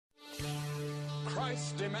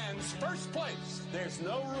Christ demands first place. There's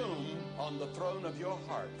no room on the throne of your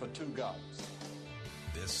heart for two gods.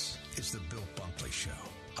 This is the Bill Bunkley Show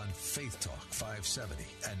on Faith Talk 570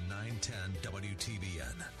 and 910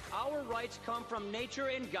 WTBN. Our rights come from nature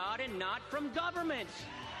and God and not from government.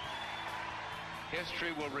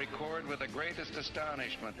 History will record with the greatest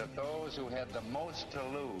astonishment that those who had the most to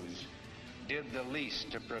lose did the least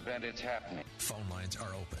to prevent its happening. Phone lines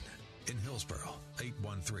are open. In Hillsborough,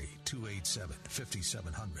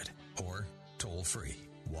 813-287-5700 or toll free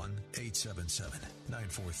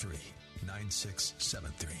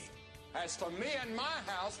 1-877-943-9673. As for me and my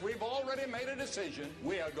house, we've already made a decision.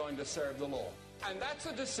 We are going to serve the Lord. And that's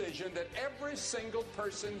a decision that every single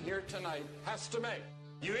person here tonight has to make.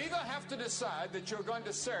 You either have to decide that you're going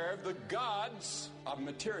to serve the gods of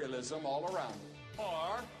materialism all around you,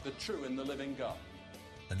 or the true and the living God.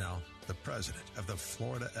 And now, the president of the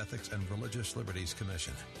Florida Ethics and Religious Liberties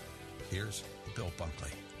Commission. Here's Bill Bunkley.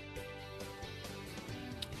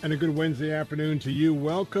 And a good Wednesday afternoon to you.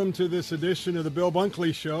 Welcome to this edition of the Bill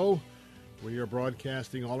Bunkley Show. We are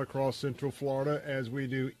broadcasting all across Central Florida as we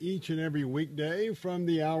do each and every weekday from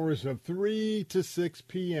the hours of 3 to 6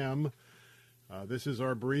 p.m. This is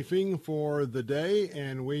our briefing for the day,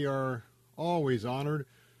 and we are always honored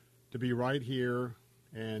to be right here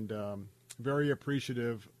and very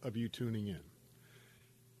appreciative of you tuning in.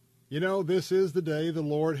 You know, this is the day the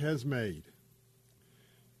Lord has made.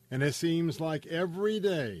 And it seems like every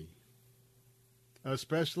day,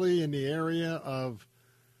 especially in the area of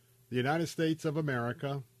the United States of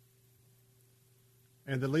America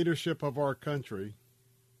and the leadership of our country,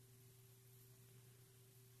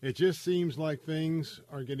 it just seems like things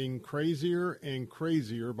are getting crazier and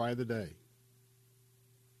crazier by the day.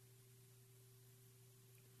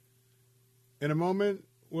 In a moment,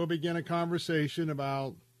 we'll begin a conversation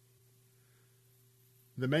about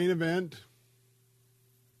the main event.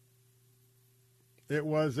 It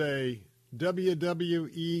was a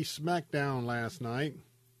WWE SmackDown last night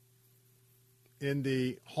in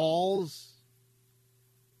the halls,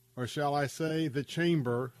 or shall I say, the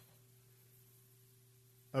chamber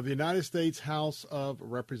of the United States House of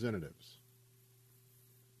Representatives.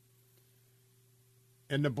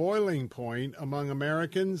 And the boiling point among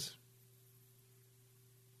Americans,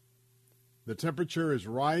 the temperature is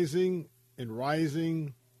rising and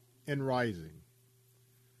rising and rising.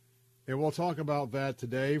 And we'll talk about that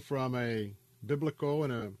today from a biblical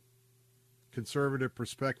and a conservative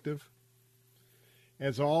perspective.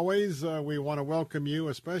 As always, we want to welcome you,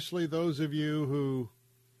 especially those of you who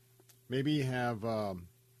maybe have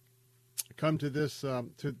come to this to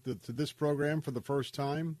this program for the first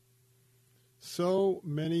time. So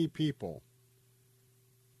many people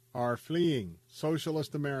are fleeing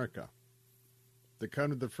socialist America to come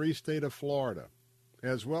to the free state of Florida,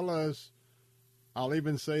 as well as, I'll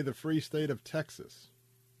even say, the free state of Texas.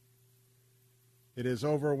 It is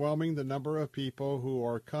overwhelming, the number of people who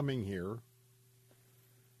are coming here.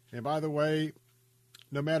 And by the way,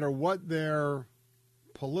 no matter what their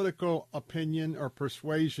political opinion or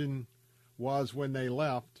persuasion was when they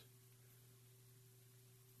left,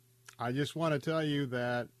 I just want to tell you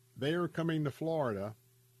that they are coming to Florida,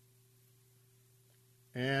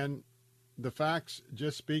 and the facts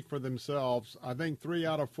just speak for themselves. I think 3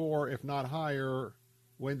 out of 4, if not higher,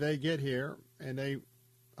 when they get here and they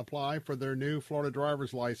apply for their new Florida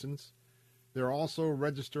driver's license, they're also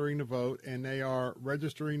registering to vote, and they are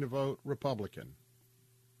registering to vote Republican.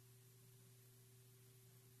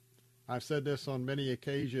 I've said this on many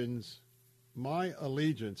occasions. My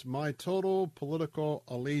allegiance, my total political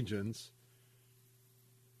allegiance,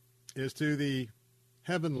 is to the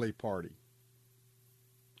heavenly party,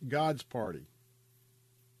 God's party.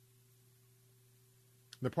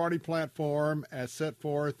 The party platform as set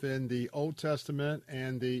forth in the Old Testament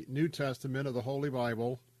and the New Testament of the Holy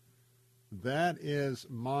Bible, that is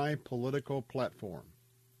my political platform.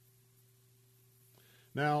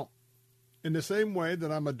 Now, in the same way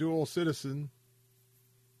that I'm a dual citizen,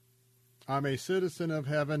 I'm a citizen of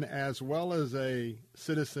heaven as well as a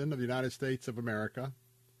citizen of the United States of America.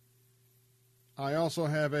 I also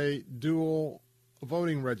have a dual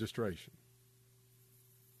voting registration.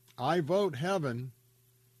 I vote heaven,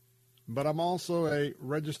 but I'm also a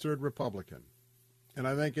registered Republican. And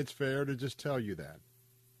I think it's fair to just tell you that.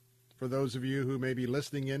 For those of you who may be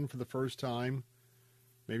listening in for the first time,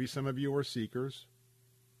 maybe some of you are seekers.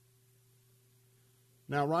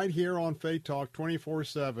 Now, right here on Faith Talk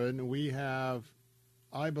 24/7, we have,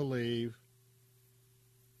 I believe,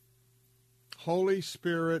 Holy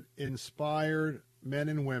Spirit-inspired men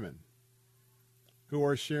and women who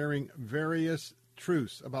are sharing various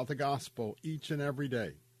truths about the gospel each and every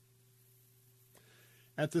day.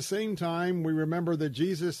 At the same time, we remember that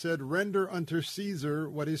Jesus said, render unto Caesar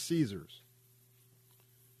what is Caesar's.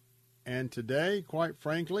 And today, quite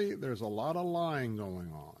frankly, there's a lot of lying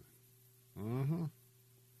going on.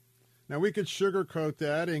 Now, we could sugarcoat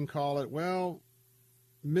that and call it, well,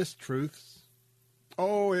 mistruths.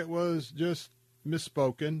 Oh, it was just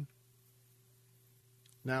misspoken.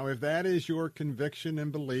 Now, if that is your conviction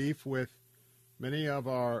and belief with many of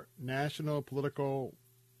our national political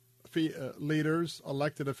leaders,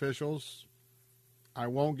 elected officials, I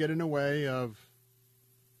won't get in the way of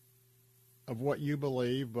what you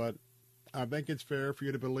believe, but I think it's fair for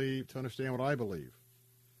you to understand what I believe.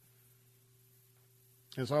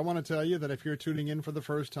 And so I want to tell you that if you're tuning in for the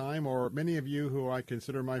first time, or many of you who I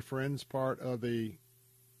consider my friends, part of the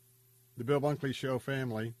Bill Bunkley Show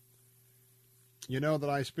family, you know that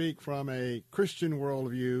I speak from a Christian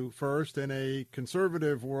worldview first and a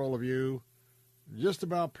conservative worldview just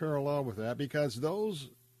about parallel with that, because those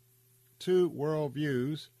two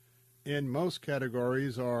worldviews in most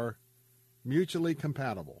categories are mutually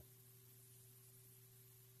compatible.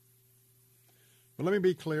 But let me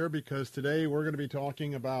be clear, because today we're going to be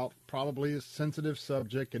talking about probably a sensitive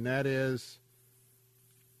subject, and that is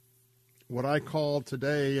what I call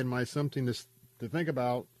today in my something to think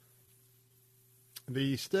about,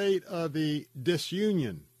 the state of the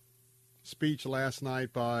disunion speech last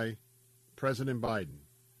night by President Biden.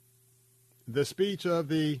 The speech of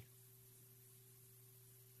the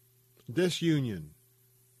disunion,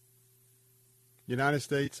 United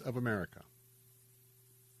States of America.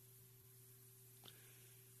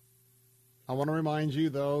 I want to remind you,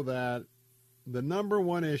 though, that the number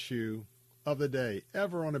one issue of the day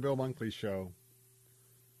ever on the Bill Bunkley Show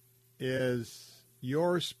is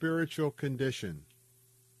your spiritual condition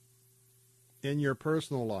in your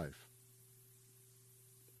personal life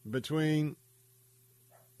between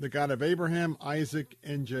the God of Abraham, Isaac,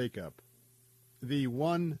 and Jacob, the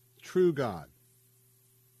one true God,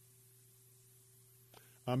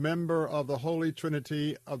 a member of the Holy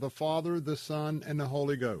Trinity of the Father, the Son, and the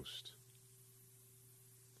Holy Ghost.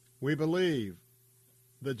 We believe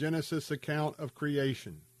the Genesis account of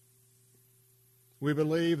creation. We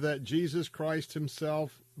believe that Jesus Christ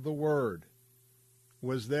himself, the Word,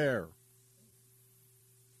 was there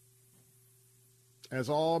as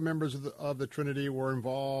all members of the Trinity were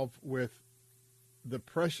involved with the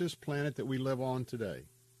precious planet that we live on today.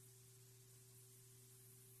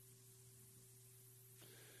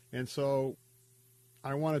 And so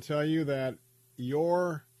I want to tell you that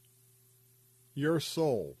your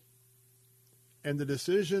soul and the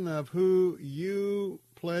decision of who you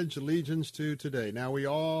pledge allegiance to today. Now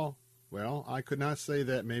I could not say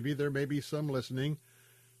that. Maybe there may be some listening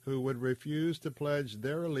who would refuse to pledge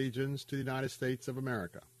their allegiance to the United States of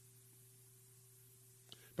America.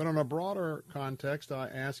 But on a broader context, I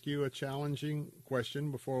ask you a challenging question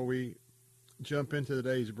before we jump into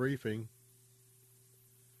today's briefing.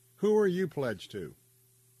 Who are you pledged to?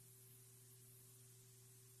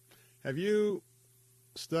 Have you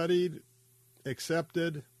studied,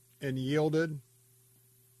 accepted, and yielded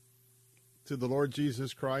to the Lord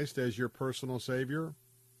Jesus Christ as your personal Savior?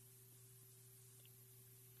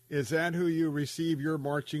 Is that who you receive your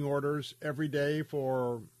marching orders every day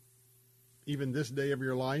for even this day of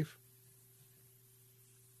your life?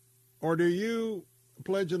 Or do you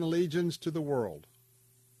pledge an allegiance to the world?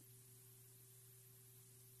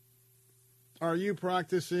 Are you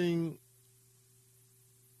practicing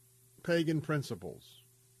pagan principles,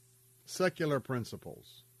 secular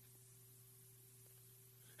principles?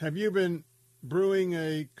 Have you been brewing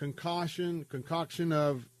a concoction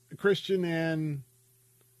of Christian and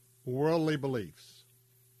worldly beliefs?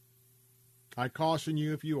 I caution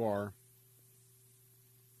you if you are,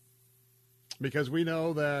 because we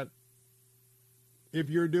know that if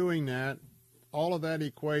you're doing that, all of that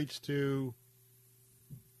equates to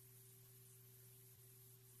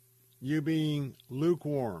you being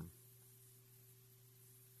lukewarm.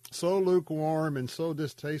 So lukewarm and so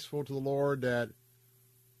distasteful to the Lord that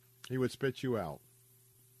he would spit you out.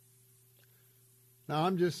 Now,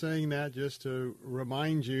 I'm just saying that just to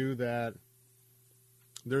remind you that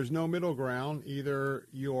there's no middle ground. Either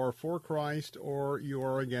you are for Christ or you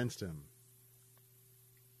are against him.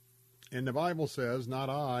 And the Bible says, not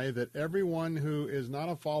I, that everyone who is not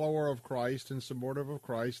a follower of Christ and supportive of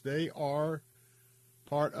Christ, they are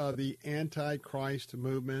part of the Antichrist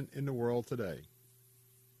movement in the world today.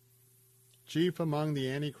 Chief among the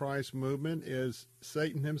Antichrist movement is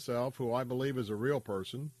Satan himself, who I believe is a real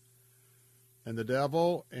person, and the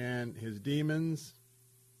devil and his demons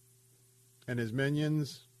and his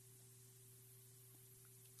minions.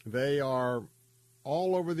 They are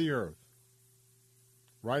all over the earth,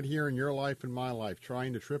 right here in your life and my life,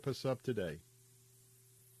 trying to trip us up today.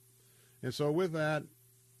 And so with that,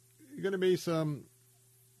 you're going to be some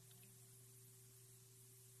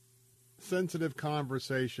sensitive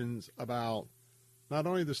conversations about not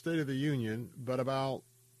only the State of the Union, but about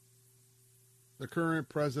the current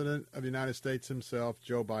President of the United States himself,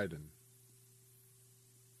 Joe Biden.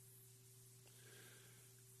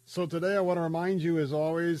 So today I want to remind you, as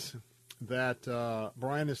always, that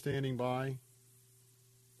Brian is standing by.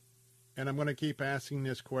 And I'm going to keep asking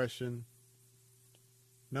this question.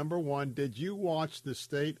 Number one, did you watch the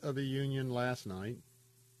State of the Union last night?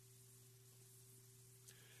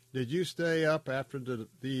 Did you stay up after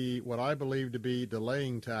the what I believe to be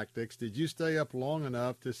delaying tactics? Did you stay up long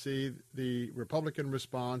enough to see the Republican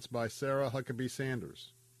response by Sarah Huckabee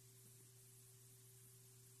Sanders?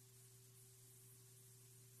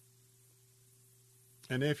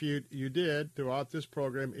 And if you did throughout this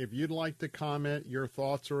program, if you'd like to comment your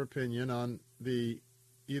thoughts or opinion on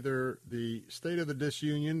either the State of the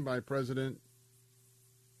Disunion by President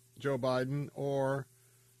Joe Biden or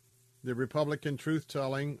the Republican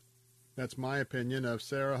truth-telling, that's my opinion, of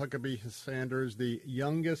Sarah Huckabee Sanders, the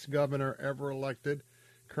youngest governor ever elected,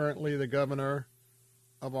 currently the governor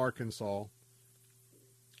of Arkansas,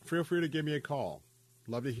 feel free to give me a call.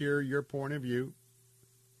 Love to hear your point of view.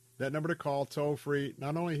 That number to call, toll-free,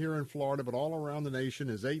 not only here in Florida, but all around the nation,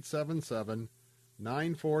 is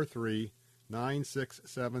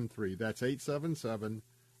 877-943-9673. That's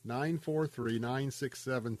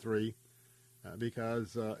 877-943-9673.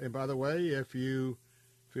 Because, and by the way, if you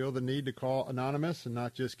feel the need to call anonymous and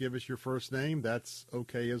not just give us your first name, that's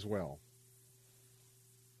okay as well.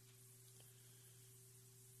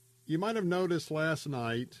 You might have noticed last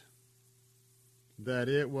night that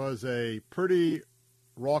it was a pretty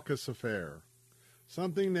raucous affair,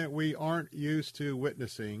 something that we aren't used to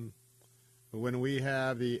witnessing when we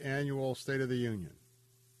have the annual State of the Union.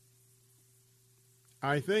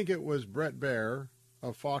 I think it was Bret Baier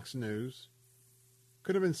of Fox News.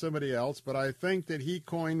 Could have been somebody else, but I think that he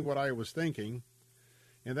coined what I was thinking,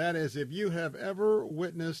 and that is, if you have ever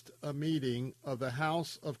witnessed a meeting of the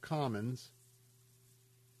House of Commons,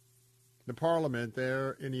 the Parliament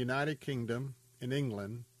there in the United Kingdom, in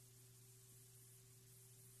England,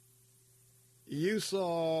 you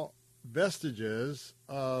saw vestiges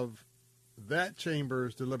of that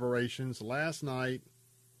chamber's deliberations last night,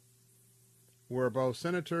 where both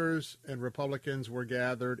senators and Republicans were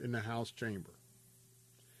gathered in the House chamber.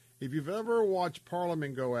 If you've ever watched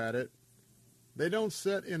Parliament go at it, they don't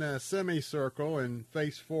sit in a semicircle and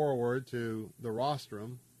face forward to the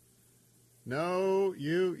rostrum. No,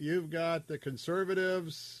 you've got the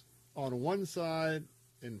conservatives on one side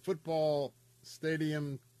in football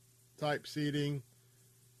stadium type seating,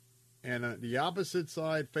 and the opposite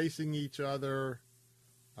side facing each other,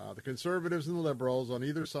 the conservatives and the liberals on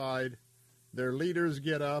either side. Their leaders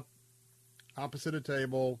get up opposite a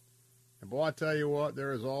table, and boy, I tell you what,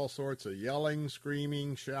 there is all sorts of yelling,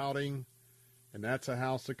 screaming, shouting, and that's a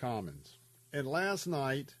House of Commons. And last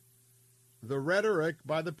night, the rhetoric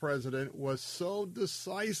by the president was so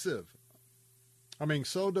decisive.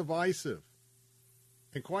 So divisive.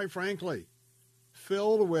 And quite frankly,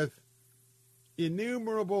 filled with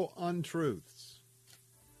innumerable untruths.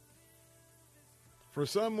 For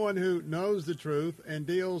someone who knows the truth and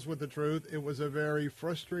deals with the truth, it was a very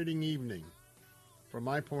frustrating evening, from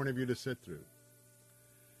my point of view, to sit through.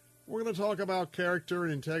 We're going to talk about character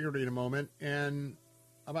and integrity in a moment, and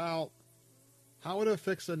about how it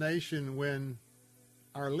affects a nation when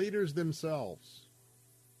our leaders themselves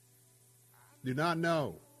do not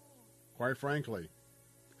know, quite frankly,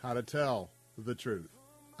 how to tell the truth.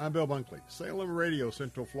 I'm Bill Bunkley, Salem Radio,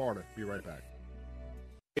 Central Florida. Be right back.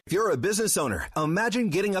 If you're a business owner, imagine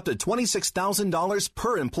getting up to $26,000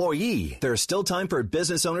 per employee. There's still time for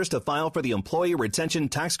business owners to file for the Employee Retention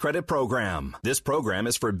Tax Credit Program. This program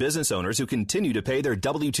is for business owners who continue to pay their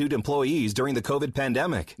W-2 employees during the COVID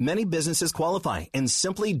pandemic. Many businesses qualify and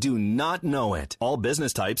simply do not know it. All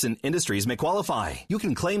business types and industries may qualify. You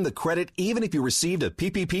can claim the credit even if you received a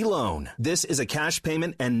PPP loan. This is a cash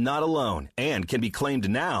payment and not a loan, and can be claimed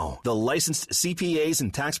now. The licensed CPAs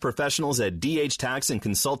and tax professionals at DH Tax and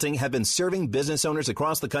Consulting have been serving business owners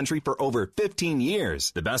across the country for over 15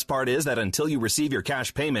 years. The best part is that until you receive your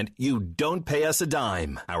cash payment, you don't pay us a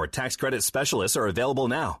dime. Our tax credit specialists are available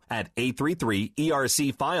now at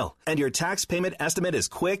 833-ERC-FILE, and your tax payment estimate is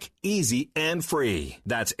quick, easy, and free.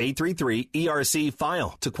 That's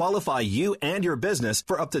 833-ERC-FILE to qualify you and your business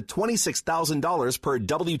for up to $26,000 per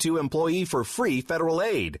W-2 employee for free federal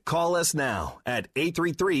aid. Call us now at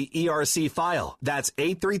 833-ERC-FILE. That's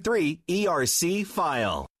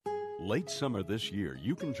 833-ERC-FILE. Late summer this year,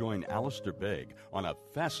 you can join Alistair Begg on a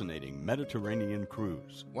fascinating Mediterranean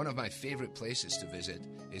cruise. One of my favorite places to visit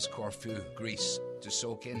is Corfu, Greece, to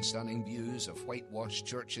soak in stunning views of whitewashed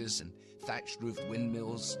churches and thatched-roofed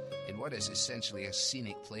windmills in what is essentially a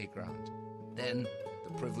scenic playground. Then,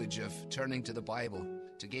 the privilege of turning to the Bible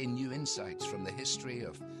to gain new insights from the history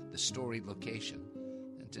of the storied location,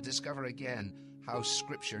 and to discover again how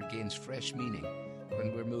Scripture gains fresh meaning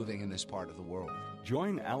when we're moving in this part of the world.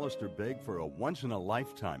 Join Alistair Begg for a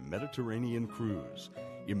once-in-a-lifetime Mediterranean cruise.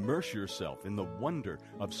 Immerse yourself in the wonder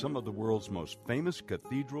of some of the world's most famous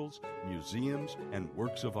cathedrals, museums, and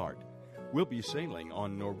works of art. We'll be sailing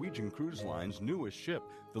on Norwegian Cruise Line's newest ship,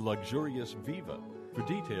 the luxurious Viva. For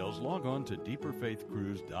details, log on to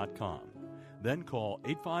deeperfaithcruise.com. Then call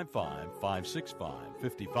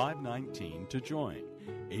 855-565-5519 to join.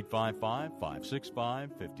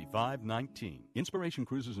 855-565-5519. Inspiration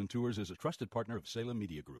Cruises and Tours is a trusted partner of Salem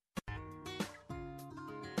Media Group.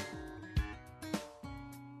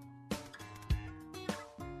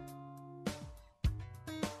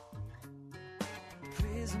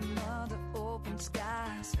 Praising under open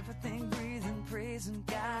skies, everything breathing, praising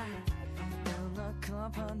God. In the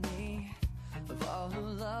company of all who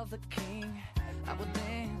love the King, I will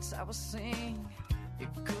dance, I will sing. It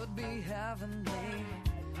could be heavenly.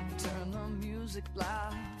 Turn the music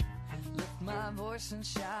loud, lift my voice and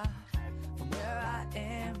shout. From where I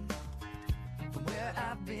am, from where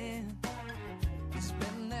I've been, He's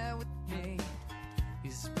been there with me.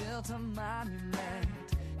 He's built a monument,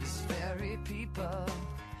 His very people.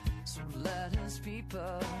 So let His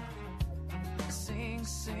people sing,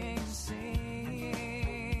 sing, sing.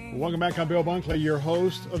 Welcome back. I'm Bill Bunkley, your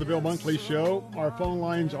host of The Bill Bunkley Show. Our phone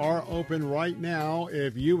lines are open right now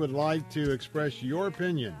if you would like to express your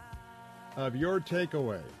opinion of your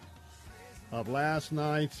takeaway of last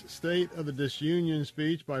night's State of the Disunion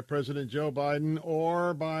speech by President Joe Biden,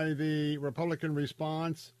 or by the Republican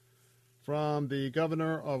response from the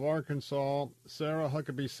governor of Arkansas, Sarah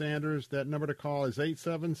Huckabee Sanders. That number to call is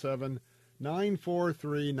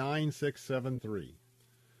 877-943-9673.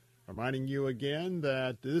 Reminding you again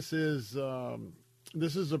that this is a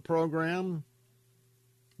program,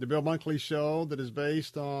 The Bill Bunkley Show, that is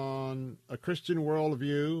based on a Christian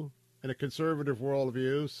worldview and a conservative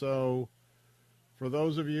worldview. So for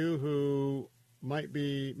those of you who might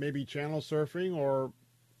be maybe channel surfing, or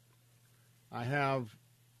I have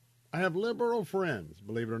liberal friends,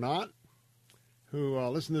 believe it or not, who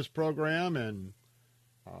listen to this program, and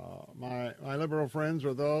my liberal friends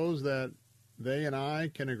are those that they and I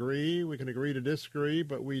can agree. We can agree to disagree,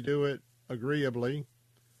 but we do it agreeably.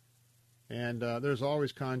 And there's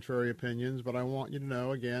always contrary opinions, but I want you to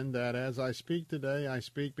know, again, that as I speak today, I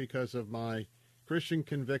speak because of my Christian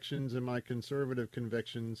convictions and my conservative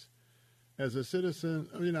convictions as a citizen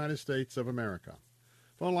of the United States of America.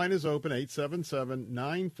 Phone line is open,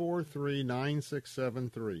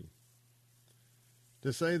 877-943-9673.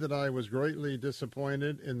 To say that I was greatly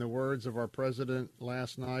disappointed in the words of our president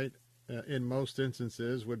last night, in most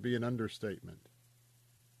instances, would be an understatement.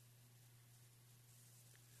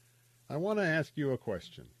 I want to ask you a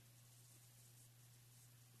question.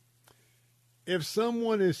 If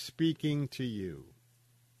someone is speaking to you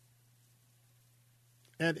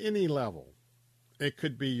at any level, it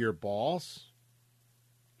could be your boss,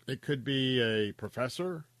 it could be a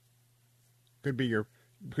professor, could be your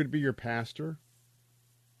pastor,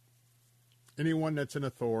 anyone that's in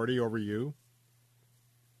authority over you.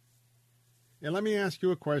 And let me ask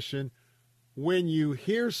you a question. When you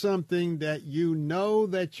hear something that you know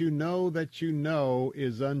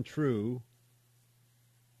is untrue,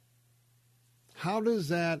 how does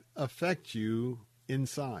that affect you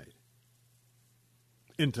inside?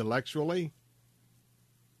 Intellectually?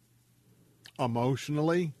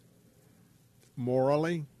 Emotionally?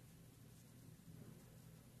 Morally?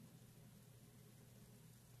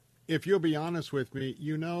 If you'll be honest with me,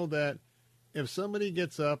 you know that if somebody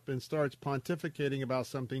gets up and starts pontificating about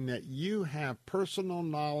something that you have personal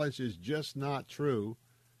knowledge is just not true,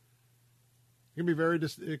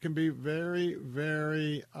 it can be very,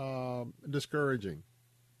 very discouraging,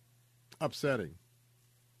 upsetting.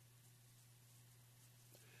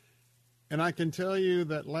 And I can tell you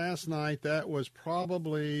that last night that was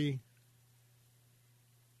probably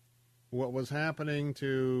what was happening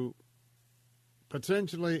to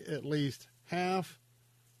potentially at least half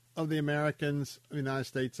of the Americans of the United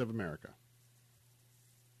States of America.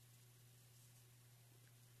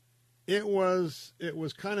 It was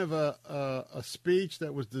kind of a speech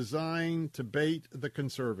that was designed to bait the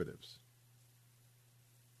conservatives.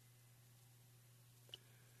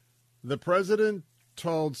 The president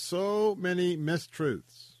told so many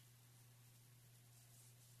mistruths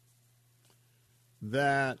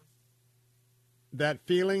that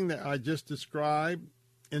feeling that I just described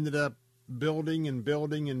ended up building and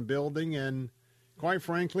building and building, and quite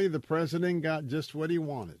frankly, the president got just what he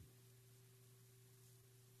wanted.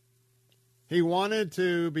 He wanted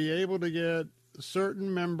to be able to get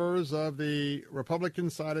certain members of the Republican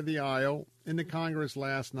side of the aisle into Congress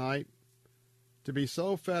last night to be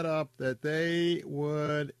so fed up that they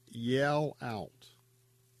would yell out.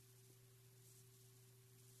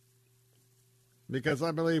 Because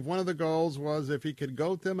I believe one of the goals was if he could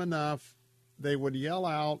goat them enough, they would yell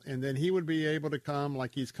out, and then he would be able to come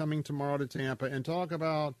like he's coming tomorrow to Tampa and talk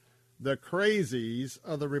about the crazies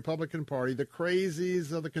of the Republican Party, the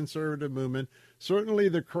crazies of the conservative movement, certainly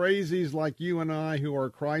the crazies like you and I who are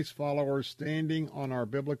Christ followers standing on our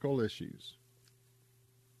biblical issues.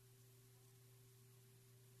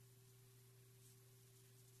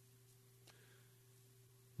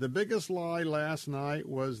 The biggest lie last night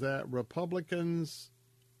was that Republicans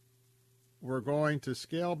were going to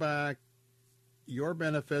scale back your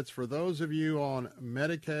benefits for those of you on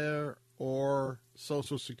Medicare or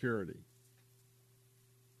Social Security.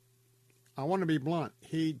 I want to be blunt.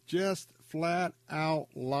 He just flat out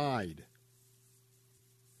lied.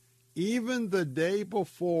 Even the day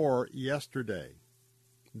before yesterday,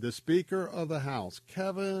 the Speaker of the House,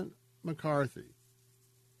 Kevin McCarthy,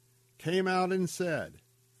 came out and said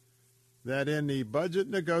that in the budget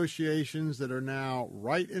negotiations that are now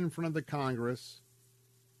right in front of the Congress,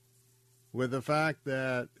 with the fact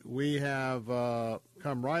that we have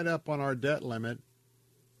come right up on our debt limit,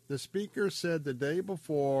 the Speaker said the day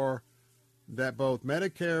before that both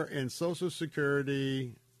Medicare and Social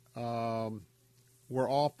Security were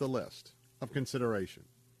off the list of consideration.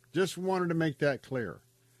 Just wanted to make that clear.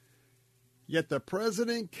 Yet the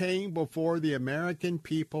president came before the American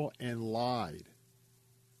people and lied.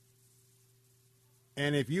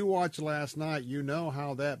 And if you watched last night, you know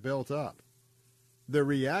how that built up. The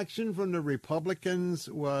reaction from the Republicans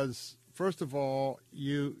was, first of all,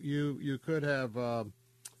 you could have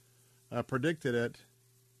predicted it,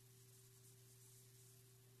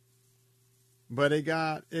 but it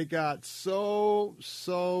got so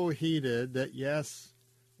heated that yes,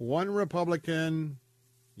 one Republican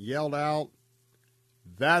yelled out,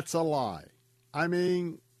 "That's a lie." I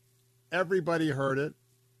mean, everybody heard it.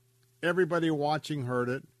 Everybody watching heard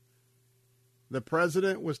it. The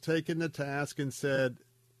president was taken to task and said,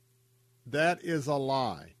 "That is a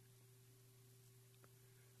lie."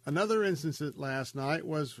 Another instance last night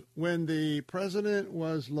was when the president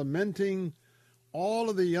was lamenting all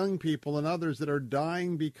of the young people and others that are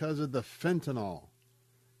dying because of the fentanyl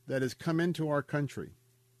that has come into our country.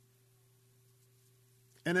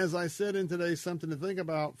 And as I said in today's Something to Think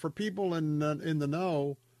About, for people in the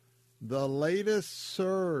know, the latest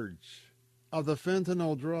surge of the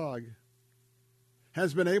fentanyl drug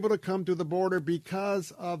has been able to come to the border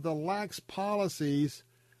because of the lax policies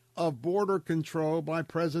of border control by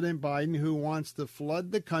President Biden, who wants to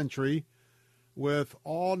flood the country with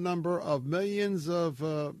all number of millions of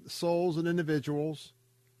souls and individuals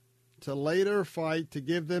to later fight to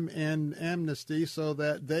give them an amnesty so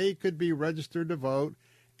that they could be registered to vote.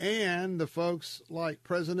 And the folks like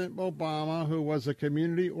President Obama, who was a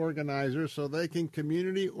community organizer, so they can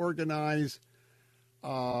community organize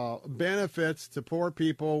benefits to poor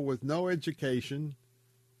people with no education,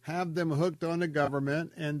 have them hooked on the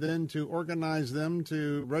government, and then to organize them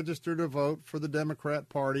to register to vote for the Democrat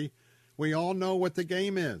Party. We all know what the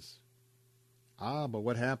game is. But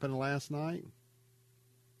what happened last night?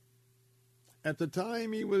 At the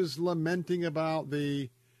time he was lamenting about the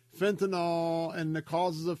fentanyl and the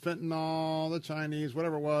causes of fentanyl, the Chinese,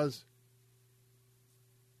 whatever it was.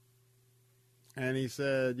 And he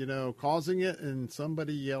said, causing it, and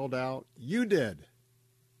somebody yelled out, "You did.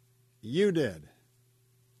 You did."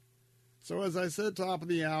 So as I said, top of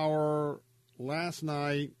the hour, last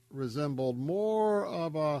night resembled more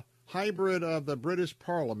of a hybrid of the British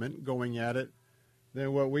Parliament going at it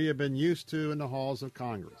than what we have been used to in the halls of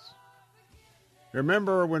Congress.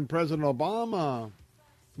 Remember when President Obama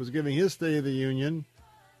was giving his State of the Union,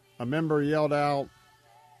 a member yelled out,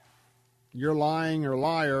 "You're lying" or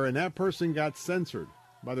 "liar," and that person got censored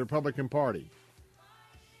by the Republican Party.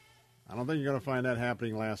 I don't think you're going to find that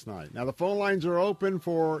happening last night. Now, the phone lines are open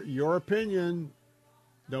for your opinion.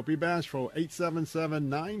 Don't be bashful.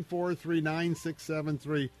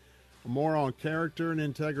 877-943-9673. More on character and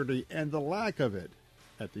integrity and the lack of it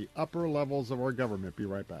at the upper levels of our government. Be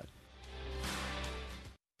right back.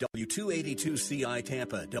 W282CI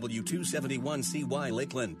Tampa, W271CY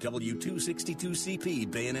Lakeland,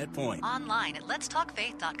 W262CP Bayonet Point. Online at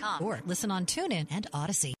letstalkfaith.com or listen on TuneIn and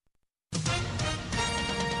Odyssey.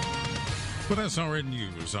 With SRN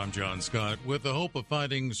News, I'm John Scott. With the hope of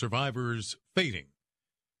finding survivors fading,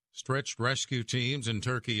 stretched rescue teams in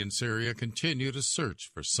Turkey and Syria continue to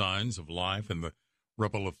search for signs of life in the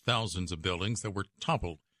rubble of thousands of buildings that were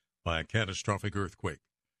toppled by a catastrophic earthquake.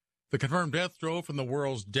 The confirmed death toll from the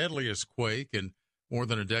world's deadliest quake in more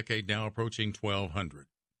than a decade, now approaching 1,200.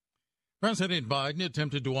 President Biden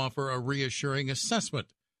attempted to offer a reassuring assessment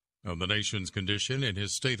of the nation's condition in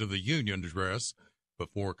his State of the Union address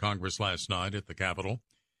before Congress last night at the Capitol.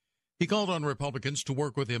 He called on Republicans to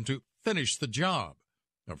work with him to finish the job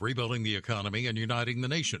of rebuilding the economy and uniting the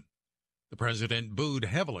nation. The president booed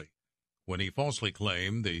heavily when he falsely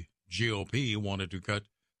claimed the GOP wanted to cut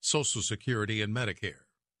Social Security and Medicare.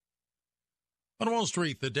 On Wall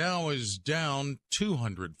Street, the Dow is down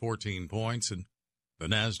 214 points and the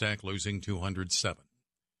NASDAQ losing 207.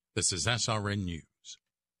 This is SRN News.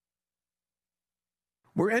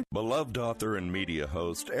 Beloved author and media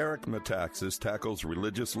host Eric Metaxas tackles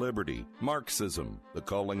religious liberty, Marxism, the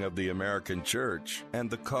calling of the American church, and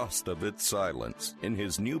the cost of its silence in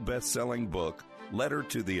his new best-selling book, Letter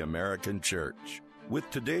to the American Church. With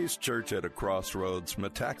today's church at a crossroads,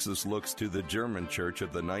 Metaxas looks to the German church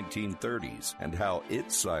of the 1930s and how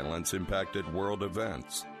its silence impacted world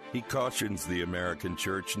events. He cautions the American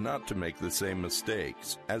church not to make the same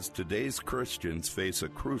mistakes, as today's Christians face a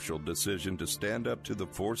crucial decision to stand up to the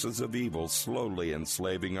forces of evil slowly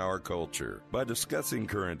enslaving our culture. By discussing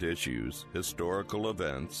current issues, historical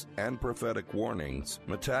events, and prophetic warnings,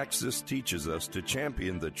 Metaxas teaches us to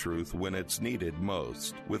champion the truth when it's needed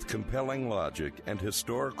most. With compelling logic and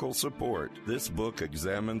historical support, this book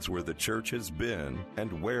examines where the church has been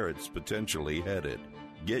and where it's potentially headed.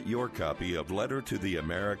 Get your copy of Letter to the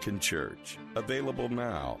American Church, available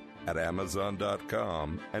now at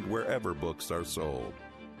Amazon.com and wherever books are sold.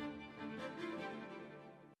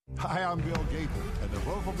 Hi, I'm Bill Gaither, and the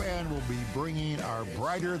Vocal Band will be bringing our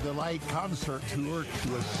Brighter the Light concert tour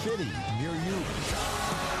to a city near you.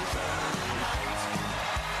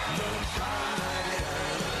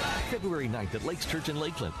 February 9th at Lakes Church in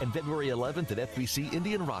Lakeland and February 11th at FBC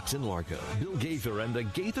Indian Rocks in Largo. Bill Gaither and the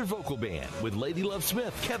Gaither Vocal Band with Lady Love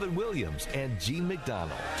Smith, Kevin Williams, and Gene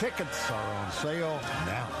McDonald. Tickets are on sale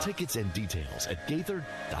now. Tickets and details at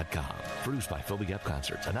Gaither.com. Produced by Philby Gap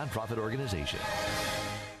Concerts, a nonprofit organization.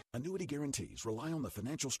 Annuity guarantees rely on the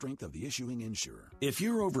financial strength of the issuing insurer. If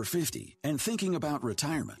you're over 50 and thinking about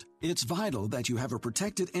retirement, it's vital that you have a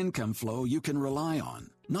protected income flow you can rely on.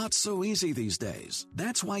 Not so easy these days.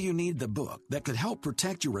 That's why you need the book that could help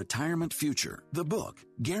protect your retirement future. The book,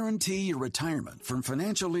 Guarantee Your Retirement, from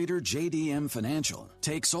financial leader JDM Financial,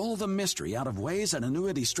 takes all the mystery out of ways an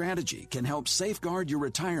annuity strategy can help safeguard your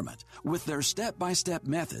retirement with their step-by-step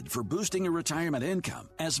method for boosting your retirement income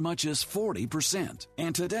as much as 40%.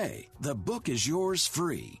 And today, the book is yours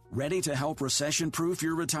free. Ready to help recession-proof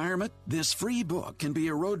your retirement? This free book can be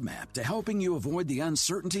a roadmap to helping you avoid the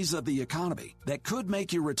uncertainties of the economy that could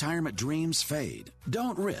make your retirement dreams fade.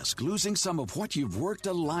 Don't risk losing some of what you've worked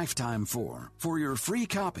a lifetime for. For your free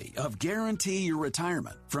copy of Guarantee Your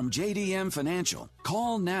Retirement from JDM Financial,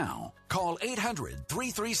 call now. Call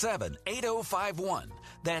 800-337-8051.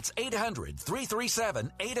 That's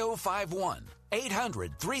 800-337-8051.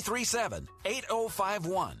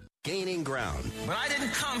 800-337-8051. Gaining ground. But I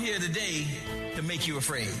didn't come here today to make you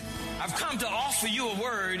afraid. I've come to offer you a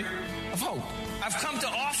word of hope. I've come to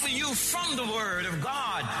offer you from the Word of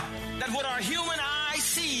God that what our human eye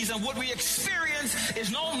sees and what we experience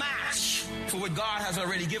is no match for what God has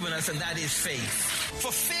already given us, and that is faith.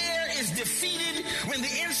 For fear is defeated when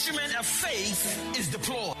the instrument of faith is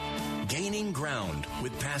deployed. Gaining Ground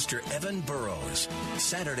with Pastor Evan Burrows.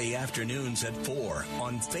 Saturday afternoons at 4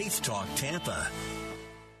 on Faith Talk Tampa.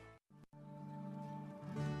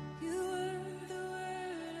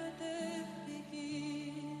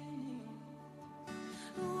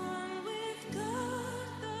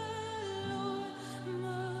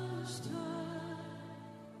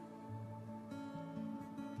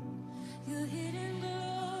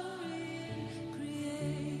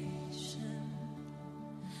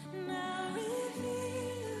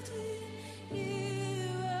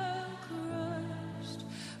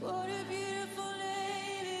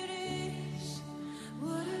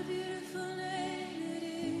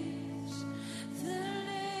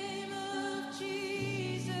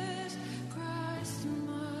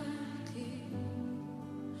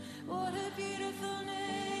 What a beautiful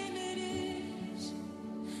name it is,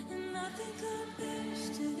 and nothing compares.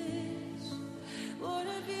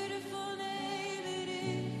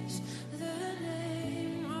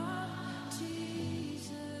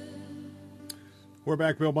 We're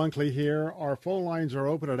back. Bill Bunkley here. Our phone lines are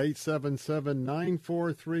open at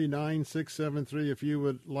 877-943-9673 if you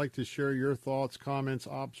would like to share your thoughts, comments,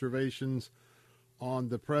 observations on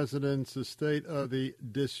the President's State of the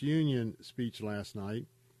Disunion speech last night.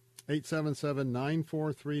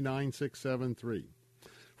 877-943-9673.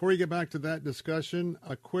 Before we get back to that discussion,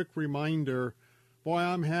 a quick reminder. Boy,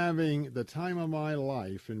 I'm having the time of my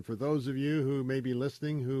life. And for those of you who may be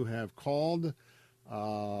listening who have called,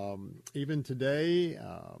 even today,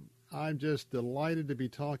 I'm just delighted to be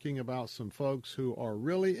talking about some folks who are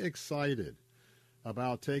really excited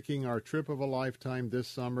about taking our trip of a lifetime this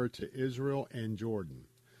summer to Israel and Jordan.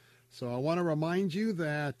 So I want to remind you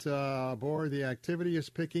that, the activity is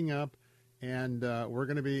picking up, and we're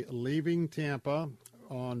going to be leaving Tampa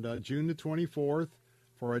on June the 24th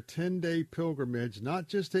for a 10-day pilgrimage, not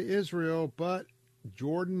just to Israel, but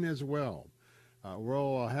Jordan as well.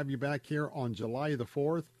 We'll have you back here on July the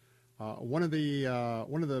 4th. One of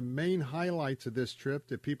the main highlights of this trip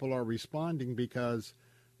that people are responding because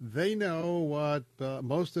they know what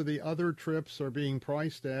most of the other trips are being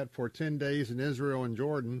priced at for 10 days in Israel and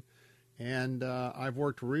Jordan. And I've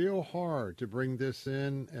worked real hard to bring this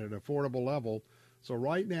in at an affordable level. So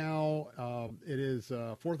right now it is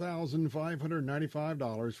 $4,595,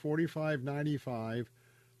 $4,595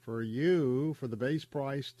 for you, for the base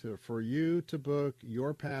price, for you to book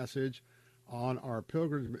your passage on our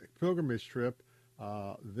pilgrimage trip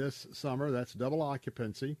this summer. That's double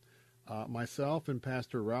occupancy. Myself and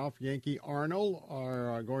Pastor Ralph Yankee Arnold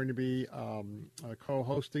are going to be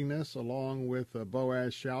co-hosting this along with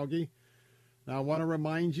Boaz Shalgi. Now, I want to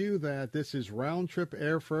remind you that this is round-trip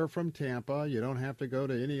airfare from Tampa. You don't have to go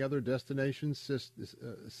to any other destination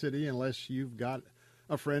city unless you've got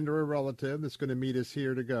a friend or a relative that's going to meet us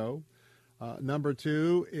here to go. Number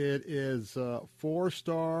two, it is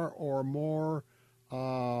 4-star or more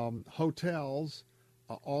hotels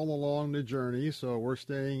all along the journey. So we're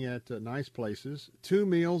staying at nice places. 2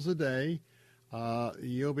 meals a day.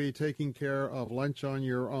 You'll be taking care of lunch on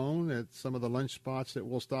your own at some of the lunch spots that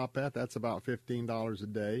we'll stop at. That's about $15 a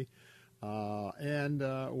day. And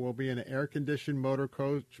we'll be in an air-conditioned motor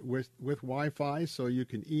coach with Wi-Fi, so you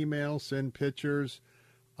can email, send pictures,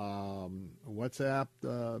 WhatsApp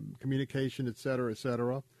communication, et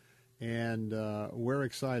cetera, and we're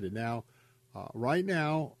excited. Now, right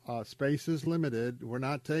now, space is limited. We're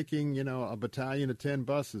not taking, a battalion of 10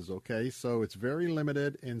 buses, okay? So it's very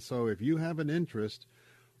limited, and so if you have an interest,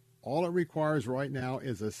 all it requires right now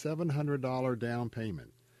is a $700 down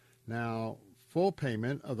payment. Now, full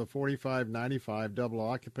payment of the $4,595 double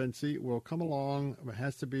occupancy will come along. It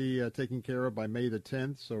has to be taken care of by May the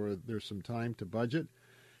 10th, so there's some time to budget.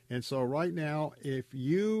 And so right now, if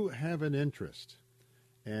you have an interest,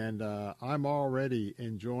 and I'm already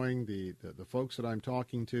enjoying the folks that I'm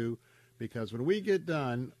talking to, because when we get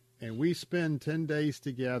done and we spend 10 days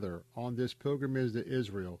together on this pilgrimage to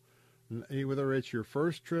Israel, whether it's your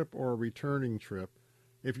first trip or a returning trip,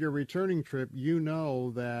 if you're a returning trip, you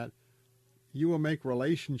know that you will make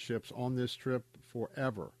relationships on this trip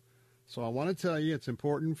forever. So I want to tell you, it's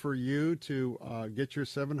important for you to get your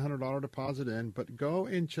 $700 deposit in, but go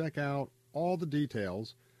and check out all the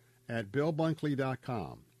details at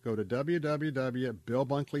BillBunkley.com. Go to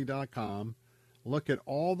www.BillBunkley.com. Look at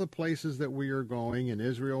all the places that we are going in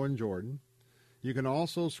Israel and Jordan. You can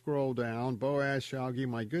also scroll down. Boaz Shalgi,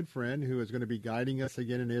 my good friend, who is going to be guiding us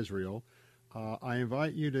again in Israel, I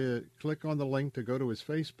invite you to click on the link to go to his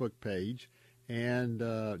Facebook page and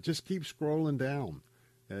just keep scrolling down.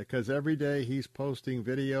 Because every day he's posting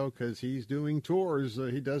video because he's doing tours.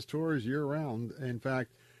 He does tours year-round. In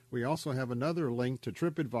fact, we also have another link to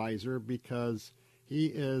TripAdvisor because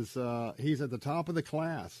he's at the top of the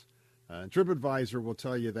class. TripAdvisor will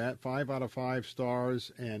tell you that. 5 out of 5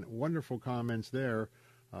 stars and wonderful comments there.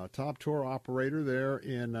 Top tour operator there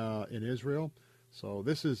in Israel. So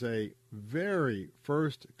this is a very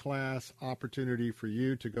first-class opportunity for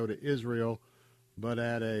you to go to Israel, but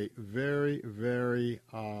at a very, very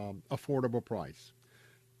affordable price.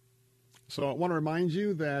 So I want to remind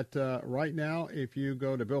you that right now, if you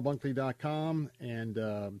go to BillBunkley.com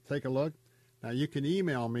and take a look, now you can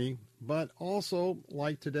email me, but also,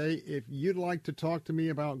 like today, if you'd like to talk to me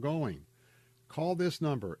about going, call this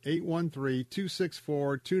number,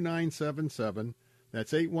 813-264-2977.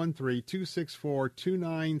 That's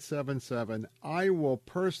 813-264-2977. I will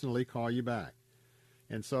personally call you back.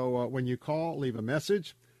 And so when you call, leave a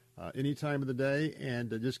message any time of the day, and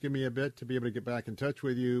just give me a bit to be able to get back in touch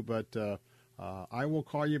with you. But I will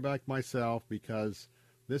call you back myself because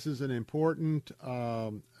this is an important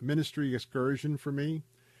ministry excursion for me.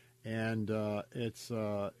 And it's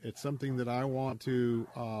something that I want to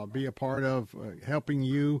be a part of, helping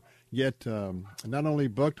you get not only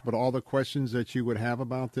booked, but all the questions that you would have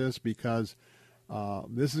about this, because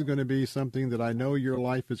this is going to be something that I know your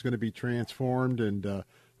life is going to be transformed, and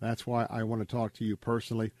that's why I want to talk to you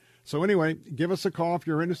personally. So anyway, give us a call if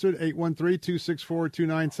you're interested,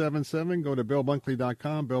 813-264-2977. Go to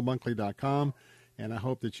BillBunkley.com, BillBunkley.com, and I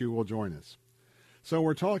hope that you will join us. So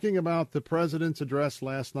we're talking about the president's address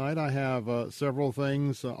last night. I have several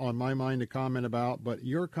things on my mind to comment about, but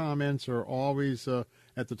your comments are always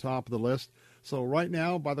at the top of the list. So right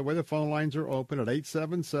now, by the way, the phone lines are open at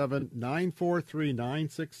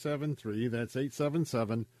 877-943-9673. That's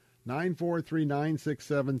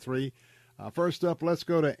 877-943-9673. First up, let's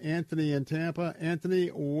go to Anthony in Tampa.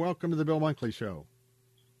 Anthony, welcome to the Bill Bunkley Show.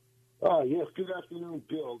 Yes, good afternoon,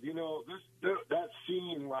 Bill. You know, that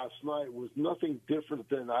scene last night was nothing different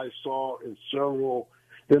than I saw in several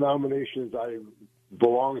denominations I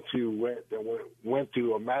belong to went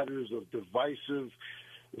to matters of divisive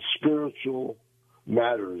spiritual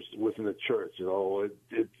matters within the church. You know,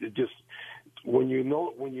 it just when you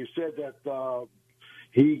said that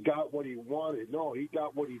he got what he wanted, no, he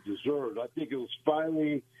got what he deserved. I think it was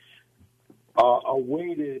finally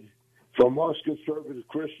awaited from us conservative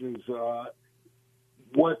Christians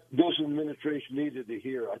what this administration needed to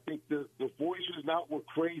hear. I think the voices not were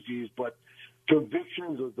crazies, but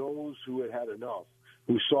convictions of those who had enough,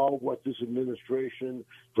 who saw what this administration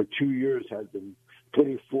for 2 years has been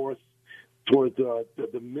putting forth toward the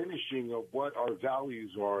diminishing of what our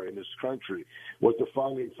values are in this country, what the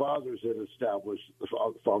founding fathers had established, the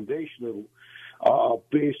foundation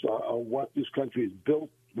based on what this country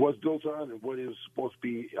was built on and what is supposed to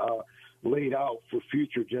be laid out for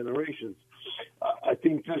future generations. I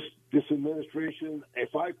think this administration,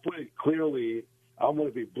 if I put it clearly, I'm going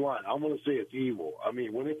to be blunt. I'm going to say it's evil. I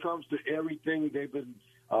mean, when it comes to everything they've been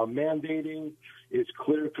mandating, it's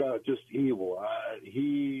clear-cut just evil.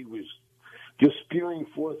 He was just spewing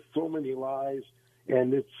forth so many lies,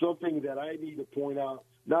 and it's something that I need to point out,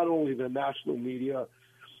 not only the national media,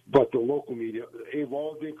 but the local media. They've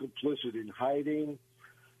all been complicit in hiding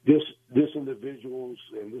this individual's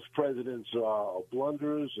and this president's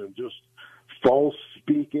blunders and just false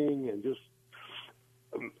speaking and just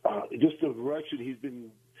the direction he's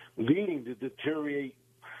been leading to deteriorate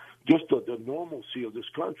just the normalcy of this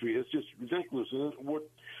country. It's just ridiculous. And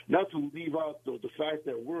not to leave out the fact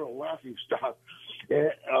that we're a laughingstock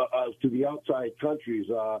to the outside countries.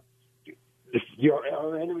 Our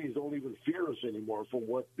enemies don't even fear us anymore from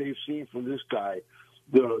what they've seen from this guy.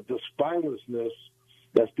 The spinelessness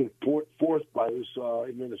that's been put forth by this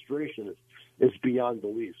administration is beyond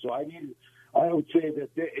belief. So I would say that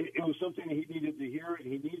it was something he needed to hear,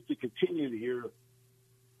 and he needs to continue to hear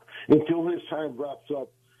until his time wraps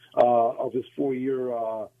up of his 4-year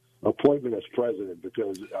appointment as president,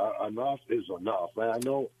 because enough is enough. And I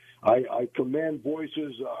know I command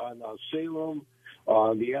voices on Salem,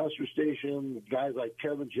 on the Answer Station, guys like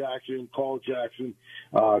Kevin Jackson, Carl Jackson,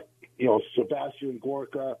 Sebastian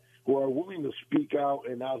Gorka, who are willing to speak out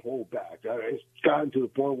and not hold back. It's gotten to the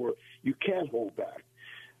point where you can't hold back.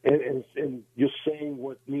 And just saying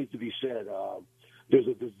what needs to be said. There's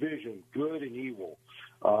a division, good and evil,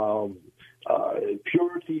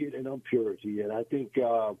 purity and impurity. And I think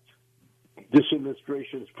this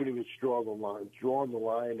administration has pretty much drawn the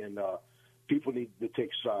line, and people need to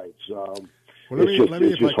take sides. Let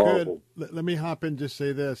me hop in and just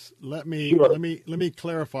say this. Let me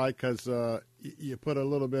clarify, because you put a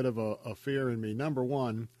little bit of a fear in me. Number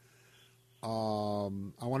one, I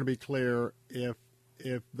want to be clear.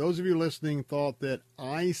 If those of you listening thought that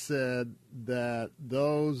I said that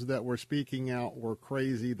those that were speaking out were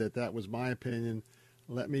crazy, that was my opinion,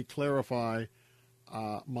 let me clarify.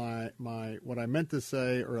 What I meant to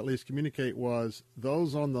say, or at least communicate, was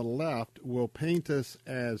those on the left will paint us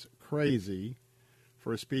as crazy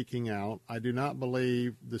for speaking out. I do not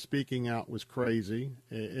believe the speaking out was crazy.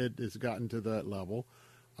 It has gotten to that level.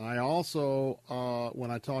 I also, when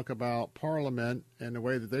I talk about Parliament and the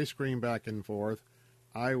way that they scream back and forth,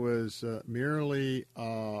 I was merely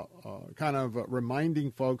kind of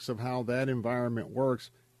reminding folks of how that environment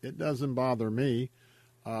works. It doesn't bother me,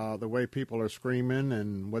 the way people are screaming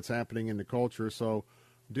and what's happening in the culture. So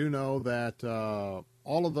do know that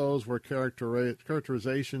all of those were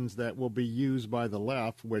characterizations that will be used by the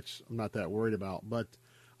left, which I'm not that worried about. But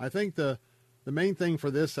I think the main thing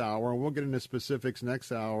for this hour, and we'll get into specifics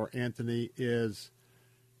next hour, Anthony, is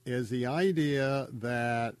the idea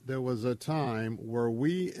that there was a time where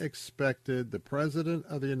we expected the President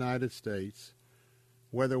of the United States,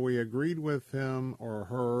 whether we agreed with him or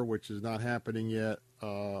her, which is not happening yet,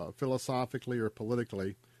 philosophically or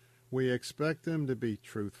politically. We expect them to be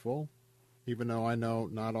truthful, even though I know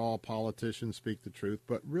not all politicians speak the truth,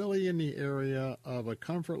 but really in the area of a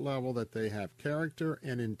comfort level that they have character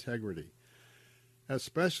and integrity,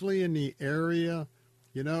 especially in the area,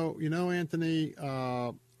 Anthony,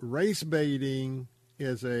 race baiting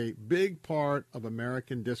is a big part of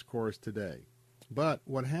American discourse today. But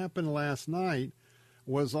what happened last night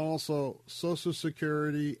was also Social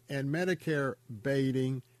Security and Medicare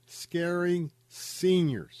baiting, scaring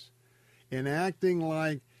seniors, and acting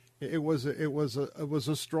like it was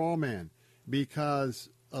a straw man, because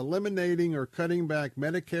eliminating or cutting back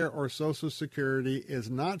Medicare or Social Security is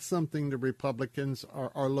not something the Republicans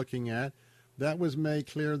are looking at. That was made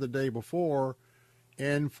clear the day before.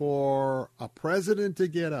 And for a president to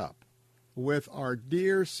get up with our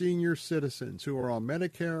dear senior citizens who are on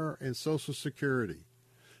Medicare and Social Security,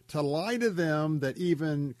 to lie to them that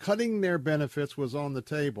even cutting their benefits was on the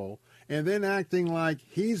table, and then acting like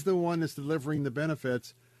he's the one that's delivering the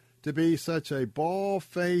benefits, to be such a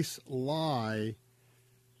bald-faced lie.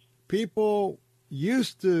 People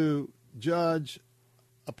used to judge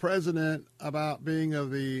a president about being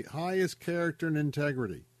of the highest character and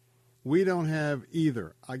integrity. We don't have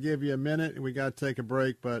either. I'll give you a minute, and we got to take a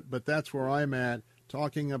break, but that's where I'm at,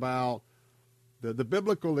 talking about the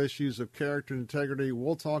biblical issues of character and integrity.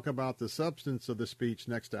 We'll talk about the substance of the speech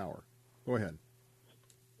next hour. Go ahead.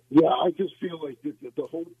 Yeah, I just feel like the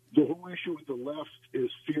whole issue with the left is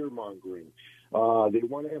fear-mongering. They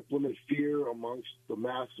want to implement fear amongst the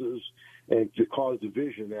masses and to cause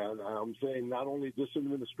division. And I'm saying not only this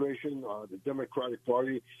administration, the Democratic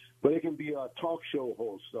Party, but it can be a talk show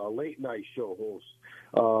host, a late-night show host,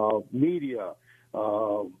 media,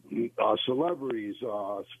 celebrities,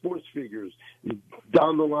 sports figures,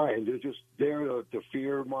 down the line. They're just there to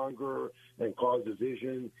fear-monger and cause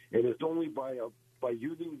division. And it's only by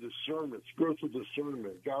using discernment, spiritual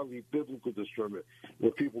discernment, godly, biblical discernment,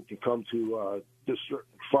 where people can come to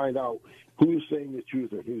find out who's saying the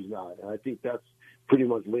truth and who's not. And I think that's pretty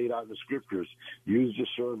much laid out in the scriptures. Use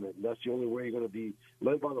discernment. And that's the only way you're going to be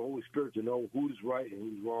led by the Holy Spirit to know who's right and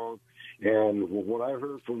who's wrong. And what I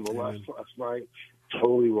heard from the last night,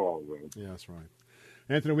 totally wrong, man. Yeah, that's right.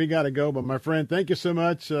 Anthony, we got to go, but my friend, thank you so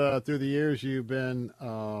much. Through the years, you've been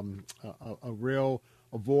a real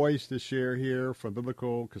voice to share here from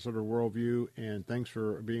Biblical Conservative Worldview, and thanks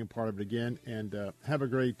for being a part of it again, and have a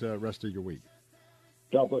great rest of your week.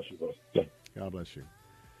 God bless you, bro. Yeah. God bless you.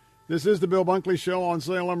 This is the Bill Bunkley Show on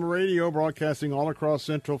Salem Radio, broadcasting all across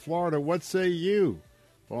Central Florida. What say you?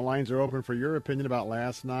 Phone lines are open for your opinion about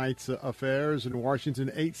last night's affairs in Washington,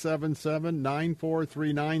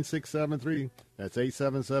 877-943-9673. That's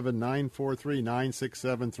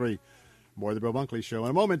 877-943-9673. More of the Bill Bunkley Show.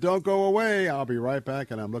 In a moment, don't go away. I'll be right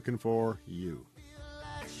back, and I'm looking for you.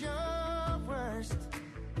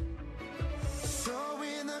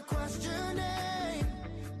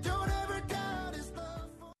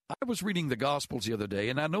 I was reading the Gospels the other day,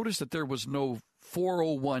 and I noticed that there was no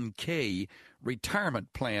 401k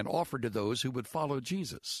retirement plan offered to those who would follow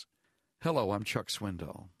Jesus. Hello, I'm Chuck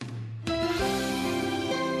Swindoll.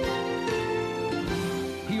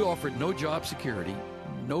 He offered no job security,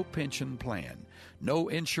 no pension plan, no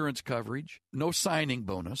insurance coverage, no signing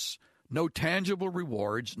bonus, no tangible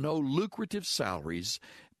rewards, no lucrative salaries,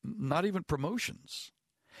 not even promotions.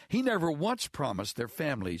 He never once promised their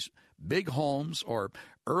families big homes or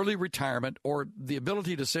early retirement or the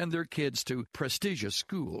ability to send their kids to prestigious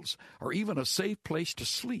schools or even a safe place to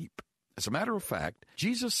sleep. As a matter of fact,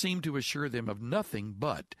 Jesus seemed to assure them of nothing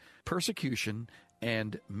but persecution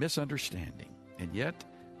and misunderstanding. And yet,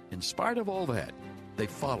 in spite of all that, they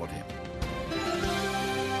followed him.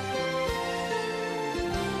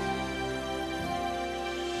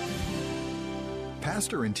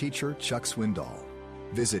 Pastor and teacher Chuck Swindoll.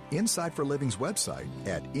 Visit Insight for Living's website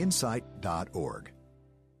at insight.org.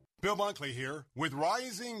 Bill Bunkley here. With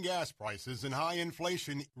rising gas prices and high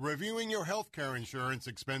inflation, reviewing your health care insurance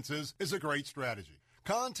expenses is a great strategy.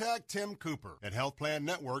 Contact Tim Cooper at Health Plan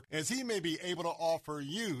Network, as he may be able to offer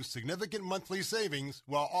you significant monthly savings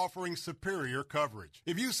while offering superior coverage.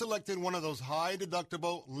 If you selected one of those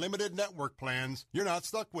high-deductible, limited network plans, you're not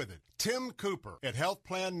stuck with it. Tim Cooper at Health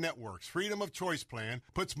Plan Network's Freedom of Choice plan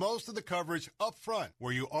puts most of the coverage up front,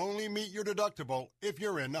 where you only meet your deductible if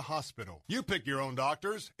you're in the hospital. You pick your own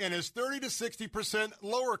doctors and is 30 to 60%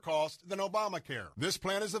 lower cost than Obamacare. This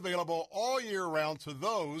plan is available all year round to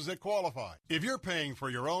those that qualify. If you're paying for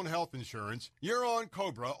your own health insurance, you're on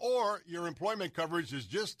COBRA, or your employment coverage is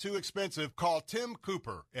just too expensive, call Tim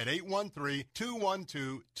Cooper at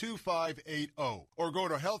 813-212-2580 or go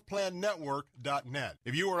to healthplannetwork.net.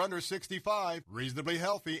 If you are under 65, reasonably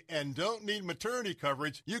healthy, and don't need maternity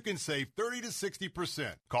coverage, you can save 30 to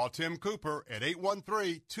 60%. Call Tim Cooper at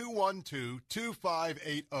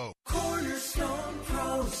 813-212-2580. Cornerstone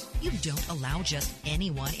Pros. You don't allow just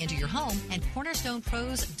anyone into your home, and Cornerstone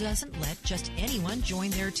Pros doesn't let just anyone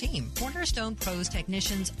join their team. Cornerstone Pros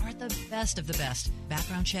technicians are the best of the best.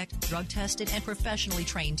 Background checked, drug tested, and professionally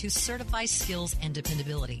trained to certify skills and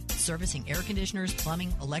dependability. Servicing air conditioners,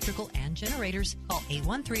 plumbing, electrical, and generators. Call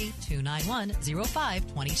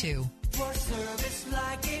 813-291-0522. For service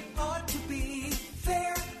like it ought to be,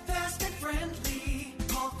 fair, fast, and friendly.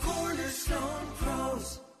 Call Cornerstone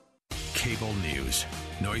Pros. Cable news.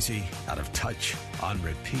 Noisy, out of touch, on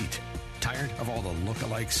repeat. Tired of all the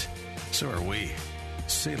lookalikes? So are we.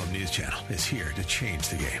 Salem News Channel is here to change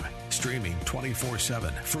the game. Streaming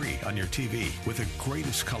 24/7, free on your TV with the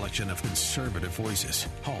greatest collection of conservative voices.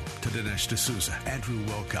 Home to Dinesh D'Souza, Andrew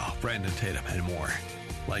Wilkow, Brandon Tatum, and more.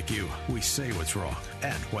 Like you, we say what's wrong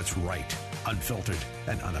and what's right. Unfiltered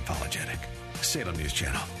and unapologetic. Salem News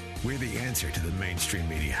Channel. We're the answer to the mainstream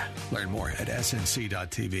media. Learn more at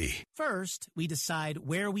snc.tv. First, we decide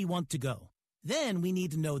where we want to go. Then we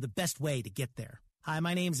need to know the best way to get there. Hi,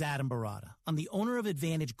 my name's Adam Barada. I'm the owner of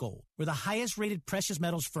Advantage Gold. We're the highest-rated precious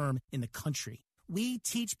metals firm in the country. We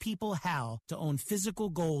teach people how to own physical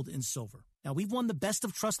gold and silver. Now, we've won the Best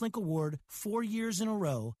of TrustLink Award 4 years in a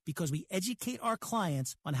row because we educate our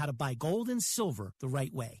clients on how to buy gold and silver the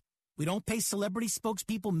right way. We don't pay celebrity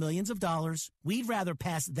spokespeople millions of dollars. We'd rather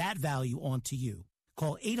pass that value on to you.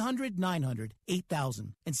 Call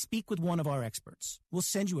 800-900-8000 and speak with one of our experts. We'll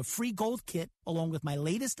send you a free gold kit along with my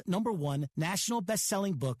latest #1 national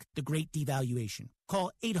best-selling book, The Great Devaluation.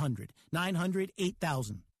 Call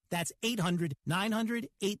 800-900-8000. That's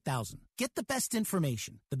 800-900-8000. Get the best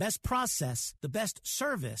information, the best process, the best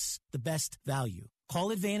service, the best value. Call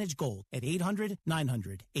Advantage Gold at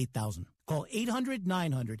 800-900-8000. Call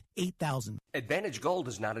 800-900-8000. Advantage Gold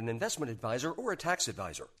is not an investment advisor or a tax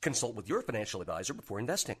advisor. Consult with your financial advisor before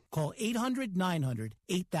investing. Call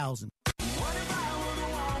 800-900-8000. What if I were the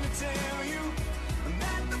one to tell you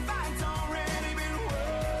that the fight's already been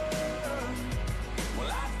won? Well,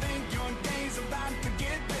 I think your day's about to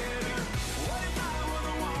get better. What if I were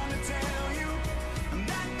the one to tell you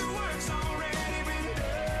that the work's already been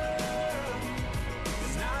done?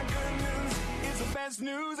 It's not good news, it's the best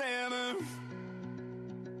news ever.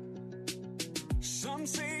 Some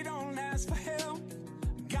say don't ask for help.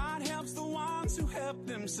 God helps the ones who help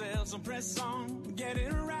themselves. So press on, get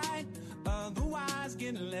it right. Otherwise,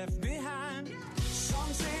 get left behind.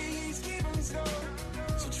 Some say he's keeping score.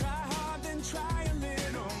 So try hard, then try a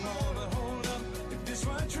little more. But hold up, if this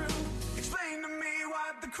were true, explain to me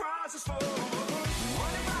what the cross is for.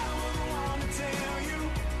 What if I were the one to tell you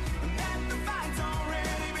that the fight's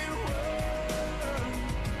already been won?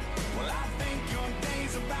 Well, I think your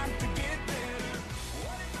day's about to get better.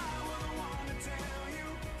 What if I were the one to tell you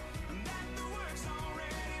that the work's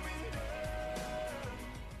already been done?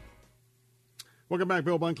 Welcome back.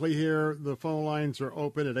 Bill Bunkley here. The phone lines are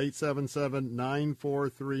open at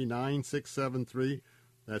 877-943-9673.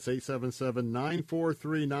 That's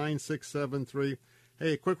 877-943-9673.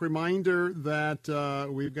 Hey, a quick reminder that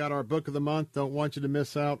we've got our Book of the Month. Don't want you to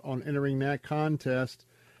miss out on entering that contest.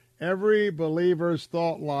 Every Believer's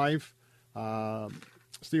Thought Life.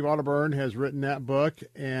 Steve Otterburn has written that book,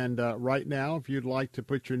 and right now, if you'd like to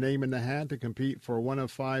put your name in the hat to compete for one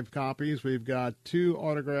of 5 copies, we've got 2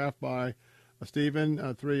 autographed by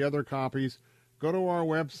Stephen, 3 other copies. Go to our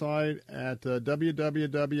website at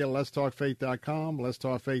www.letstalkfaith.com,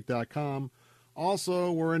 letstalkfaith.com.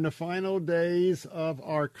 Also, we're in the final days of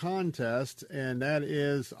our contest, and that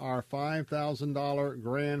is our $5,000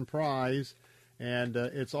 grand prize, and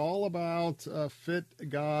it's all about Fit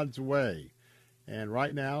God's Way. And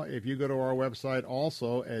right now, if you go to our website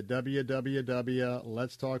also at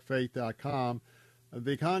www.letstalkfaith.com,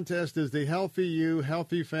 the contest is the Healthy You,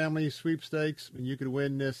 Healthy Family Sweepstakes, and you could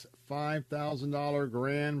win this $5,000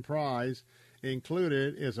 grand prize.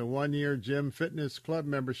 Included is a 1-year gym fitness club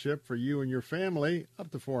membership for you and your family, up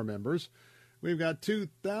to 4 members. We've got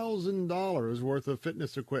 $2,000 worth of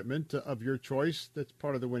fitness equipment of your choice. That's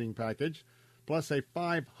part of the winning package. Plus a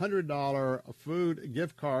 $500 food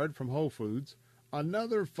gift card from Whole Foods.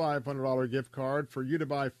 Another $500 gift card for you to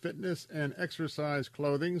buy fitness and exercise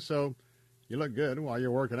clothing so you look good while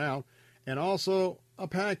you're working out. And also a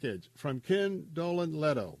package from Ken Dolan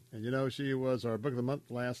Leto. And you know, she was our Book of the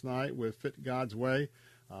Month last night with Fit God's Way.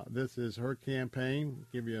 This is her campaign.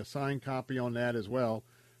 Give you a signed copy on that as well.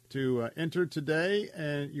 To enter today,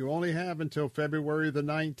 and you only have until February the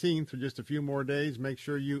 19th, for just a few more days. Make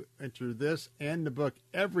sure you enter this and the book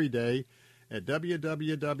every day at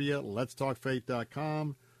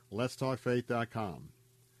www.letstalkfaith.com, letstalkfaith.com.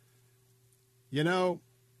 You know,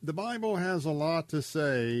 the Bible has a lot to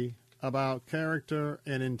say about character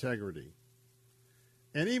and integrity.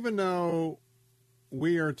 And even though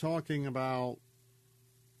we are talking about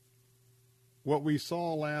what we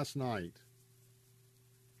saw last night,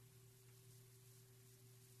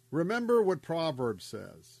 remember what Proverbs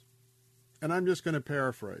says, and I'm just going to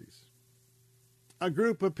paraphrase. A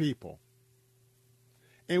group of people,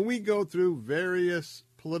 and we go through various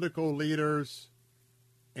political leaders,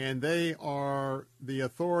 and they are the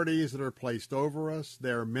authorities that are placed over us.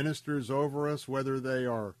 They are ministers over us, whether they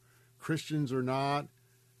are Christians or not.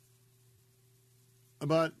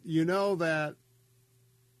 But you know that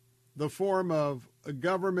the form of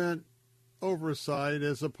government oversight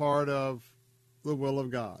is a part of the will of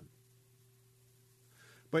God.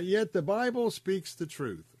 But yet the Bible speaks the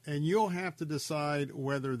truth, and you'll have to decide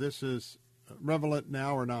whether this is relevant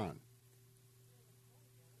now or not.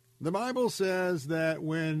 The Bible says that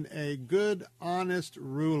when a good, honest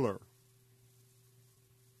ruler,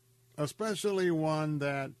 especially one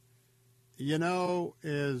that, you know,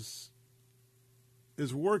 is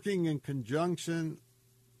working in conjunction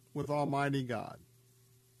with Almighty God,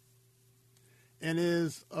 and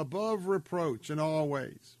is above reproach in all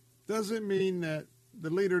ways. Doesn't mean that the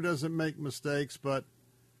leader doesn't make mistakes, but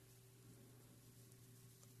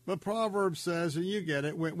Proverbs says, and you get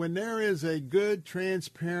it, when there is a good,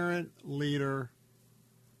 transparent leader,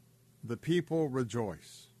 the people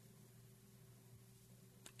rejoice.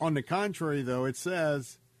 On the contrary, though, it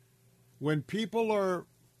says, when people are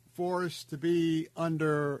forced to be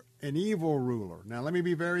under an evil ruler. Now, let me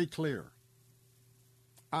be very clear.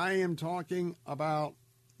 I am talking about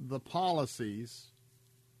the policies,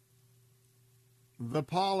 not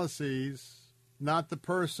the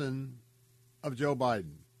person of Joe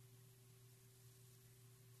Biden.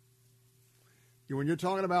 When you're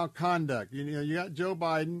talking about conduct, you know, you got Joe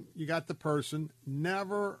Biden, you got the person.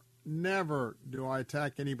 Never do I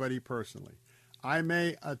attack anybody personally. I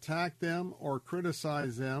may attack them or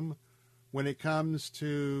criticize them when it comes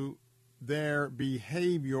to their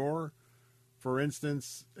behavior. For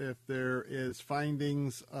instance, if there is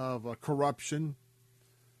findings of corruption,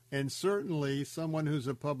 and certainly someone who's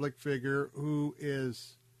a public figure who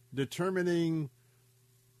is determining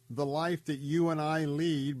the life that you and I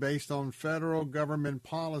lead based on federal government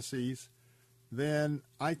policies, then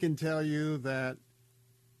I can tell you that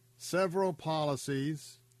several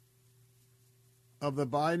policies of the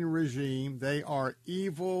Biden regime, they are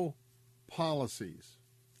evil policies.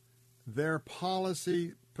 Their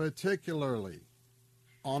policy, particularly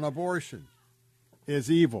on abortion,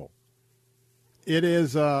 is evil. It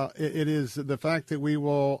is the fact that we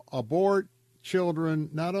will abort children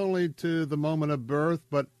not only to the moment of birth,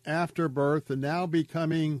 but after birth, and now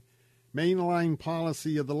becoming mainline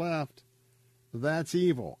policy of the left. That's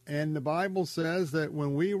evil. And the Bible says that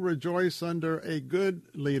when we rejoice under a good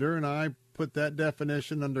leader, and I put that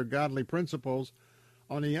definition under godly principles,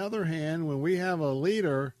 on the other hand, when we have a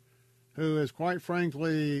leader who is quite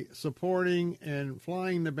frankly supporting and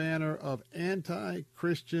flying the banner of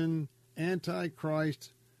anti-Christian,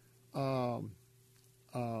 anti-Christ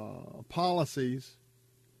policies,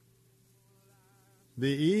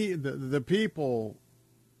 the people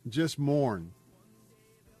just mourn.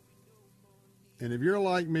 And if you're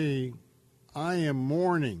like me, I am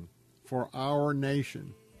mourning for our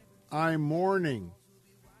nation. I'm mourning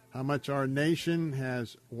how much our nation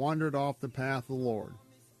has wandered off the path of the Lord.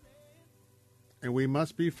 And we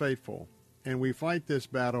must be faithful. And we fight this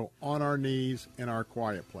battle on our knees in our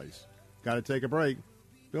quiet place. Got to take a break.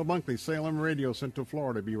 Bill Bunkley, Salem Radio, Central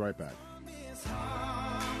Florida. Be right back.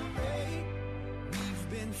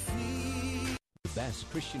 The best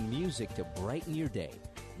Christian music to brighten your day.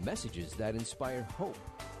 Messages that inspire hope,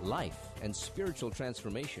 life, and spiritual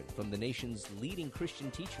transformation from the nation's leading Christian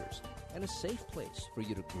teachers, and a safe place for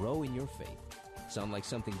you to grow in your faith. Sound like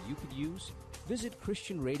something you could use? Visit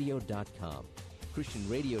ChristianRadio.com.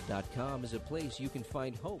 ChristianRadio.com is a place you can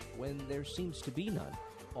find hope when there seems to be none.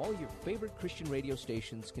 All your favorite Christian radio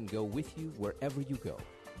stations can go with you wherever you go.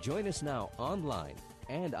 Join us now online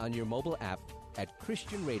and on your mobile app at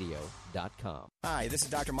ChristianRadio.com. Hi, this is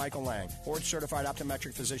Dr. Michael Lang, board-certified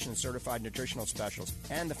optometric physician, certified nutritional specialist,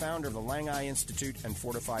 and the founder of the Lang Eye Institute and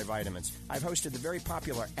Fortify Vitamins. I've hosted the very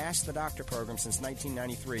popular Ask the Doctor program since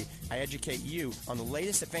 1993. I educate you on the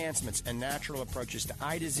latest advancements and natural approaches to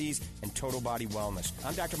eye disease and total body wellness.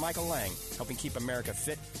 I'm Dr. Michael Lang, helping keep America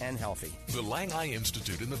fit and healthy. The Lang Eye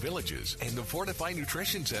Institute in the Villages and the Fortify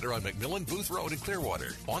Nutrition Center on McMillan Booth Road in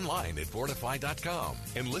Clearwater. Online at fortify.com.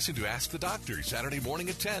 And listen to Ask the Doctor Saturday morning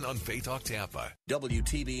at 10 on Faith Talk Tampa.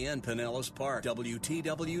 WTBN Pinellas Park,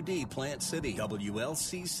 WTWD Plant City,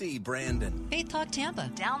 WLCC Brandon. Faith Talk Tampa.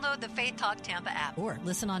 Download the Faith Talk Tampa app or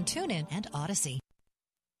listen on TuneIn and Odyssey.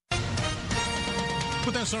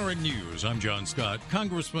 With SRN News, I'm John Scott.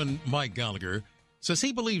 Congressman Mike Gallagher says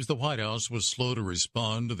he believes the White House was slow to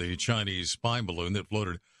respond to the Chinese spy balloon that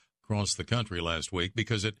floated across the country last week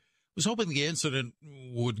because it was hoping the incident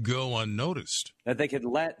would go unnoticed. That they could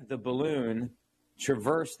let the balloon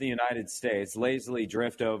traverse the United States, lazily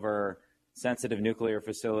drift over sensitive nuclear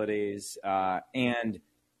facilities, and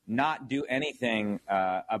not do anything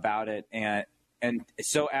about it, and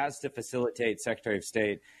so as to facilitate Secretary of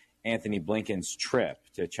State Anthony Blinken's trip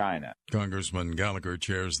to China. Congressman Gallagher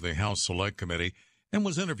chairs the House Select Committee and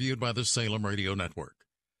was interviewed by the Salem Radio Network.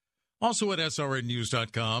 Also at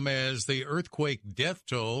SRNnews.com, as the earthquake death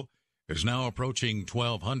toll is now approaching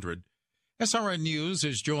 1,200, SRN News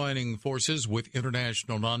is joining forces with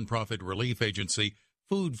international nonprofit relief agency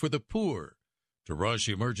Food for the Poor to rush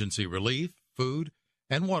emergency relief, food,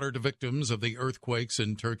 and water to victims of the earthquakes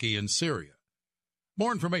in Turkey and Syria.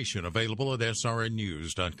 More information available at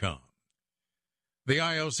srnnews.com. The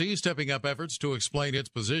IOC stepping up efforts to explain its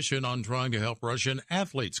position on trying to help Russian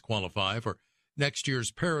athletes qualify for next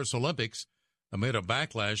year's Paris Olympics amid a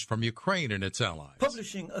backlash from Ukraine and its allies.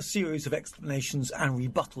 Publishing a series of explanations and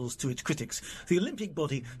rebuttals to its critics, the Olympic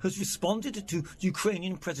body has responded to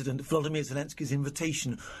Ukrainian President Volodymyr Zelensky's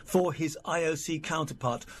invitation for his IOC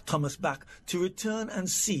counterpart, Thomas Bach, to return and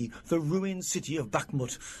see the ruined city of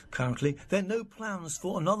Bakhmut. Currently, there are no plans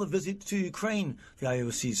for another visit to Ukraine, the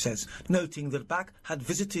IOC says, noting that Bach had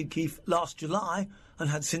visited Kyiv last July and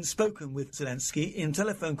had since spoken with Zelensky in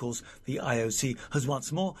telephone calls. The IOC has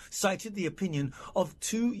once more cited the opinion of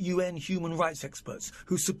 2 UN human rights experts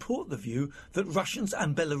who support the view that Russians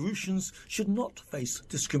and Belarusians should not face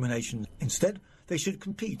discrimination. Instead, they should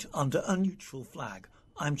compete under a neutral flag.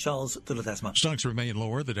 I'm Charles de Ledesma. Stocks remain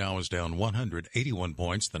lower. The Dow is down 181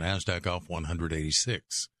 points. The Nasdaq off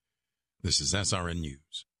 186. This is SRN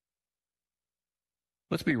News.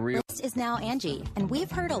 Let's be real. This is now Angie, and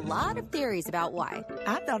we've heard a lot of theories about why.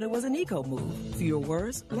 I thought it was an eco move. Fewer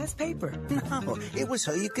words, less paper. No, it was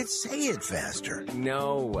so you could say it faster.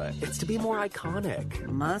 No, it's to be more iconic.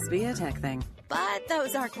 Must be a tech thing. But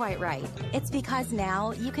those aren't quite right. It's because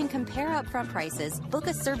now you can compare upfront prices, book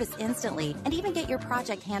a service instantly, and even get your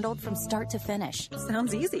project handled from start to finish.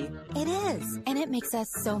 Sounds easy. It is, and it makes us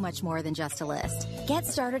so much more than just a list. Get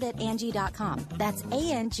started at Angie.com. That's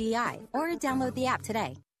ANGI, or download the app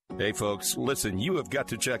today. Hey folks, listen, you have got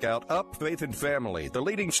to check out Up Faith and Family, the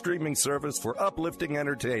leading streaming service for uplifting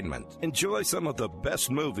entertainment. Enjoy some of the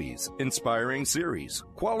best movies, inspiring series,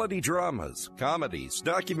 quality dramas, comedies,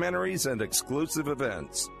 documentaries, and exclusive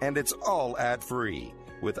events. And it's all ad-free.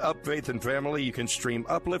 With Up Faith and Family, you can stream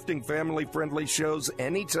uplifting family-friendly shows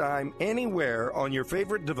anytime, anywhere on your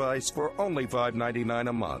favorite device for only $5.99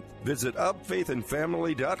 a month. Visit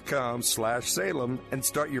upfaithandfamily.com/Salem and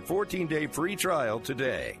start your 14-day free trial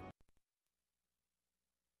today.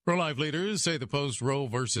 Pro-life leaders say the post-Roe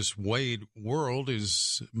versus Wade world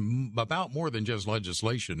is about more than just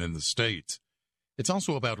legislation in the states. It's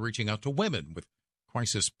also about reaching out to women with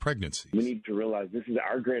crisis pregnancies. We need to realize this is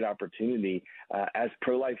our great opportunity as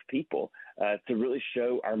pro-life people to really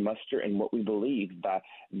show our muster and what we believe by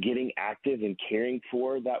getting active and caring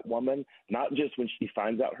for that woman, not just when she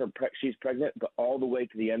finds out she's pregnant, but all the way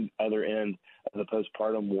to the other end of the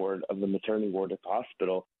postpartum ward of the maternity ward at the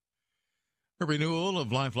hospital. A renewal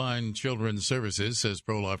of Lifeline Children's Services says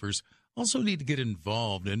pro-lifers also need to get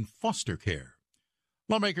involved in foster care.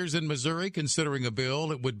 Lawmakers in Missouri considering a bill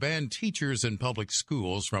that would ban teachers in public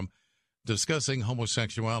schools from discussing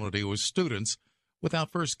homosexuality with students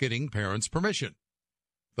without first getting parents' permission.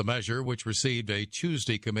 The measure, which received a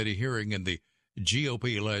Tuesday committee hearing in the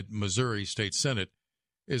GOP-led Missouri State Senate,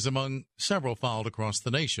 is among several filed across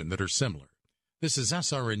the nation that are similar. This is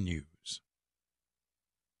SRN News.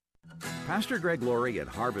 Pastor Greg Laurie at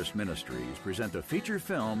Harvest Ministries present the feature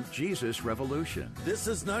film, Jesus Revolution. This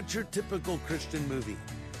is not your typical Christian movie.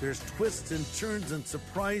 There's twists and turns and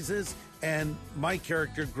surprises and my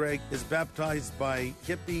character, Greg, is baptized by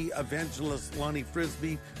hippie evangelist Lonnie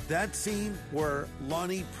Frisbee. That scene where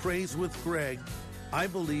Lonnie prays with Greg, I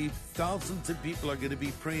believe thousands of people are going to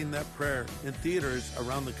be praying that prayer in theaters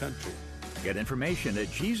around the country. Get information at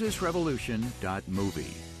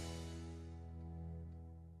JesusRevolution.movie.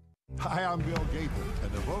 Hi, I'm Bill Gaither,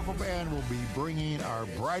 and the Vocal Band will be bringing our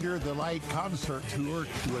Brighter the Light concert tour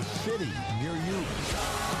to a city near you.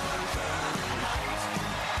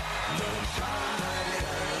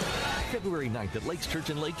 February 9th at Lakes Church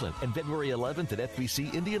in Lakeland and February 11th at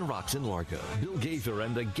FBC Indian Rocks in Largo. Bill Gaither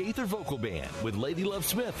and the Gaither Vocal Band with Lady Love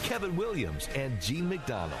Smith, Kevin Williams, and Gene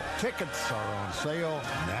McDonald. Tickets are on sale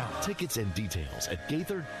now. Tickets and details at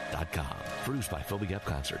gaither.com. Produced by Phoebe Up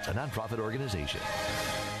Concerts, a nonprofit organization.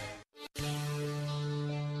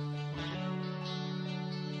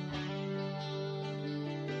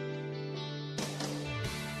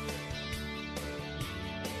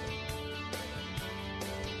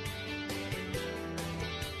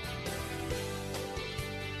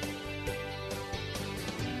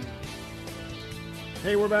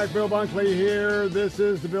 Hey, we're back. Bill Bunkley here. This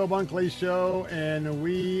is the Bill Bunkley Show, and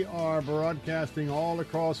we are broadcasting all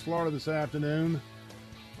across Florida this afternoon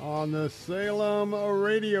on the Salem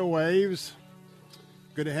radio waves.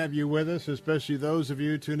 Good to have you with us, especially those of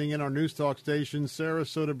you tuning in our news talk stations,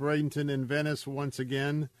 Sarasota, Bradenton, and Venice once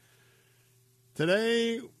again.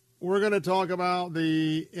 Today, we're going to talk about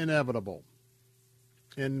the inevitable.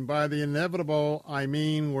 And by the inevitable, I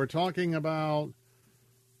mean we're talking about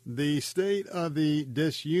the State of the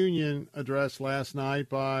Disunion address last night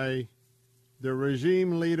by the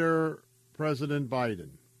regime leader, President Biden.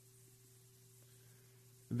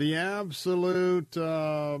 The absolute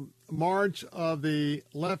march of the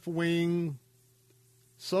left wing,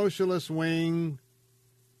 socialist wing,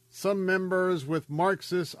 some members with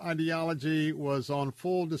Marxist ideology was on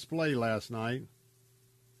full display last night.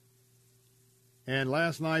 And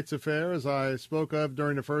last night's affair, as I spoke of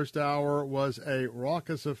during the first hour, was a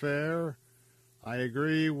raucous affair. I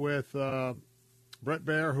agree with Brett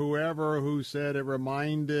Baer, who said it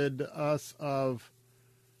reminded us of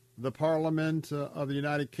the Parliament of the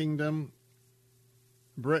United Kingdom.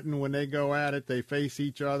 Britain, when they go at it, they face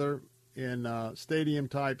each other in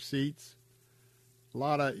stadium-type seats. A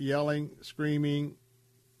lot of yelling, screaming,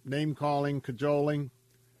 name-calling, cajoling.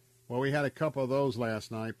 Well, we had a couple of those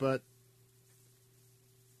last night, but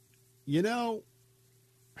You know,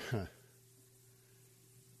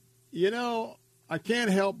 I can't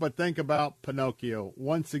help but think about Pinocchio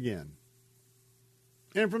once again.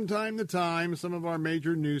 And from time to time, some of our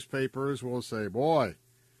major newspapers will say, boy,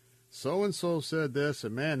 so-and-so said this,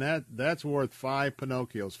 and man, that's worth 5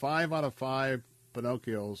 Pinocchios, 5 out of 5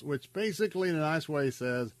 Pinocchios, which basically in a nice way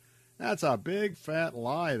says, that's a big fat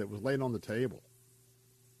lie that was laid on the table.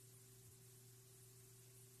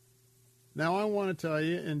 Now, I want to tell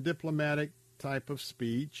you, in diplomatic type of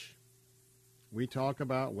speech, we talk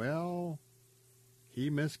about, well, he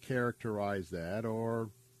mischaracterized that, or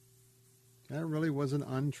that really was an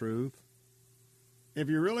untruth. If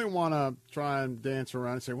you really want to try and dance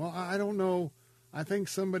around and say, well, I don't know, I think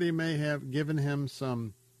somebody may have given him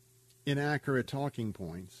some inaccurate talking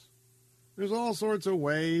points. There's all sorts of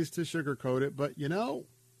ways to sugarcoat it, but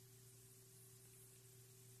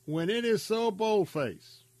when it is so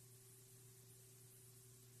boldface,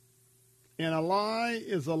 and a lie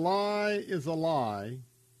is a lie is a lie,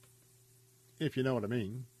 if you know what I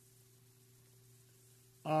mean,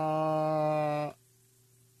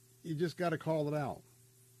 you just got to call it out.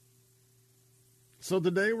 So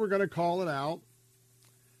today we're going to call it out,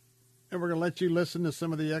 and we're going to let you listen to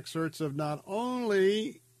some of the excerpts of not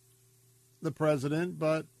only the president,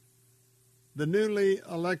 but the newly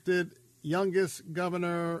elected youngest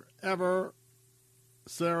governor ever,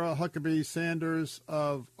 Sarah Huckabee Sanders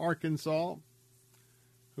of Arkansas,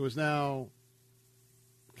 who has now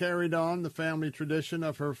carried on the family tradition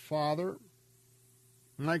of her father,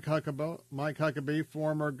 Mike Huckabee,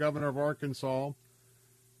 former governor of Arkansas.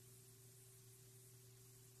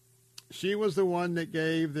 She was the one that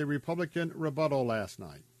gave the Republican rebuttal last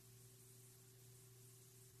night.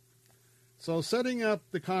 So setting up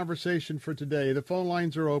the conversation for today, the phone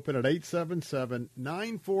lines are open at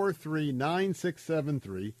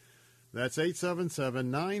 877-943-9673. That's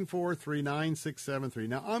 877-943-9673.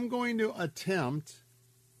 Now, I'm going to attempt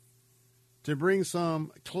to bring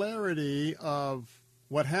some clarity of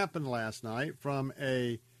what happened last night from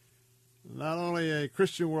not only a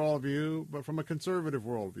Christian worldview, but from a conservative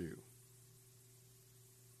worldview.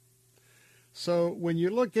 So when you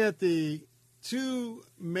look at the two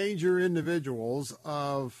major individuals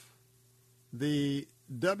of the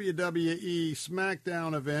WWE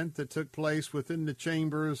SmackDown event that took place within the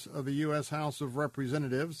chambers of the U.S. House of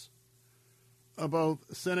Representatives.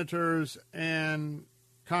 Both senators and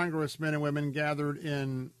congressmen and women gathered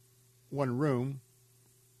in one room.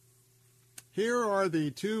 Here are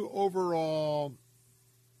the two overall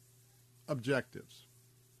objectives.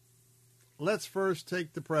 Let's first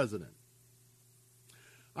take the president.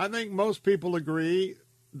 I think most people agree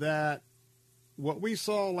that what we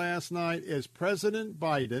saw last night is President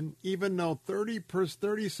Biden, even though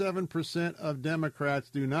 37% of Democrats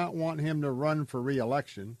do not want him to run for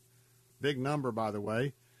re-election, big number, by the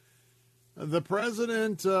way, the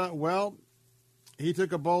president, he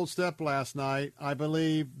took a bold step last night. I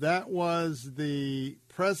believe that was the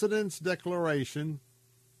president's declaration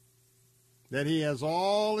that he has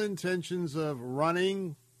all intentions of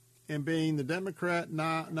running and being the Democrat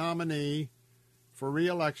nominee for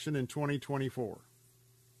re-election in 2024.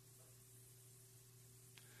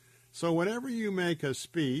 So whenever you make a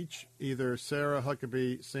speech, either Sarah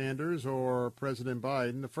Huckabee Sanders or President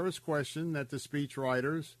Biden, the first question that the speech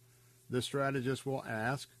writers, the strategists will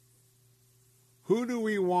ask, who do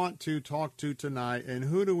we want to talk to tonight and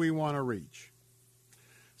who do we want to reach?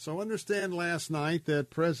 So understand last night that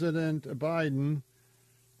President Biden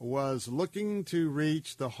was looking to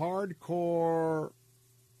reach the hardcore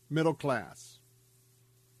middle class,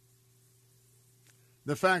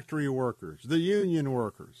 the factory workers, the union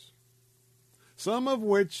workers, some of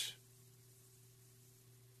which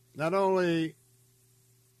not only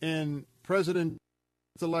in President's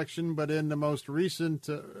election, but in the most recent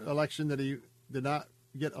election that he did not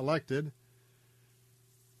get elected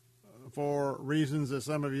for reasons that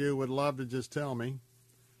some of you would love to just tell me.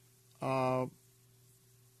 Some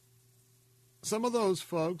of those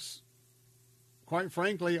folks, quite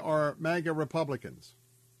frankly, are MAGA Republicans.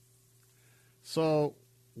 So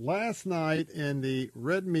last night in the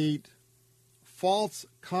red meat, false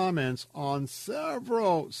comments on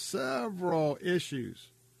several issues.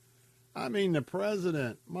 I mean, the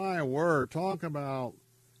president, my word, talk about,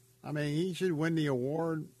 he should win the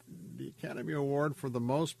award, the Academy Award for the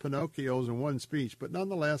most Pinocchios in one speech. But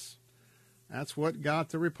nonetheless, that's what got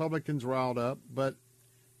the Republicans riled up. But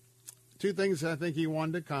two things I think he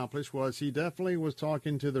wanted to accomplish was he definitely was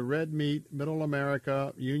talking to the red meat, middle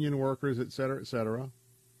America, union workers, et cetera, et cetera.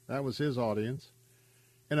 That was his audience.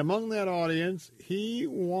 And among that audience, he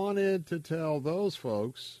wanted to tell those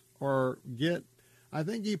folks I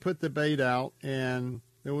think he put the bait out, and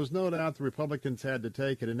there was no doubt the Republicans had to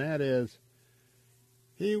take it, and that is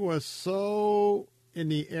he was so in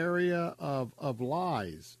the area of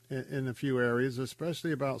lies in a few areas,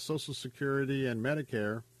 especially about Social Security and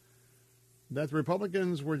Medicare, that the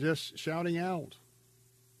Republicans were just shouting out.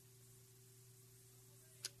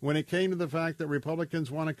 When it came to the fact that Republicans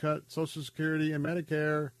want to cut Social Security and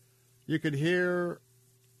Medicare, you could hear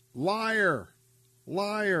liar,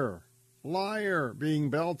 liar, liar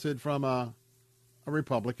being belted from a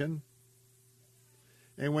Republican.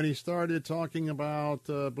 And when he started talking about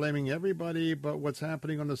blaming everybody but what's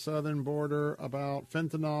happening on the southern border about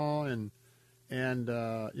fentanyl and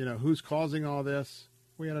who's causing all this,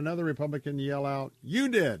 we had another Republican yell out, "You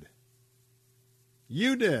did.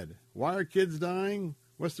 You did. Why are kids dying?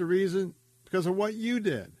 What's the reason? Because of what you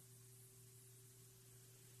did."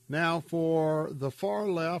 Now, for the far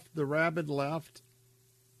left, the rabid left,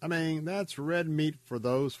 that's red meat for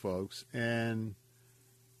those folks. And,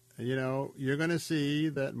 you're going to see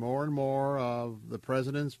that more and more of the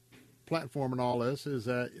president's platform and all this is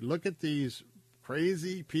that look at these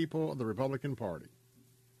crazy people of the Republican Party.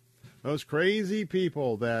 Those crazy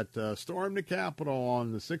people that stormed the Capitol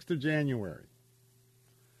on the 6th of January.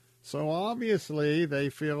 So obviously they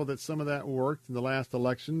feel that some of that worked in the last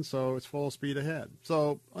election, so it's full speed ahead.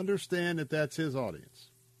 So understand that that's his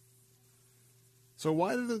audience. So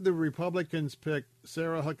why did the Republicans pick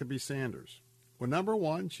Sarah Huckabee Sanders? Well, number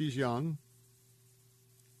one, she's young,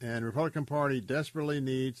 and the Republican Party desperately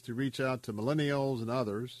needs to reach out to millennials and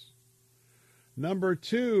others. Number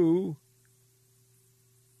two,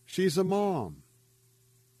 she's a mom.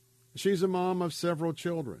 She's a mom of several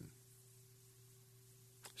children.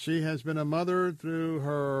 She has been a mother through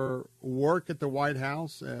her work at the White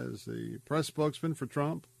House as the press spokesman for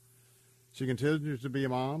Trump. She continues to be a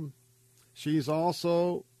mom. She's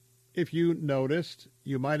also, if you noticed,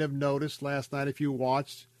 you might have noticed last night if you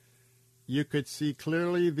watched, you could see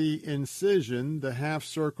clearly the incision, the half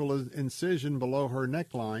circle incision below her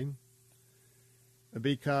neckline,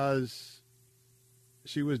 because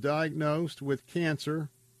she was diagnosed with cancer.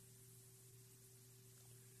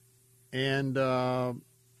 And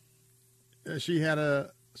she had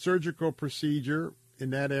a surgical procedure in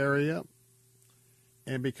that area,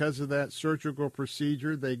 And because of that surgical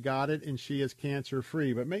procedure, they got it, and she is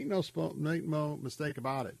cancer-free. But make no mistake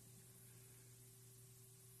about it.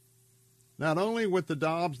 Not only with the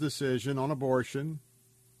Dobbs decision on abortion,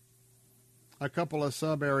 a couple of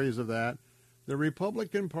sub-areas of that, the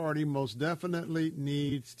Republican Party most definitely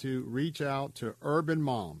needs to reach out to urban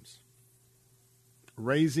moms,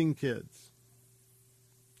 raising kids,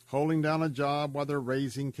 holding down a job while they're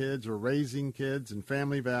raising kids or raising kids and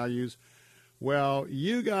family values. Well,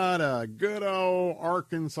 you got a good old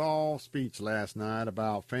Arkansas speech last night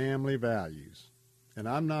about family values. And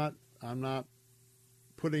I'm not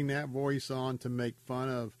putting that voice on to make fun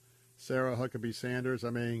of Sarah Huckabee Sanders.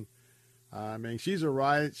 I mean, she's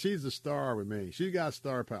a star with me. She's got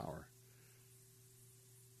star power.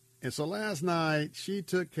 And so last night, she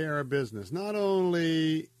took care of business, not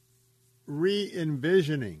only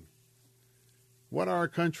re-envisioning what our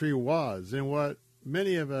country was and what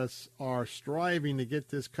many of us are striving to get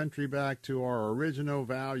this country back to our original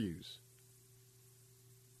values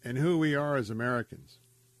and who we are as Americans.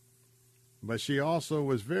 But she also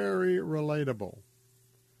was very relatable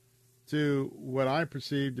to what I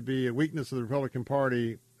perceive to be a weakness of the Republican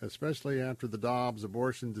Party, especially after the Dobbs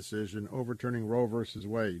abortion decision overturning Roe versus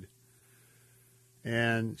Wade.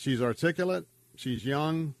 And she's articulate, she's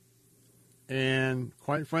young, and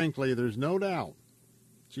quite frankly, there's no doubt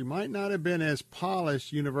she might not have been as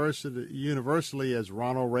polished universally as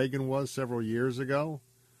Ronald Reagan was several years ago,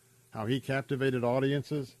 how he captivated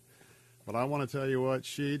audiences. But I want to tell you what,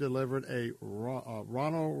 she delivered a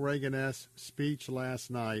Ronald Reagan-esque speech last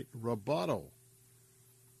night, rebuttal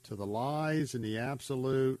to the lies and the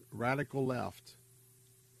absolute radical left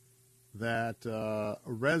that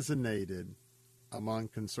resonated among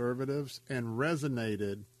conservatives and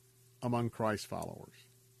resonated among Christ followers.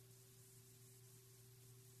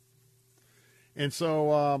 And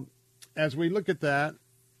so as we look at that,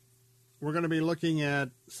 we're going to be looking at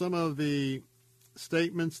some of the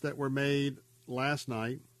statements that were made last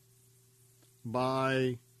night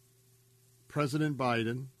by President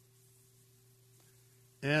Biden.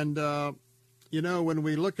 And, when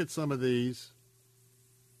we look at some of these,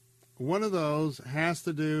 one of those has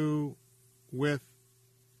to do with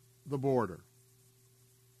the border.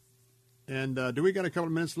 And do we got a couple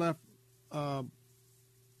of minutes left? All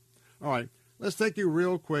right. Let's take you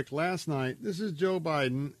real quick. Last night, this is Joe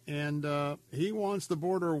Biden, and he wants the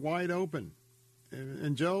border wide open.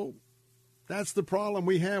 And Joe, that's the problem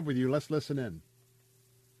we have with you. Let's listen in.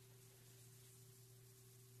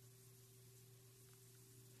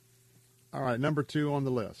 All right, number 2 on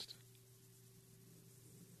the list.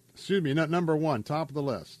 Excuse me, not number 1, top of the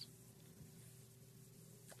list.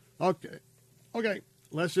 Okay.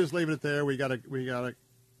 Let's just leave it there. We got to.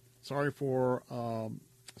 Sorry for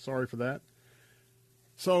that.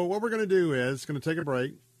 So what we're going to do is going to take a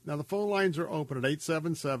break. Now, the phone lines are open at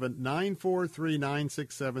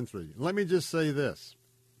 877-943-9673. Let me just say this.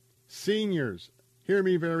 Seniors, hear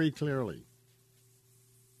me very clearly.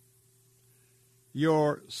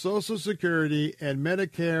 Your Social Security and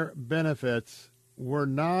Medicare benefits were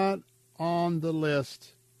not on the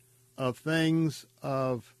list of things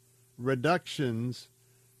of reductions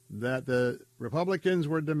that the Republicans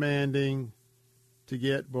were demanding to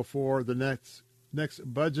get before the next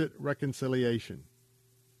budget reconciliation.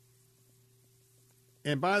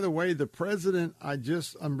 And by the way, the president,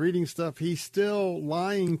 I'm reading stuff, he's still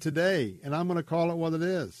lying today, and I'm going to call it what it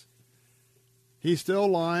is. He's still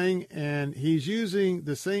lying, and he's using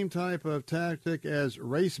the same type of tactic as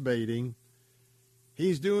race baiting.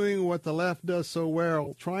 He's doing what the left does so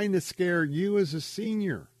well, trying to scare you as a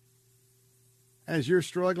senior, as you're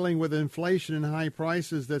struggling with inflation and high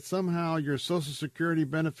prices, that somehow your Social Security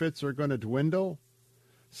benefits are going to dwindle.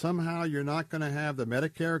 Somehow you're not going to have the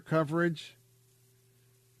Medicare coverage.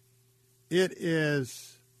 It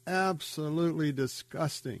is absolutely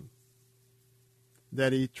disgusting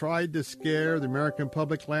that he tried to scare the American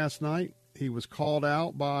public last night. He was called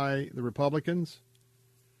out by the Republicans.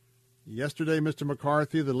 Yesterday, Mr.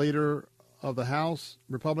 McCarthy, the leader of the House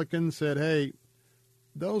Republicans, said, hey,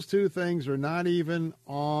 those two things are not even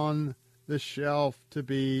on the shelf to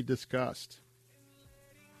be discussed.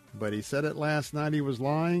 But he said it last night, he was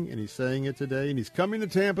lying, and he's saying it today, and he's coming to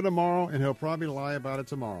Tampa tomorrow, and he'll probably lie about it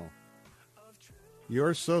tomorrow.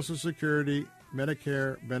 Your Social Security,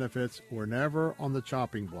 Medicare benefits were never on the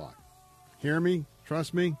chopping block. Hear me?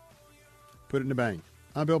 Trust me? Put it in the bank.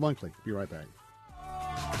 I'm Bill Bunkley. Be right back.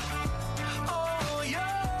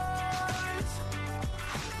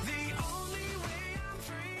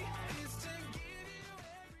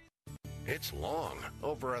 It's long,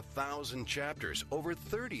 over 1,000 chapters, over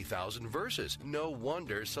 30,000 verses. No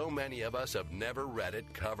wonder so many of us have never read it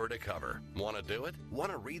cover to cover. Want to do it?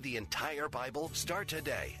 Want to read the entire Bible? Start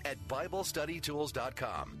today at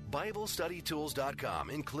BibleStudyTools.com. BibleStudyTools.com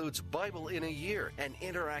includes Bible in a Year, an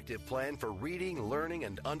interactive plan for reading, learning,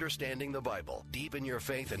 and understanding the Bible. Deepen your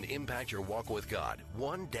faith and impact your walk with God,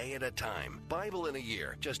 one day at a time. Bible in a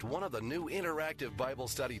Year, just one of the new interactive Bible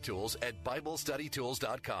study tools at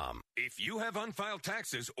BibleStudyTools.com. If you have unfiled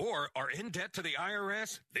taxes or are in debt to the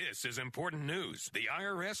IRS, this is important news. The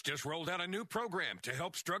IRS just rolled out a new program to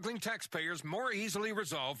help struggling taxpayers more easily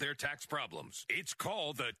resolve their tax problems. It's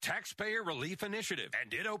called the Taxpayer Relief Initiative,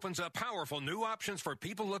 and it opens up powerful new options for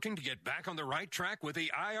people looking to get back on the right track with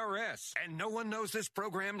the IRS. And no one knows this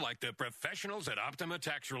program like the professionals at Optima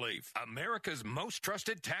Tax Relief, America's most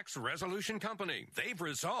trusted tax resolution company. They've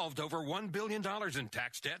resolved over $1 billion in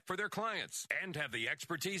tax debt for their clients and have the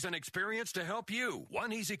expertise and experience to help you.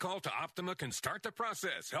 One easy call to Optima can start the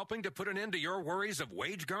process, helping to put an end to your worries of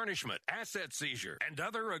wage garnishment, asset seizure, and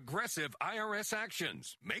other aggressive IRS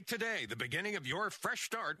actions. Make today the beginning of your fresh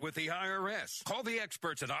start with the IRS. Call the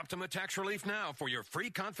experts at Optima Tax Relief now for your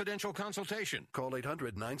free confidential consultation. Call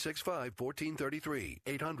 800-965-1433.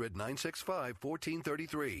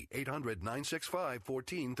 800-965-1433.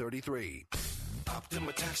 800-965-1433.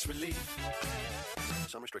 Optima Tax Relief.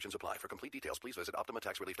 Some restrictions apply. For complete details, please visit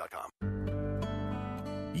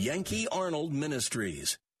OptimaTaxRelief.com. Yankee Arnold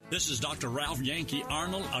Ministries. This is Dr. Ralph Yankee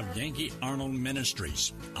Arnold of Yankee Arnold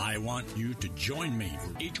Ministries. I want you to join me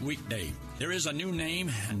for each weekday. There is a new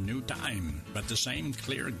name and new time, but the same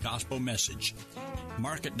clear gospel message.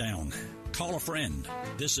 Mark it down. Call a friend.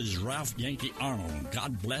 This is Ralph Yankee Arnold.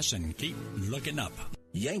 God bless and keep looking up.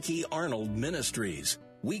 Yankee Arnold Ministries.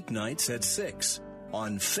 Weeknights at 6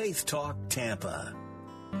 on Faith Talk Tampa.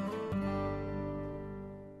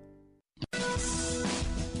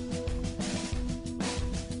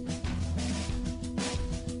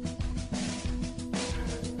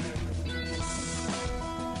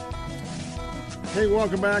 Hey,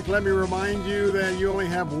 welcome back. Let me remind you that you only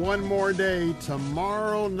have one more day.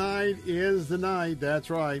 Tomorrow night is the night.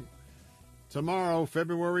 That's right. Tomorrow,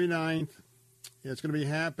 February 9th, it's going to be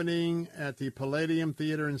happening at the Palladium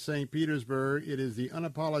Theater in St. Petersburg. It is the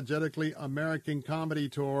Unapologetically American Comedy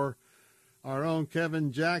Tour. Our own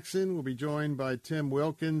Kevin Jackson will be joined by Tim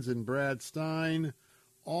Wilkins and Brad Stein.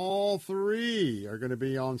 All three are going to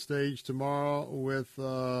be on stage tomorrow with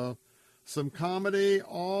some comedy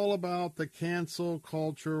all about the cancel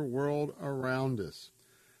culture world around us.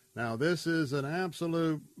 Now, this is an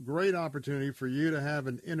absolute great opportunity for you to have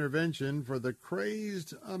an intervention for the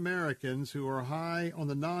crazed Americans who are high on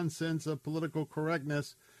the nonsense of political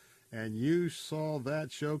correctness, and you saw that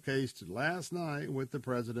showcased last night with the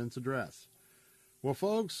president's address. Well,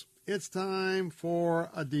 folks, it's time for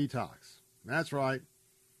a detox. That's right.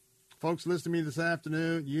 Folks, listen to me this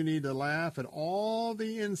afternoon. You need to laugh at all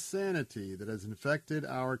the insanity that has infected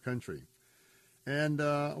our country. And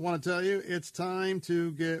I want to tell you, it's time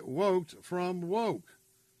to get woked from woke.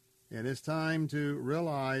 And it's time to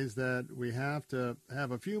realize that we have to have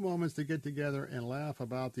a few moments to get together and laugh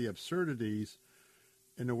about the absurdities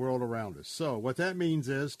in the world around us. So what that means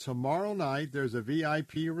is tomorrow night there's a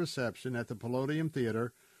VIP reception at the Palladium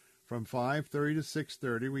Theater from 5:30 to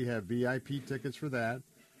 6:30. We have VIP tickets for that.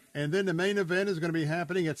 And then the main event is going to be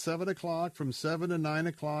happening at 7 o'clock, from 7 to 9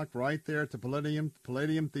 o'clock, right there at the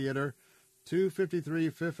Palladium Theater, 253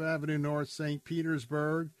 Fifth Avenue North, St.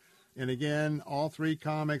 Petersburg. And again, all three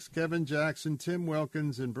comics, Kevin Jackson, Tim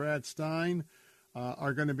Wilkins, and Brad Stein,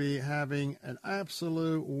 are going to be having an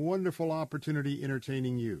absolute wonderful opportunity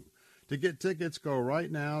entertaining you. To get tickets, go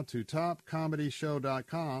right now to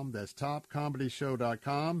topcomedyshow.com. That's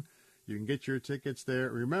topcomedyshow.com. You can get your tickets there.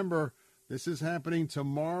 Remember, this is happening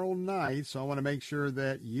tomorrow night, so I want to make sure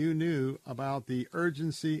that you knew about the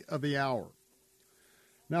urgency of the hour.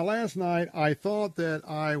 Now, last night, I thought that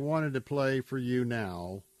I wanted to play for you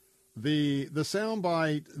now the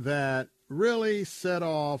soundbite that really set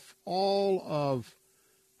off all of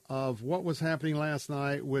what was happening last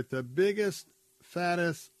night with the biggest,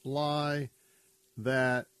 fattest lie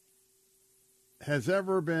that has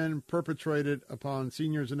ever been perpetrated upon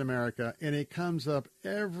seniors in America, and it comes up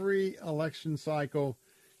every election cycle,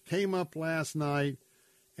 came up last night,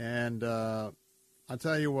 and I'll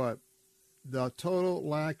tell you what, the total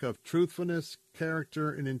lack of truthfulness,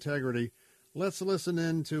 character, and integrity. Let's listen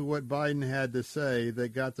in to what Biden had to say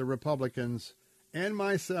that got the Republicans and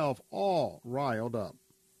myself all riled up.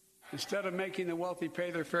 Instead of making the wealthy pay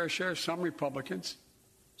their fair share, some Republicans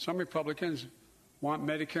want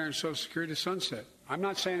Medicare and Social Security to sunset. I'm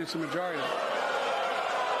not saying it's a majority.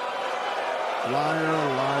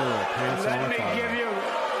 Liar, pants Let on me fire. give you,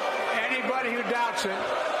 anybody who doubts it,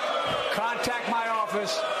 contact my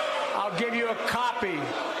office. I'll give you a copy.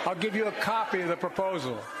 I'll give you a copy of the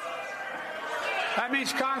proposal. That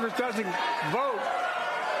means Congress doesn't vote.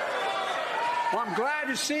 Well, I'm glad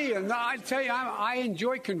to see you. No, I tell you, I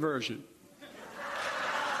enjoy conversion.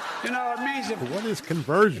 You know, it means if, what is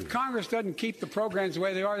conversion? If Congress doesn't keep the programs the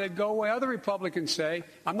way they are, they'd go away. Other Republicans say,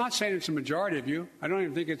 I'm not saying it's a majority of you. I don't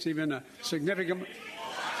even think it's even a significant,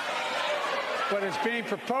 but it's being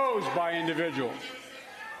proposed by individuals.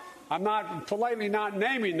 I'm not politely not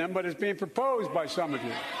naming them, but it's being proposed by some of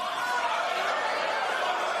you.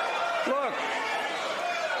 Look,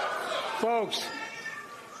 folks,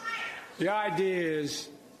 the idea is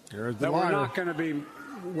that we're not going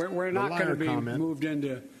to be moved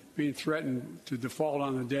into being threatened to default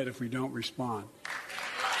on the debt if we don't respond.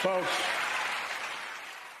 Folks.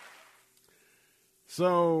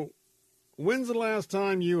 So, when's the last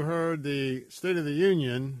time you heard the State of the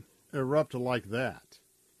Union erupt like that?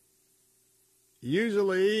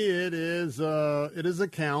 Usually it is a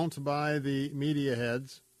count by the media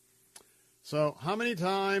heads. So how many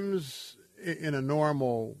times in a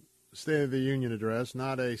normal State of the Union address,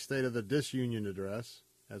 not a State of the Disunion address,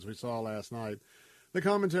 as we saw last night, the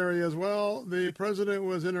commentary is, well, the president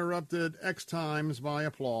was interrupted X times by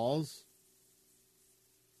applause.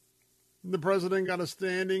 The president got a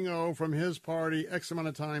standing O from his party X amount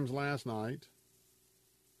of times last night.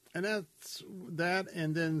 And that,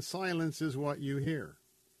 and then silence is what you hear.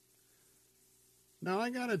 Now, I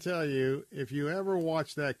got to tell you, if you ever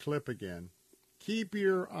watch that clip again, keep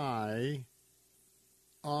your eye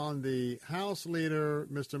on the House leader,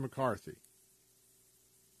 Mr. McCarthy,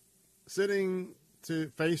 facing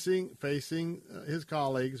his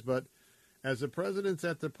colleagues, but as the president's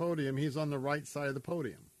at the podium, he's on the right side of the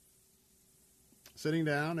podium. Sitting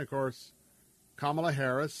down, of course, Kamala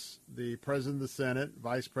Harris, the president of the Senate,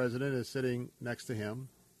 vice president, is sitting next to him.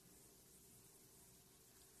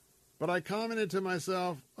 But I commented to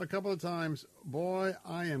myself a couple of times, boy,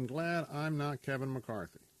 I am glad I'm not Kevin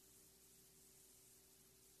McCarthy.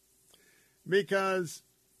 Because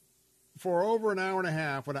for over an hour and a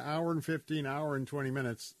half, an hour and 15, hour and 20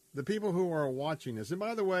 minutes, the people who are watching this, and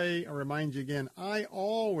by the way, I remind you again, I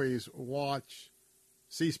always watch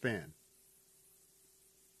C-SPAN.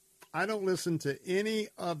 I don't listen to any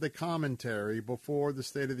of the commentary before the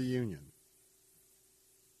State of the Union.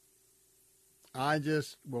 I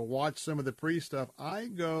just will watch some of the pre-stuff. I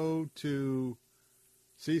go to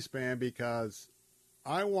C-SPAN because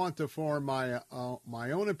I want to form my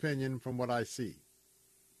own opinion from what I see.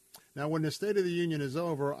 Now, when the State of the Union is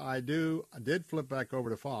over, I did flip back over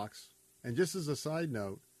to Fox. And just as a side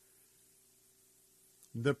note,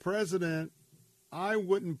 the president, I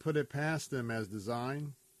wouldn't put it past him as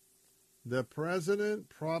design. The president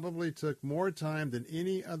probably took more time than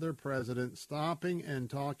any other president stopping and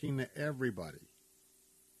talking to everybody.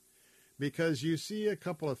 Because you see a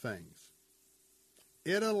couple of things.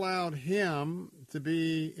 It allowed him to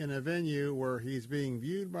be in a venue where he's being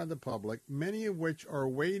viewed by the public, many of which are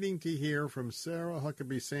waiting to hear from Sarah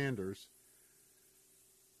Huckabee Sanders.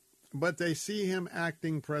 But they see him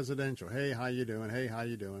acting presidential. Hey, how you doing? Hey, how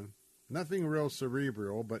you doing? Nothing real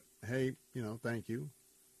cerebral, but hey, thank you.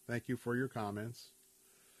 Thank you for your comments.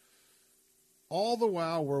 All the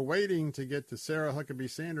while, we're waiting to get to Sarah Huckabee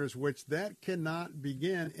Sanders, which that cannot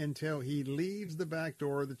begin until he leaves the back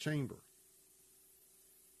door of the chamber.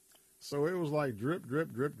 So it was like drip,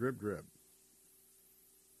 drip, drip, drip, drip.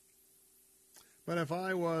 But if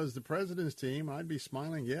I was the president's team, I'd be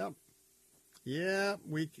smiling. Yeah,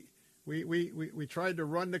 we tried to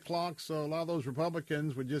run the clock so a lot of those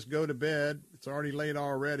Republicans would just go to bed. It's already late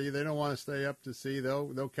already. They don't want to stay up to see.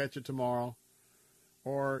 They'll catch it tomorrow.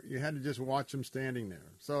 Or you had to just watch them standing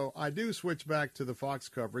there. So I do switch back to the Fox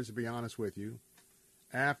coverage, to be honest with you,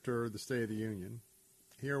 after the State of the Union.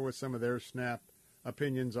 Hear what some of their snap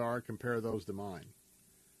opinions are, compare those to mine.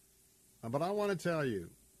 But I want to tell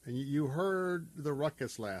you, and you heard the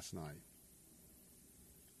ruckus last night,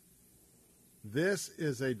 this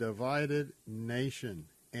is a divided nation,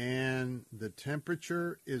 and the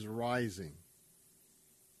temperature is rising.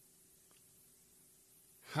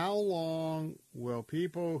 How long will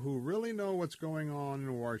people who really know what's going on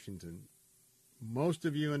in Washington, most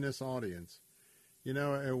of you in this audience,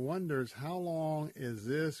 it wonders how long is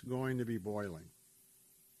this going to be boiling?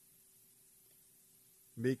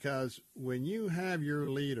 Because when you have your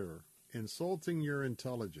leader insulting your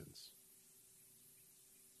intelligence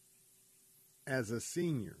as a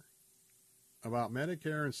senior about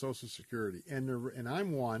Medicare and Social Security, and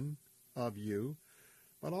I'm one of you,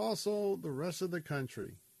 but also the rest of the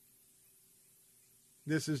country,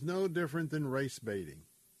 This is no different than race baiting.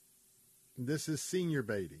 This is senior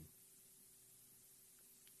baiting.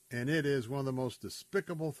 And it is one of the most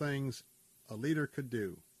despicable things a leader could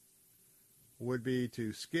do, would be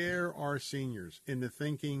to scare our seniors into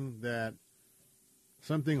thinking that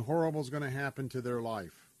something horrible is going to happen to their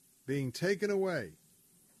life, being taken away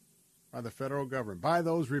by the federal government, by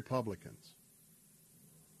those Republicans.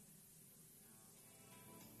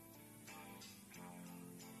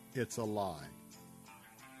 It's a lie.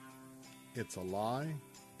 It's a lie.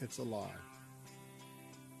 It's a lie.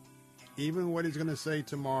 Even what he's going to say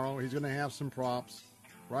tomorrow, he's going to have some props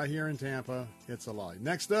right here in Tampa. It's a lie.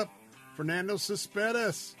 Next up, Fernando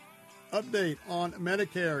Cespedes. Update on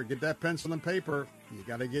Medicare. Get that pencil and paper. You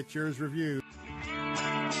got to get yours reviewed.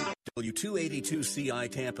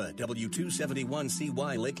 W282CI Tampa,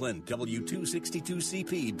 W271CY Lakeland,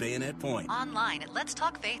 W262CP Bayonet Point. Online at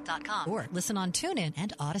letstalkfaith.com or listen on TuneIn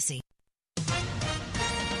and Odyssey.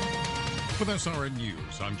 With SRN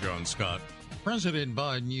News, I'm John Scott. President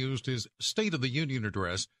Biden used his State of the Union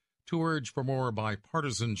address to urge for more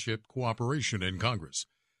bipartisanship cooperation in Congress.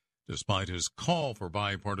 Despite his call for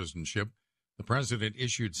bipartisanship, the president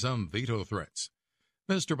issued some veto threats.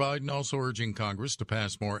 Mr. Biden also urging Congress to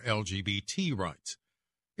pass more LGBT rights.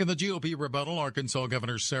 In the GOP rebuttal, Arkansas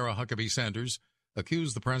Governor Sarah Huckabee Sanders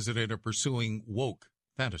accused the president of pursuing woke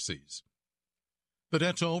fantasies. The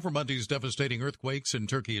death toll for Monday's devastating earthquakes in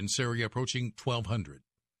Turkey and Syria approaching 1,200.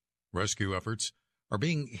 Rescue efforts are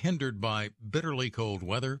being hindered by bitterly cold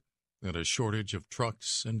weather and a shortage of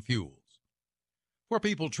trucks and fuels. 4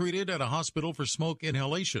 people treated at a hospital for smoke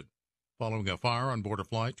inhalation following a fire on board a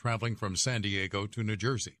flight traveling from San Diego to New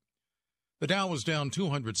Jersey. The Dow was down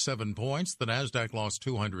 207 points, the Nasdaq lost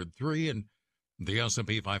 203, and the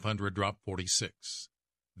S&P 500 dropped 46.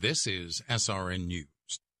 This is SRN News.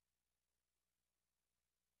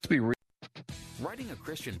 Writing a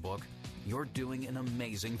Christian book, you're doing an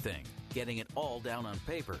amazing thing, getting it all down on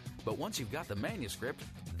paper. But once you've got the manuscript,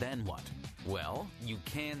 then what? Well, you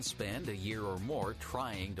can spend a year or more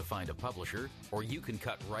trying to find a publisher, or you can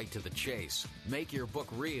cut right to the chase. Make your book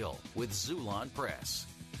real with Xulon Press.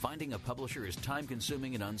 Finding a publisher is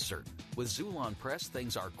time-consuming and uncertain. With Xulon Press,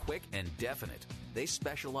 things are quick and definite. They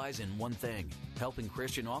specialize in one thing, helping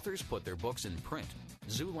Christian authors put their books in print.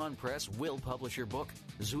 Xulon Press will publish your book.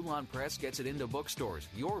 Xulon Press gets it into bookstores.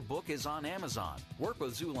 Your book is on Amazon. Work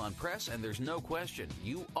with Xulon Press and there's no question,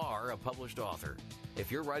 you are a published author. If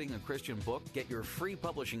you're writing a Christian book, get your free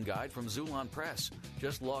publishing guide from Xulon Press.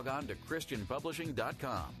 Just log on to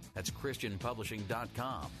ChristianPublishing.com. That's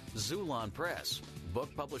ChristianPublishing.com. Xulon Press. Book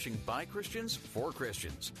publishing by Christians for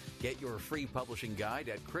Christians. Get your free publishing guide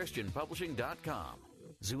at ChristianPublishing.com.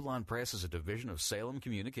 Xulon Press is a division of Salem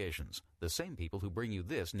Communications, the same people who bring you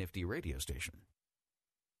this nifty radio station.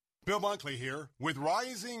 Bill Bunkley here. With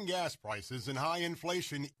rising gas prices and high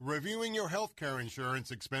inflation, reviewing your health care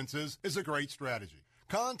insurance expenses is a great strategy.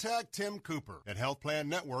 Contact Tim Cooper at Health Plan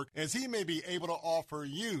Network, as he may be able to offer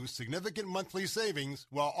you significant monthly savings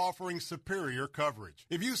while offering superior coverage.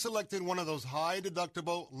 If you selected one of those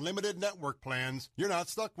high-deductible, limited network plans, you're not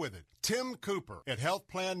stuck with it. Tim Cooper at Health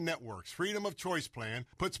Plan Network's Freedom of Choice plan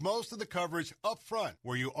puts most of the coverage up front,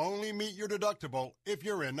 where you only meet your deductible if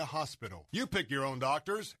you're in the hospital. You pick your own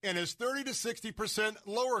doctors, and is 30 to 60%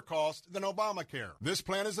 lower cost than Obamacare. This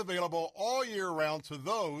plan is available all year round to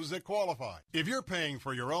those that qualify. If you're paying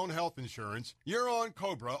for your own health insurance, you're on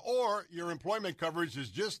COBRA, or your employment coverage is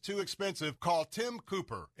just too expensive, call Tim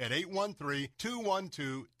Cooper at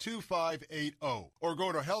 813-212-2580 or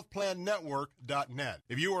go to healthplannetwork.net.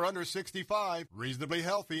 If you are under 65, reasonably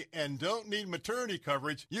healthy, and don't need maternity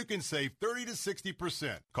coverage, you can save 30 to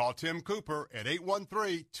 60%. Call Tim Cooper at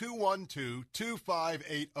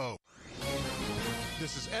 813-212-2580.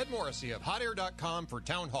 This is Ed Morrissey of HotAir.com for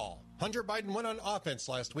Town Hall. Hunter Biden went on offense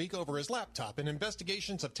last week over his laptop in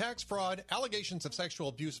investigations of tax fraud, allegations of sexual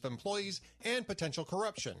abuse of employees, and potential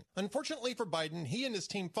corruption. Unfortunately for Biden, he and his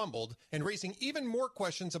team fumbled and raising even more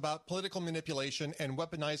questions about political manipulation and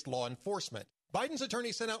weaponized law enforcement. Biden's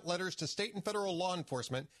attorney sent out letters to state and federal law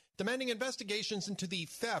enforcement demanding investigations into the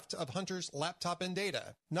theft of Hunter's laptop and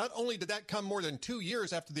data. Not only did that come more than 2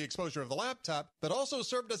 years after the exposure of the laptop, but also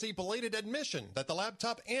served as a belated admission that the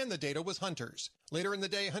laptop and the data was Hunter's. Later in the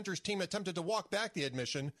day, Hunter's team attempted to walk back the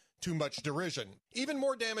admission, to much derision. Even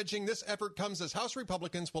more damaging, this effort comes as House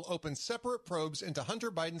Republicans will open separate probes into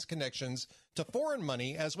Hunter Biden's connections to foreign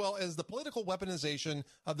money, as well as the political weaponization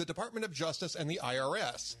of the Department of Justice and the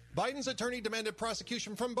IRS. Biden's attorney demanded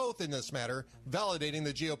prosecution from both in this matter, validating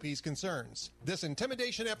the GOP's concerns. This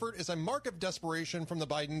intimidation effort is a mark of desperation from the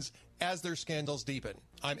Bidens as their scandals deepen.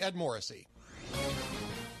 I'm Ed Morrissey.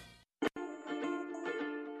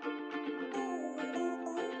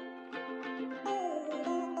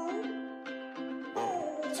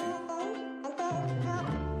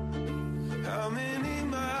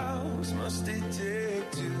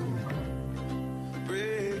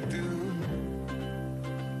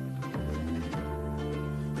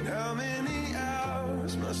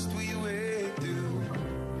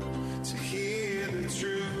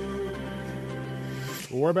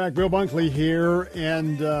 We're back. Bill Bunkley here.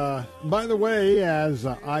 And by the way, as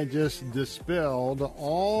I just dispelled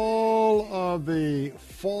all of the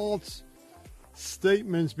false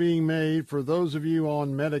statements being made for those of you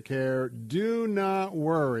on Medicare, do not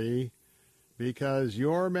worry, because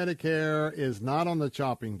your Medicare is not on the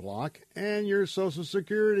chopping block and your Social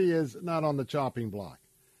Security is not on the chopping block.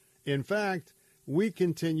 In fact, we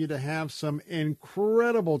continue to have some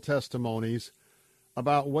incredible testimonies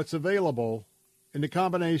about what's available in the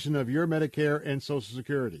combination of your Medicare and Social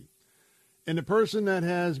Security. And the person that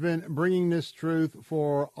has been bringing this truth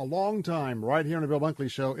for a long time right here on the Bill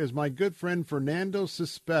Bunkley Show is my good friend Fernando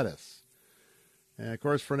Cespedes. And of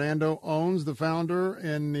course, Fernando owns, the founder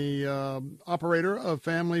and the operator of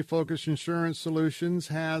Family Focus Insurance Solutions,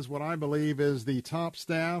 has what I believe is the top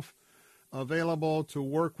staff available to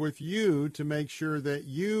work with you to make sure that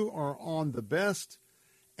you are on the best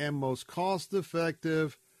and most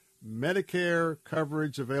cost-effective Medicare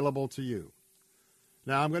coverage available to you.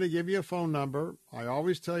 Now, I'm going to give you a phone number. I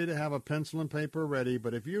always tell you to have a pencil and paper ready,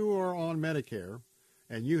 but if you are on Medicare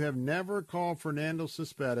and you have never called Fernando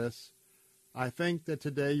Cespedes, I think that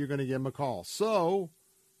today you're going to give him a call. So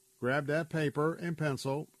grab that paper and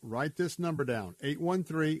pencil, write this number down,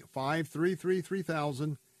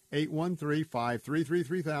 813-533-3000,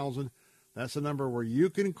 813-533-3000. That's the number where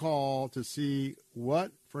you can call to see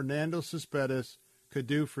what Fernando Cespedes could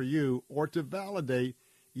do for you, or to validate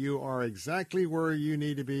you are exactly where you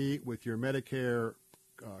need to be with your Medicare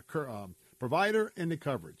provider and the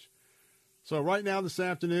coverage. So right now this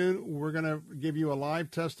afternoon, we're going to give you a live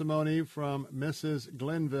testimony from Mrs.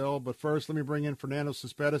 Glenville. But first, let me bring in Fernando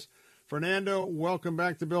Cespedes. Fernando, welcome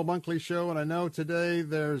back to Bill Bunkley Show. And I know today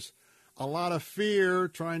there's a lot of fear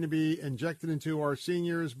trying to be injected into our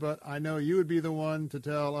seniors, but I know you would be the one to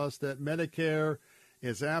tell us that Medicare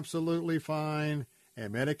is absolutely fine.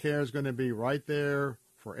 And Medicare is going to be right there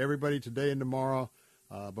for everybody today and tomorrow.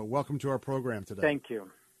 But welcome to our program today. Thank you.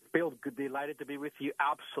 Bill, delighted to be with you.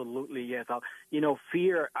 Absolutely, yes.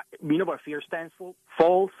 Fear, what fear stands for?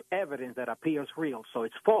 False evidence that appears real. So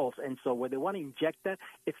it's false. And so when they want to inject that,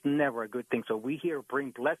 it's never a good thing. So we here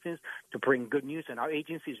bring blessings to bring good news, and our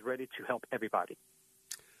agency is ready to help everybody.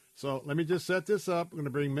 So let me just set this up. I'm going to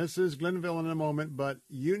bring Mrs. Glenville in a moment, but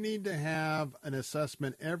you need to have an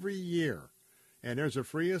assessment every year. And there's a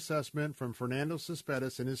free assessment from Fernando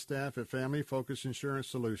Cespedes and his staff at Family Focus Insurance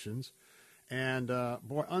Solutions. And,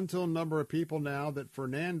 untold number of people now that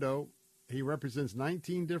Fernando, he represents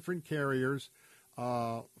 19 different carriers.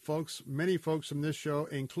 Many folks from this show,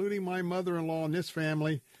 including my mother-in-law and this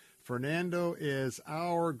family, Fernando is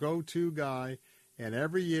our go-to guy. And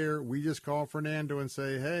every year we just call Fernando and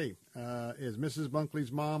say, hey, is Mrs.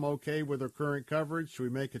 Bunkley's mom okay with her current coverage? Should we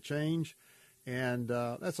make a change? And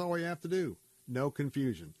that's all we have to do. No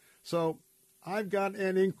confusion. So I've got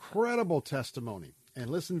an incredible testimony. And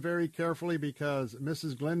listen very carefully, because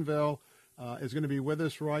Mrs. Glenville is going to be with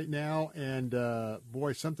us right now. And,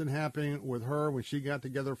 something happened with her when she got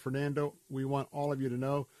together with Fernando. We want all of you to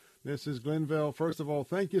know. Mrs. Glenville, first of all,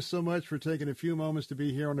 thank you so much for taking a few moments to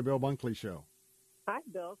be here on the Bill Bunkley Show. Hi,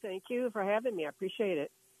 Bill. Thank you for having me. I appreciate it.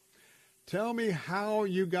 Tell me how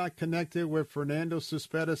you got connected with Fernando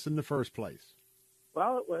Cespedes in the first place.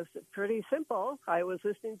 Well, it was pretty simple. I was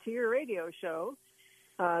listening to your radio show.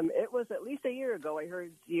 It was at least a year ago. I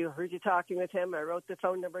heard you talking with him. I wrote the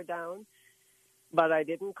phone number down, but I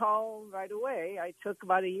didn't call right away. I took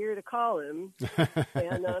about a year to call him,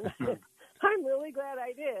 and I'm really glad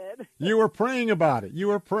I did. You were praying about it.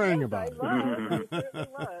 I certainly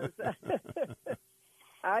was.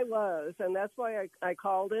 I was, and that's why I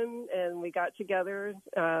called him, and we got together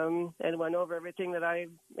and went over everything that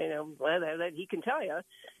that he can tell you.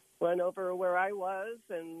 Went over where I was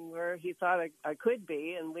and where he thought I could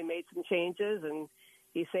be, and we made some changes, and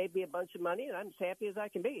he saved me a bunch of money, and I'm as happy as I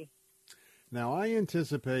can be. Now, I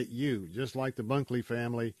anticipate you, just like the Bunkley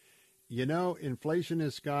family, inflation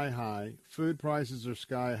is sky high, food prices are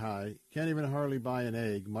sky high, can't even hardly buy an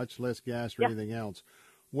egg, much less gas or anything else.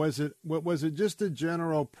 Was it just the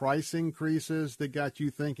general price increases that got you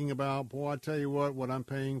thinking about, boy, I tell you what I'm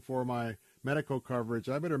paying for my medical coverage,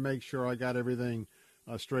 I better make sure I got everything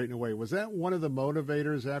straightened away. Was that one of the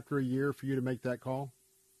motivators after a year for you to make that call?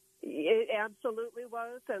 It absolutely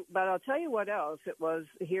was. But I'll tell you what else. It was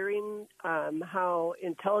hearing how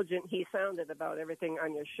intelligent he sounded about everything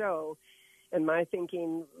on your show, and my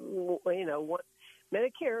thinking, what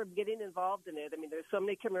Medicare, getting involved in it. I mean, there's so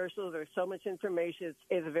many commercials. There's so much information.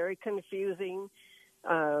 It's very confusing.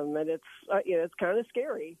 And it's kind of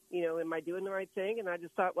scary, am I doing the right thing? And I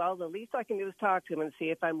just thought, well, the least I can do is talk to him and see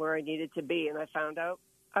if I'm where I needed to be. And I found out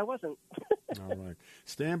I wasn't. All right.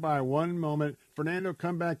 Stand by one moment. Fernando,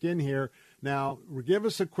 come back in here. Now, give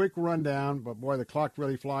us a quick rundown, but boy, the clock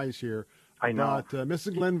really flies here. I know. But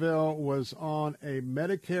Mrs. Glenville was on a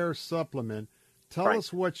Medicare supplement. Tell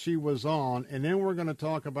us what she was on, and then we're going to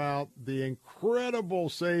talk about the incredible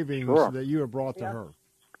savings that you have brought to her.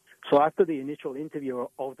 So after the initial interview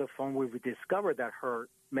over the phone, we discovered that her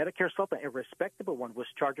Medicare supplement, a respectable one, was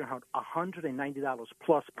charging her $190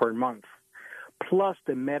 plus per month, plus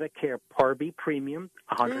the Medicare Part B premium,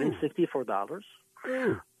 $164,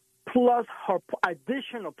 plus her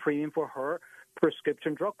additional premium for her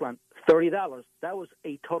prescription drug plan, $30. That was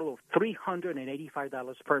a total of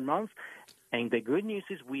 $385 per month. And the good news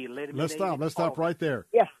is we eliminated. Let's stop right there.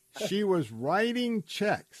 Yeah. She was writing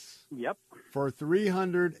checks. Yep. For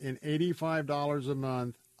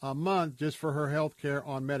 $385 a month just for her health care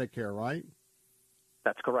on Medicare, right?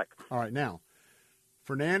 That's correct. All right. Now,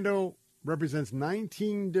 Fernando represents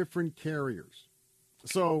 19 different carriers.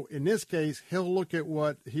 So in this case, he looked at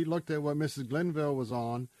what Mrs. Glenville was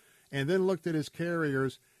on and then looked at his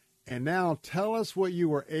carriers. And now tell us what you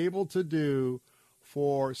were able to do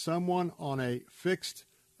for someone on a fixed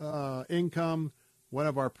income, one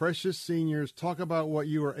of our precious seniors. Talk about what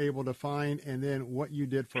you were able to find and then what you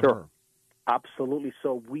did for her. Absolutely.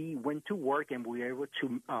 So we went to work and we were able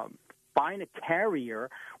to find a carrier.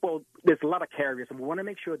 Well, there's a lot of carriers, and we want to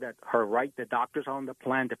make sure that the doctors are on the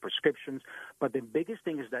plan, the prescriptions. But the biggest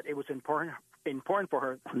thing is that it was important for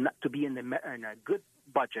her not to be in a good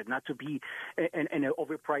budget, not to be in an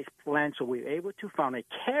overpriced plan. So we were able to find a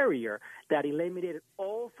carrier that eliminated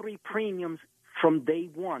all three premiums from day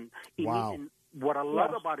one. Wow. And what I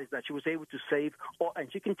love about it is that she was able to save,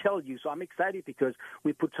 and she can tell you. So I'm excited because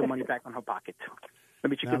we put some money back on her pocket. Now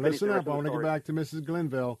listen up. I want to go back to Mrs.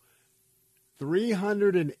 Glenville.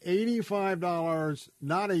 $385,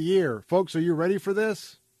 not a year. Folks, are you ready for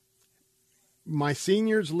this? My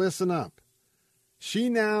seniors, listen up. She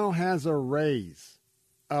now has a raise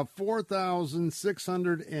of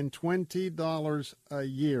 $4,620 a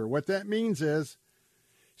year. What that means is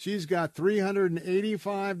she's got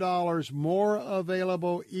 $385 more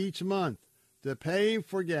available each month to pay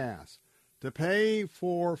for gas, to pay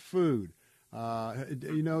for food.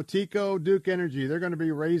 TECO, Duke Energy, they're going to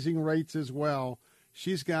be raising rates as well.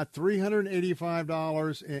 She's got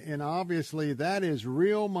 $385, and obviously that is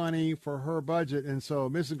real money for her budget. And so,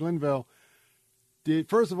 Mrs. Glenville,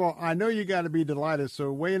 first of all, I know you got to be delighted,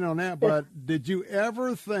 so weigh in on that, but did you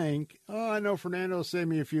ever think, I know Fernando saved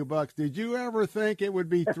me a few bucks, did you ever think it would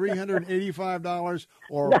be $385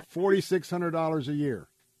 or $4,600 a year?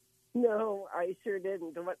 No, I sure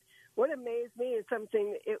didn't. What amazed me is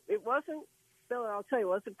something, it wasn't, Bill, I'll tell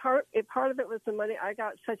you, part of it was the money. I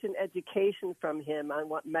got such an education from him on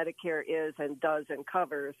what Medicare is and does and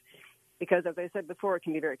covers, because as I said before, it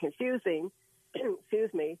can be very confusing.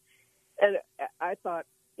 Excuse me. And I thought,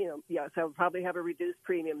 yes, I'll probably have a reduced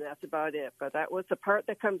premium. That's about it. But that was the part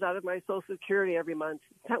that comes out of my Social Security every month.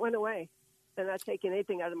 That went away. I'm not taking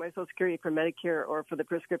anything out of my Social Security for Medicare or for the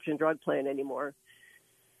prescription drug plan anymore.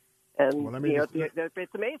 And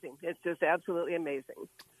it's amazing. It's just absolutely amazing.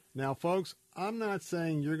 Now, folks, I'm not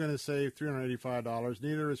saying you're going to save $385.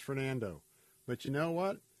 Neither is Fernando. But you know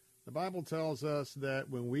what? The Bible tells us that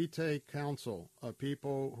when we take counsel of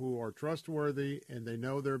people who are trustworthy and they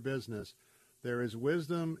know their business, there is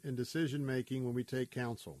wisdom in decision-making when we take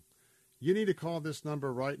counsel. You need to call this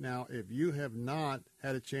number right now if you have not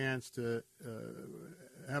had a chance to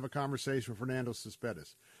have a conversation with Fernando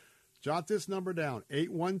Cespedes. Jot this number down,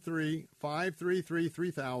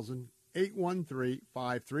 813-533-3000,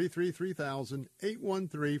 813-533-3000,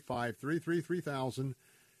 813-533-3000.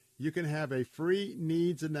 You can have a free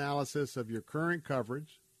needs analysis of your current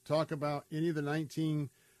coverage. Talk about any of the 19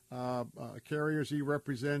 carriers he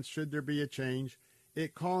represents, should there be a change.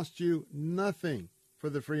 It costs you nothing for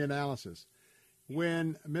the free analysis.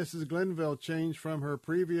 When Mrs. Glenville changed from her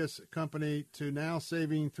previous company to now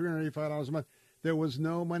saving $385 a month, there was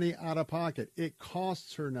no money out of pocket. It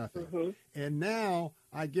costs her nothing. Mm-hmm. And now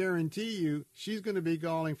I guarantee you she's going to be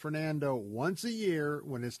calling Fernando once a year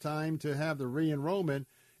when it's time to have the re-enrollment.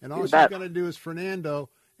 And all she's going to do is Fernando,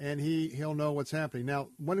 and he'll know what's happening. Now,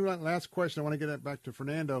 one last question. I want to get back to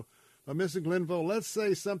Fernando. Mrs. Glenville, let's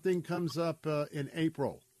say something comes up in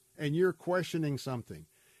April, and you're questioning something.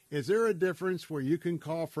 Is there a difference where you can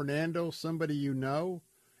call Fernando, somebody you know,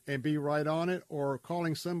 and be right on it, or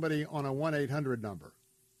calling somebody on a 1-800 number?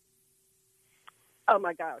 Oh,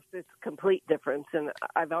 my gosh, it's a complete difference. And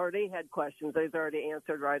I've already had questions. They've already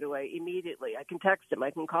answered right away, immediately. I can text him. I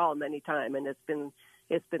can call him anytime, and it's been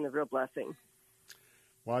a real blessing.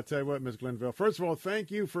 Well, I'll tell you what, Ms. Glenville. First of all,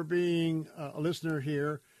 thank you for being a listener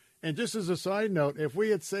here. And just as a side note, if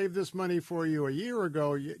we had saved this money for you a year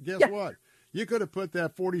ago, guess what? You could have put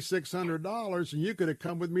that $4,600 and you could have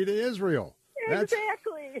come with me to Israel.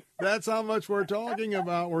 Exactly. That's how much we're talking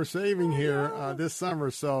about. We're saving here this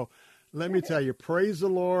summer. So let me tell you, praise the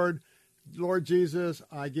Lord. Lord Jesus,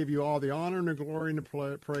 I give you all the honor and the glory and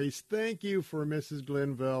the praise. Thank you for Mrs.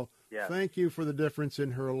 Glenville. Yes. Thank you for the difference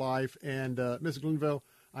in her life. And Mrs. Glenville,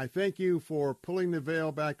 I thank you for pulling the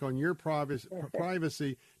veil back on your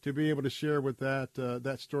privacy to be able to share with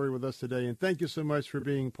that story with us today. And thank you so much for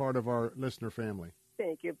being part of our listener family.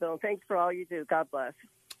 Thank you, Bill. Thanks for all you do. God bless.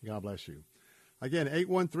 God bless you. Again,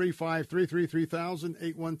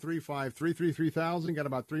 813-533-3000, 813-533-3000. Got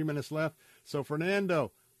about 3 minutes left. So,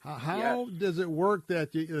 Fernando, how does it work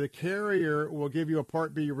that the carrier will give you a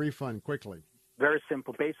Part B refund quickly? Very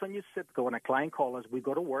simple. Based on your zip code, when a client calls us, we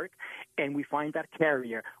go to work and we find that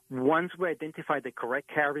carrier. Once we identify the correct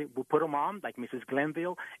carrier, we put them on, like Mrs.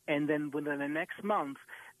 Glenville, and then within the next month,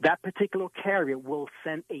 that particular carrier will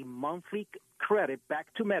send a monthly credit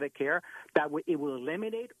back to Medicare. That way it will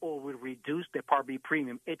eliminate or will reduce the Part B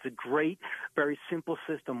premium. It's a great, very simple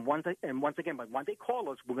system. Once again, but when they call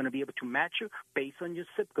us, we're going to be able to match you based on your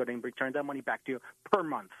zip code and return that money back to you per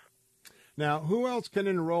month. Now, who else can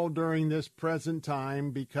enroll during this present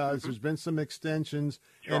time? Because there's been some extensions,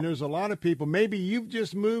 and there's a lot of people. Maybe you've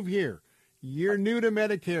just moved here. You're new to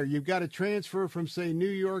Medicare. You've got to transfer from, say, New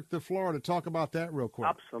York to Florida. Talk about that real quick.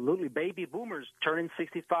 Absolutely. Baby boomers turning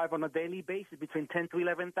 65 on a daily basis, between 10 to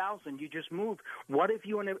 11,000. You just moved. What if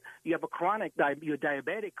you have a chronic, you're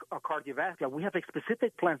diabetic or cardiovascular? We have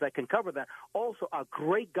specific plans that can cover that. Also, a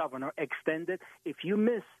great governor extended, if you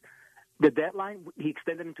miss the deadline, he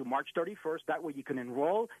extended into March 31st. That way you can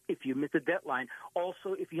enroll if you miss the deadline.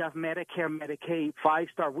 Also, if you have Medicare, Medicaid,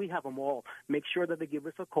 5-star, we have them all. Make sure that they give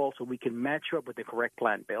us a call so we can match you up with the correct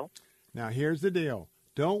plan, Bill. Now, here's the deal.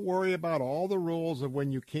 Don't worry about all the rules of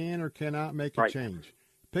when you can or cannot make a change.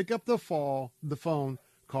 Pick up the phone,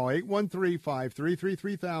 call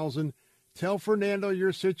 813-533-3000. Tell Fernando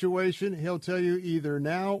your situation. He'll tell you either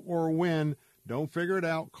now or when. Don't figure it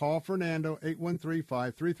out. Call Fernando,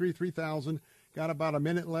 813-533-3000. Got about a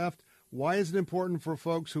minute left. Why is it important for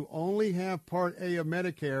folks who only have Part A of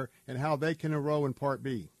Medicare and how they can enroll in Part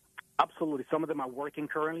B? Absolutely. Some of them are working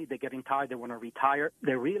currently. They're getting tired. They want to retire.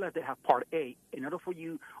 They realize they have Part A. In order for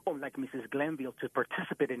you, or like Mrs. Glenville, to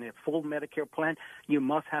participate in a full Medicare plan, you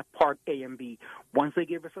must have Part A and B. Once they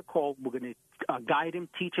give us a call, we're going to guide them,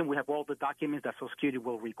 teach them. We have all the documents that Social Security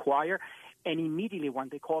will require. And immediately when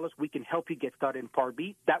they call us, we can help you get started in Part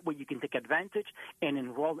B. That way you can take advantage and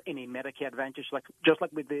enroll in a Medicare Advantage, just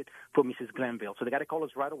like we did for Mrs. Glenville. So they got to call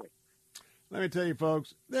us right away. Let me tell you,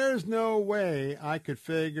 folks, there's no way I could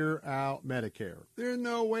figure out Medicare. There's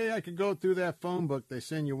no way I could go through that phone book they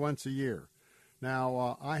send you once a year.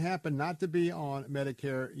 Now, I happen not to be on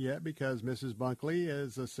Medicare yet because Mrs. Bunkley,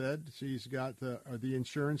 as I said, she's got the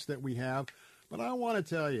insurance that we have. But I want to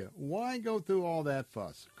tell you, why go through all that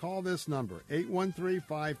fuss? Call this number,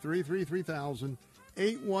 813-533-3000,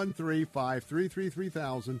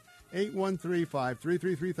 813-533-3000.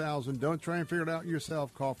 813-533-3000. Don't try and figure it out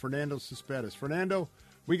yourself. Call Fernando Cespedes. Fernando,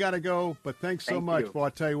 we got to go, but thanks so much. Well,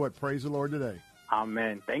 I'll tell you what, praise the Lord today.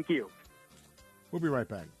 Amen. Thank you. We'll be right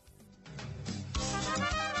back.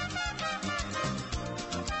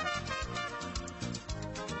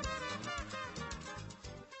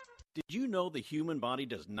 Did you know the human body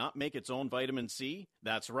does not make its own vitamin C?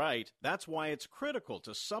 That's right. That's why it's critical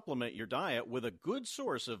to supplement your diet with a good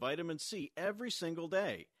source of vitamin C every single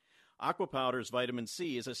day. Aqua Powder's vitamin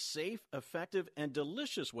C is a safe, effective, and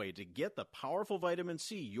delicious way to get the powerful vitamin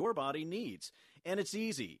C your body needs. And it's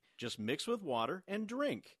easy. Just mix with water and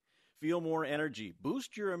drink. Feel more energy,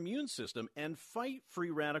 boost your immune system, and fight free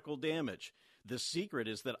radical damage. The secret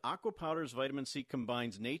is that Aqua Powder's vitamin C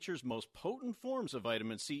combines nature's most potent forms of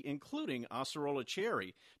vitamin C, including Acerola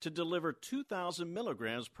cherry, to deliver 2,000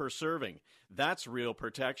 milligrams per serving. That's real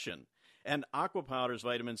protection. And Aqua Powder's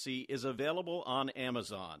vitamin C is available on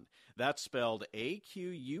Amazon. That's spelled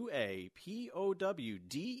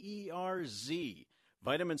AQUAPOWDERZ.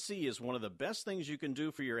 Vitamin C is one of the best things you can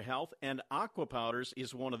do for your health, and Aqua Powders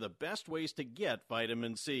is one of the best ways to get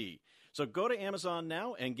vitamin C. So go to Amazon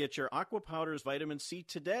now and get your Aqua Powders vitamin C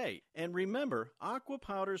today. And remember, Aqua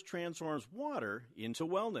Powders transforms water into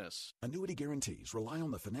wellness. Annuity guarantees rely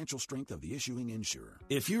on the financial strength of the issuing insurer.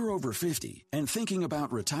 If you're over 50 and thinking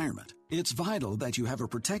about retirement, it's vital that you have a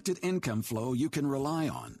protected income flow you can rely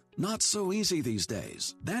on. Not so easy these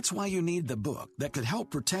days. That's why you need the book that could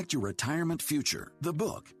help protect your retirement future. The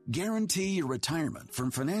book, Guarantee Your Retirement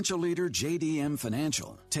from financial leader JDM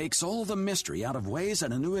Financial takes all the mystery out of ways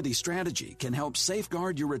an annuity strategy can help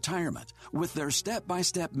safeguard your retirement with their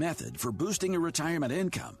step-by-step method for boosting your retirement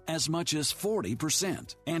income as much as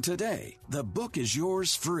 40%. And today, the book is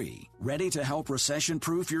yours free. Ready to help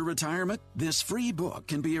recession-proof your retirement? This free book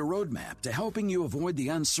can be a roadmap to helping you avoid the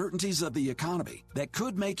uncertainties of the economy that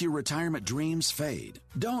could make your retirement dreams fade.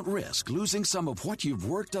 Don't risk losing some of what you've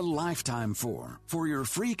worked a lifetime for. For your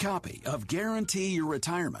free copy of Guarantee Your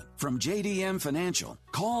Retirement from JDM Financial,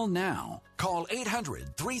 call now. Call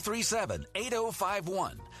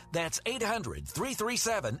 800-337-8051. That's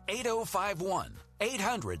 800-337-8051.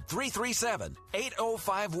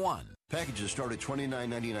 800-337-8051. Packages start at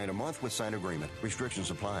 $29.99 a month with signed agreement.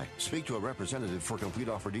 Restrictions apply. Speak to a representative for complete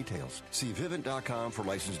offer details. See Vivint.com for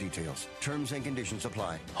license details. Terms and conditions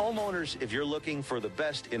apply. Homeowners, if you're looking for the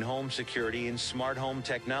best in home security and smart home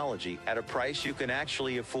technology at a price you can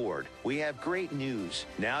actually afford, we have great news.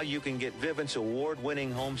 Now you can get Vivint's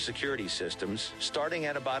award-winning home security systems starting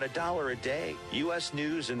at about $1 a day. U.S.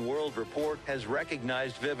 News and World Report has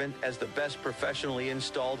recognized Vivint as the best professionally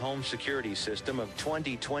installed home security system of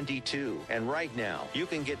 2022. And right now, you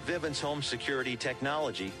can get Vivint's home security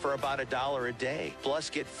technology for about $1 a day. Plus,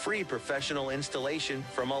 get free professional installation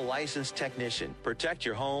from a licensed technician. Protect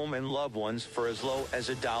your home and loved ones for as low as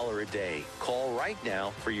 $1 a day. Call right now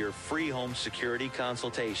for your free home security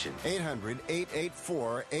consultation.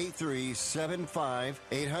 800-884-8375.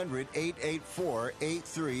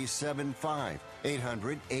 800-884-8375.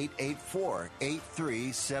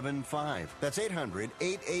 800-884-8375. That's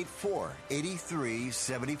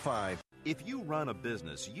 800-884-8375. If you run a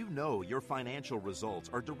business, you know your financial results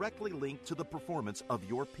are directly linked to the performance of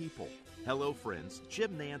your people. Hello, friends.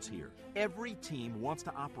 Jim Nance here. Every team wants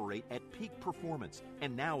to operate at peak performance,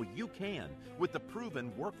 and now you can with the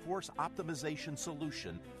proven workforce optimization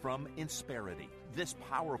solution from Insperity. This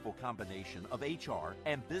powerful combination of HR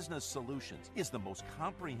and business solutions is the most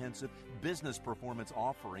comprehensive business performance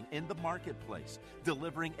offering in the marketplace,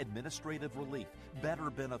 delivering administrative relief, better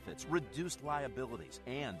benefits, reduced liabilities,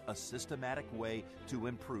 and a systematic way to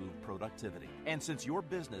improve productivity. And since your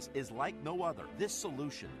business is like no other, this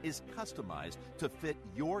solution is customized to fit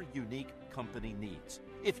your unique company needs.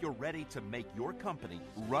 If you're ready to make your company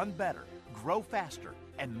run better, grow faster,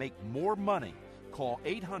 and make more money, call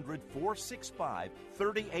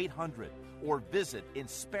 800-465-3800 or visit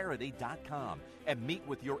Insperity.com and meet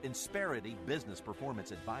with your Insperity Business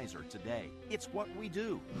Performance Advisor today. It's what we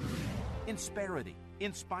do. Insperity,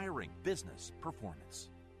 inspiring business performance.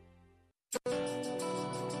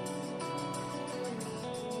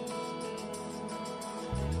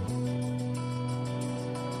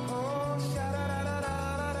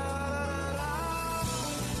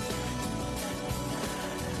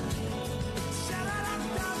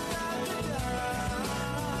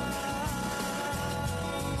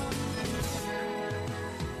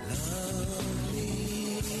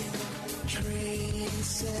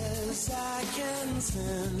 I can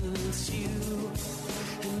sense you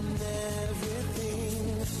in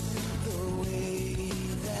everything, the way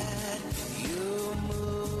that you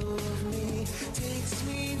move me takes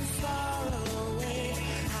me far away. I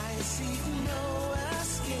see no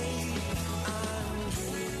escape. I'm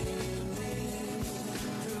dreaming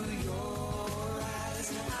through your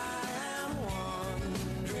eyes. I am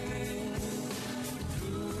wandering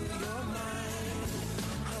through your mind.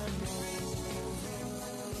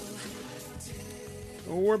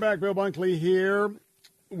 We're back. Bill Bunkley here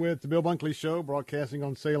with the Bill Bunkley Show, broadcasting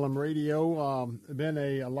on Salem Radio. Been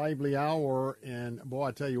a lively hour, and boy,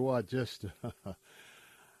 I tell you what, just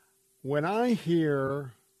when I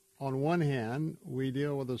hear, on one hand, we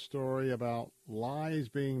deal with a story about lies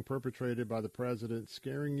being perpetrated by the president,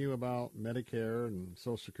 scaring you about Medicare and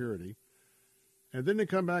Social Security, and then they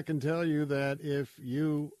come back and tell you that if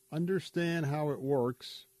you understand how it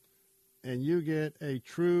works and you get a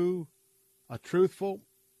truthful,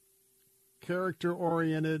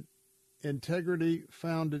 character-oriented,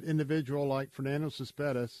 integrity-founded individual like Fernando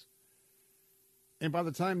Cespedes, and by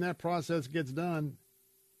the time that process gets done,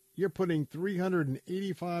 you're putting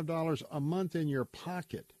 $385 a month in your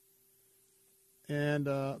pocket. And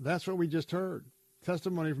that's what we just heard,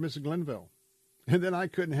 testimony from Mrs. Glenville. And then I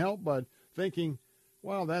couldn't help but thinking,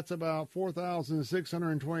 wow, that's about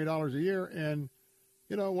 $4,620 a year, and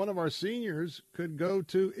you know, one of our seniors could go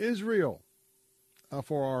to Israel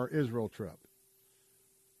for our Israel trip.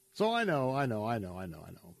 So I know.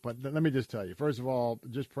 But let me just tell you, first of all,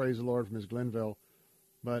 just praise the Lord for Ms. Glenville.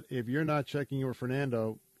 But if you're not checking your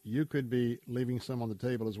Fernando, you could be leaving some on the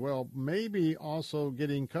table as well. Maybe also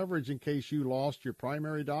getting coverage in case you lost your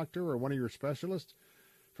primary doctor or one of your specialists.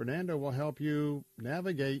 Fernando will help you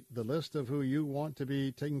navigate the list of who you want to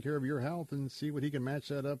be taking care of your health and see what he can match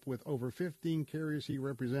that up with over 15 carriers he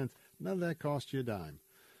represents. None of that costs you a dime.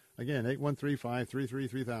 Again,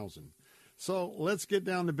 813-533-3000. So let's get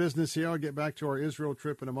down to business here. I'll get back to our Israel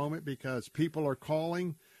trip in a moment because people are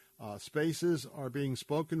calling. Spaces are being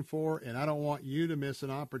spoken for, and I don't want you to miss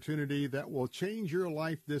an opportunity that will change your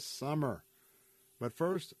life this summer. But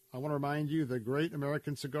first, I want to remind you the Great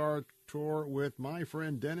American Cigar Tour with my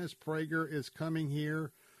friend Dennis Prager is coming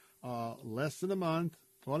here less than a month.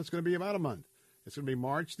 Well, it's going to be about a month. It's going to be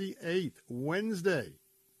March the 8th, Wednesday.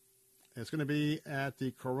 It's going to be at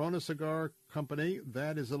the Corona Cigar Company.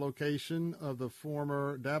 That is the location of the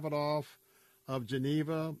former Davidoff of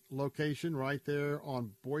Geneva location right there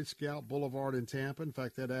on Boy Scout Boulevard in Tampa. In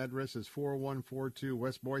fact, that address is 4142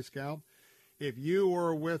 West Boy Scout. If you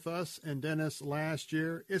were with us and Dennis last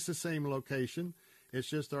year, it's the same location. It's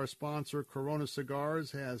just our sponsor, Corona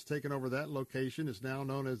Cigars, has taken over that location. It's now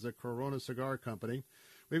known as the Corona Cigar Company.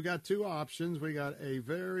 We've got two options. We got a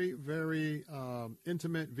very, very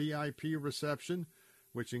intimate VIP reception,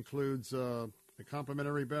 which includes a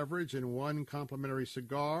complimentary beverage and one complimentary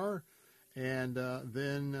cigar. And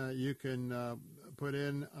then you can put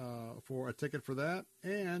in for a ticket for that.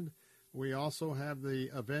 And we also have the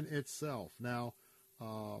event itself. Now,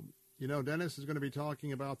 Dennis is going to be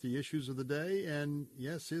talking about the issues of the day. And,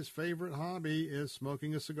 yes, his favorite hobby is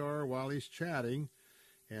smoking a cigar while he's chatting.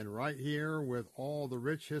 And right here with all the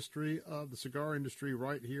rich history of the cigar industry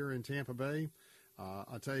right here in Tampa Bay,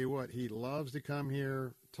 I'll tell you what, he loves to come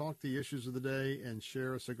here, talk the issues of the day, and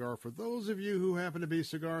share a cigar. For those of you who happen to be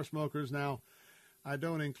cigar smokers, now, I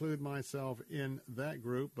don't include myself in that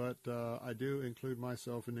group, but I do include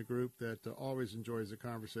myself in the group that always enjoys a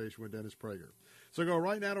conversation with Dennis Prager. So go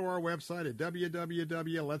right now to our website at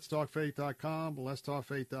www.letstalkfaith.com,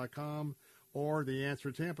 letstalkfaith.com, or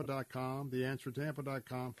theanswertampa.com,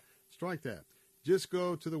 theanswertampa.com. Strike that. Just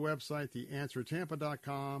go to the website,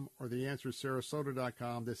 theanswertampa.com or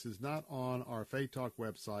theanswersarasota.com. This is not on our Faith Talk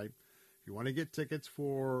website. If you want to get tickets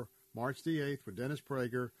for March the 8th with Dennis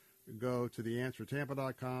Prager, go to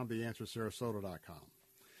theanswertampa.com, theanswersarasota.com.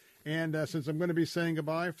 And since I'm going to be saying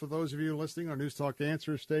goodbye, for those of you listening on News Talk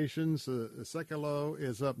Answer stations, Sekulow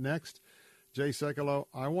is up next. Jay Sekulow,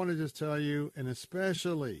 I want to just tell you, and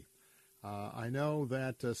especially I know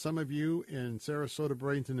that some of you in Sarasota,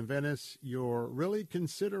 Bradenton, and Venice, you're really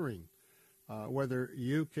considering whether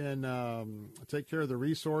you can take care of the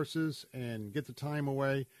resources and get the time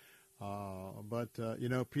away. But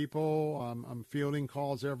people, I'm fielding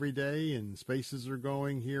calls every day, and spaces are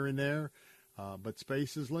going here and there, but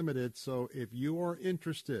space is limited. So if you are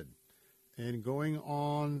interested in going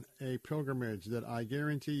on a pilgrimage that I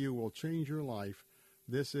guarantee you will change your life,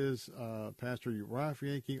 this is Pastor Ralph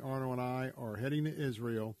Yankee Arnold and I are heading to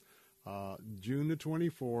Israel June the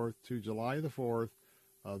 24th to July the 4th.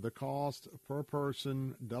 The cost per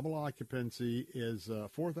person, double occupancy, is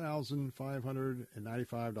 $4,595,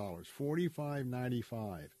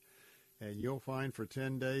 $4,595. And you'll find for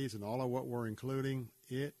 10 days and all of what we're including,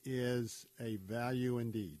 it is a value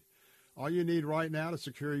indeed. All you need right now to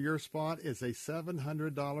secure your spot is a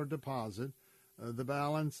 $700 deposit. The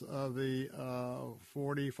balance of the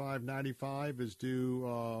 $4,595 is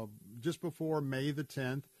due just before May the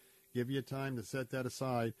 10th. Give you time to set that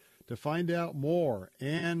aside. To find out more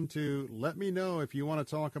and to let me know if you want to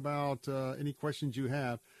talk about any questions you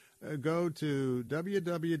have, go to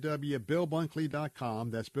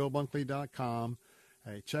www.billbunkley.com. That's billbunkley.com.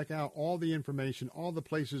 Check out all the information, all the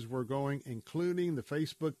places we're going, including the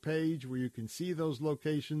Facebook page where you can see those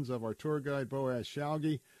locations of our tour guide, Boaz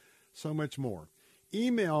Shalgi. So much more.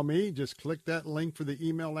 Email me. Just click that link for the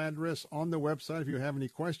email address on the website if you have any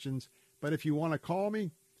questions. But if you want to call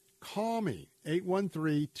me,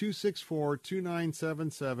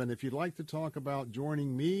 813-264-2977. If you'd like to talk about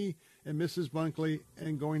joining me and Mrs. Bunkley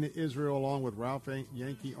and going to Israel along with Ralph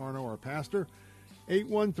Yankee Arnold, our pastor,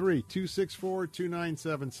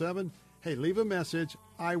 813-264-2977. Hey, leave a message.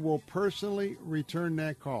 I will personally return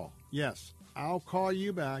that call. Yes, I'll call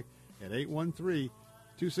you back at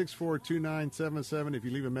 813-264-2977 if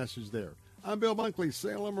you leave a message there. I'm Bill Bunkley,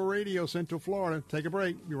 Salem Radio, Central Florida. Take a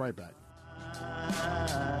break. Be right back.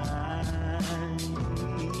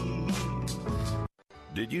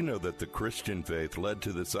 Did you know that the Christian faith led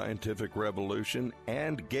to the scientific revolution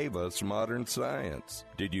and gave us modern science?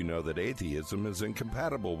 Did you know that atheism is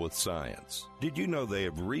incompatible with science? Did you know they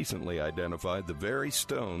have recently identified the very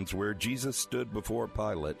stones where Jesus stood before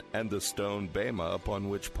Pilate and the stone Bema upon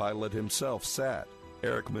which Pilate himself sat?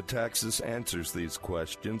 Eric Metaxas answers these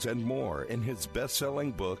questions and more in his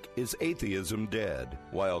best-selling book, Is Atheism Dead?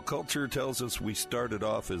 While culture tells us we started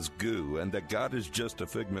off as goo and that God is just a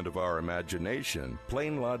figment of our imagination,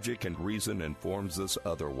 plain logic and reason informs us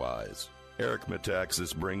otherwise. Eric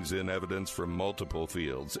Metaxas brings in evidence from multiple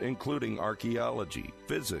fields, including archaeology,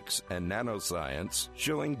 physics, and nanoscience,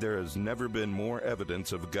 showing there has never been more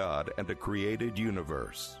evidence of God and a created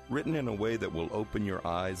universe. Written in a way that will open your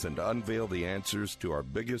eyes and unveil the answers to our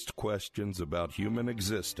biggest questions about human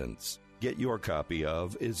existence. Get your copy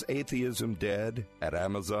of Is Atheism Dead? At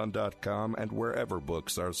Amazon.com and wherever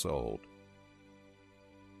books are sold.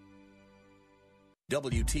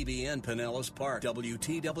 WTBN Pinellas Park,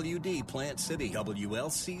 WTWD Plant City,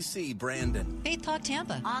 WLCC Brandon. Faith Talk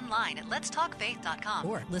Tampa. Online at letstalkfaith.com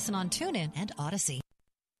or listen on TuneIn and Odyssey.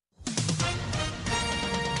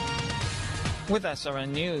 With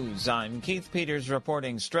SRN News, I'm Keith Peters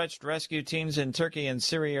reporting stretched rescue teams in Turkey and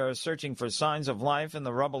Syria are searching for signs of life in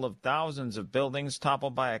the rubble of thousands of buildings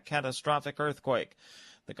toppled by a catastrophic earthquake.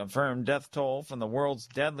 The confirmed death toll from the world's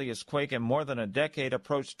deadliest quake in more than a decade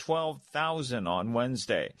approached 12,000 on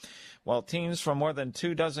Wednesday. While teams from more than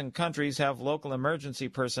 24 countries have local emergency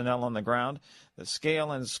personnel on the ground, the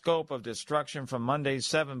scale and scope of destruction from Monday's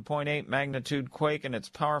 7.8 magnitude quake and its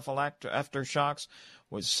powerful aftershocks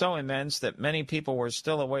was so immense that many people were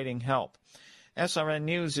still awaiting help. SRN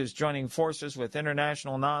News is joining forces with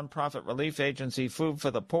international nonprofit relief agency Food for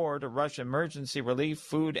the Poor to rush emergency relief,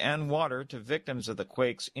 food, and water to victims of the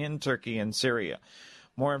quakes in Turkey and Syria.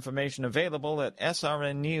 More information available at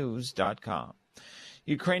srnnews.com.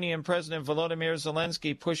 Ukrainian President Volodymyr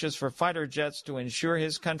Zelensky pushes for fighter jets to ensure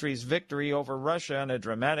his country's victory over Russia in a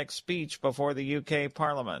dramatic speech before the UK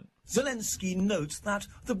Parliament. Zelensky notes that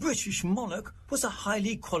the British monarch was a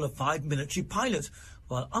highly qualified military pilot,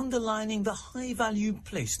 while underlining the high value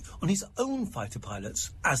placed on his own fighter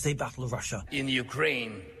pilots as they battle Russia. In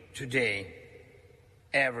Ukraine today,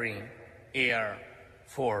 every Air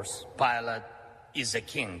Force pilot is a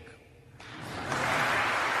king.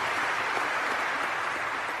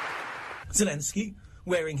 Zelensky,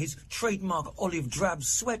 wearing his trademark olive drab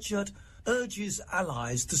sweatshirt, urges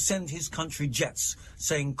allies to send his country jets,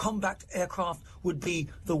 saying combat aircraft would be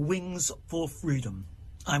the wings for freedom.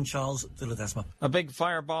 I'm Charles de Ledesma. A big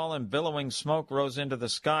fireball and billowing smoke rose into the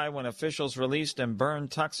sky when officials released and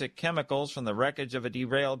burned toxic chemicals from the wreckage of a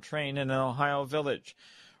derailed train in an Ohio village.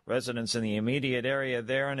 Residents in the immediate area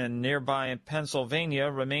there and in nearby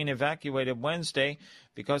Pennsylvania remain evacuated Wednesday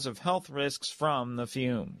because of health risks from the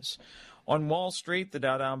fumes. On Wall Street, the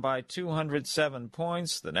Dow down by 207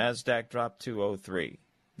 points. The Nasdaq dropped 203.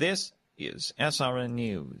 This is SRN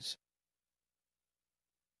News.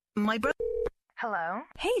 My brother. Hello?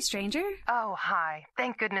 Hey, stranger. Oh, hi.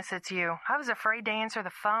 Thank goodness it's you. I was afraid to answer the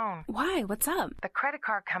phone. Why? What's up? The credit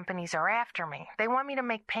card companies are after me. They want me to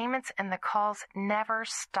make payments and the calls never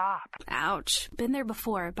stop. Ouch. Been there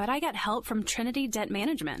before, but I got help from Trinity Debt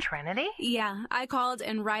Management. Trinity? Yeah, I called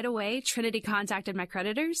and right away Trinity contacted my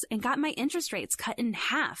creditors and got my interest rates cut in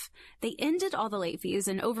half. They ended all the late fees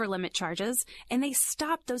and overlimit charges, and they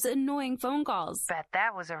stopped those annoying phone calls. Bet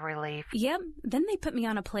that was a relief. Yep. Then they put me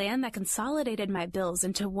on a plan that consolidated my bills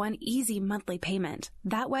into one easy monthly payment.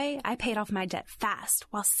 That way, I paid off my debt fast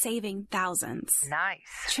while saving thousands. Nice.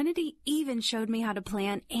 Trinity even showed me how to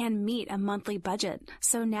plan and meet a monthly budget.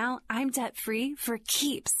 So now I'm debt-free for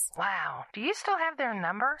keeps. Wow. Do you still have their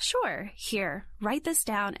number? Sure. Here, write this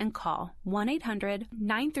down and call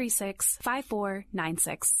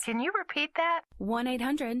 1-800-936-5496. Can you repeat that?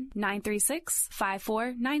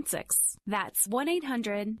 1-800-936-5496. That's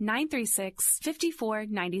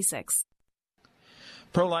 1-800-936-5496.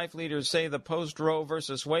 Pro-life leaders say the post-Roe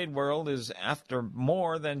versus Wade world is after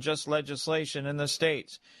more than just legislation in the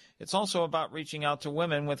states. It's also about reaching out to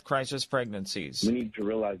women with crisis pregnancies. We need to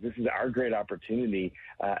realize this is our great opportunity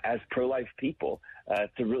as pro-life people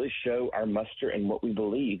to really show our muster and what we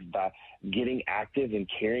believe by getting active and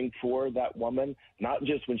caring for that woman, not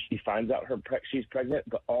just when she finds out she's pregnant,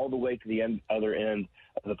 but all the way to the other end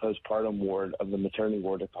of the postpartum ward of the maternity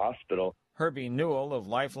ward at the hospital. Herbie Newell of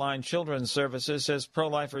Lifeline Children's Services says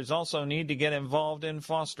pro-lifers also need to get involved in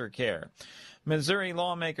foster care. Missouri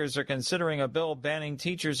lawmakers are considering a bill banning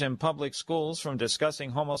teachers in public schools from discussing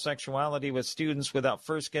homosexuality with students without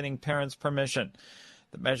first getting parents' permission.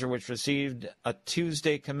 The measure, which received a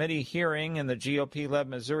Tuesday committee hearing in the GOP-led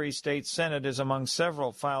Missouri State Senate, is among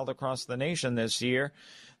several filed across the nation this year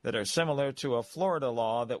that are similar to a Florida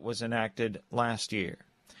law that was enacted last year.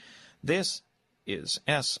 This is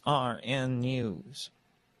SRN News.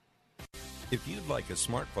 If you'd like a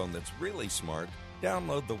smartphone that's really smart,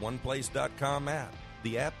 download the OnePlace.com app.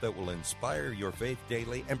 the app that will inspire your faith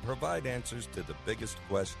daily and provide answers to the biggest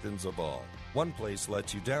questions of all. One Place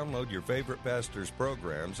lets you download your favorite pastor's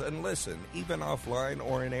programs and listen, even offline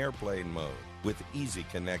or in airplane mode, with easy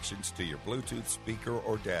connections to your Bluetooth speaker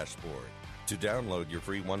or dashboard. To download your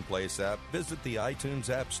free One Place app, visit the iTunes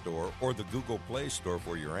App Store or the Google Play Store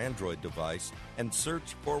for your Android device and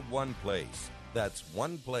search for One Place. That's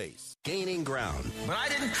One Place. Gaining ground. But I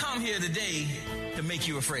didn't come here today to make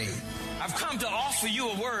you afraid. I've come to offer you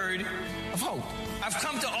a word of hope. I've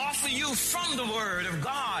come to offer you from the Word of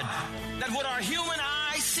God that what our human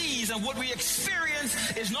eye sees and what we experience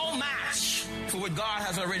is no match for what God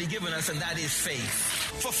has already given us, and that is faith.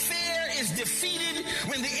 For fear is defeated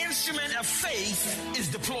when the instrument of faith is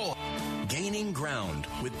deployed. Gaining Ground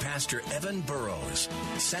with Pastor Evan Burrows.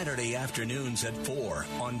 Saturday afternoons at 4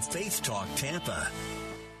 on Faith Talk Tampa.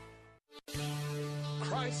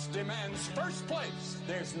 Christ demands first place.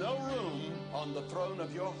 There's no room on the throne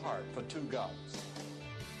of your heart for two gods.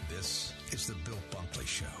 This is the Bill Bunkley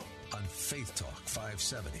Show on Faith Talk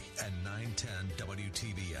 570 and 910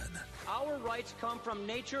 WTBN. Our rights come from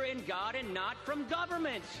nature and God and not from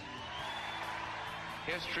government.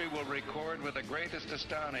 History will record with the greatest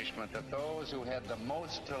astonishment that those who had the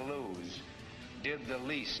most to lose did the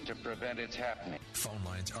least to prevent its happening. Phone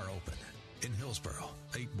lines are open. In Hillsborough,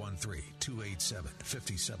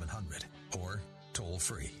 813-287-5700 or toll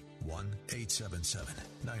free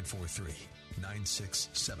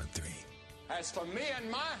 1-877-943-9673. As for me and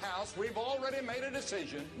my house, we've already made a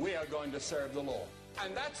decision. We are going to serve the Lord.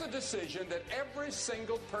 And that's a decision that every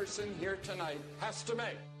single person here tonight has to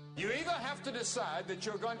make. You either have to decide that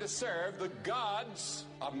you're going to serve the gods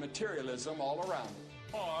of materialism all around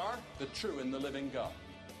you, or the true and the living God.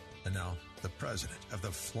 And now, the president of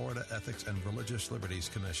the Florida Ethics and Religious Liberties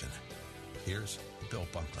Commission. Here's Bill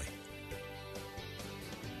Bunkley.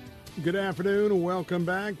 Good afternoon and welcome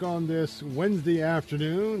back on this Wednesday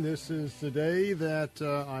afternoon. This is the day that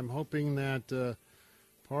I'm hoping that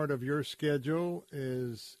part of your schedule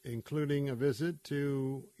is including a visit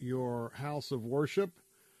to your house of worship.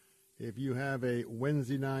 If you have a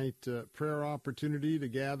Wednesday night prayer opportunity to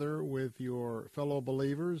gather with your fellow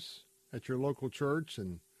believers at your local church,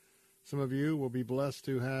 and some of you will be blessed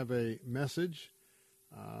to have a message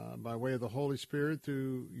by way of the Holy Spirit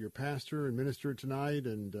through your pastor and minister tonight,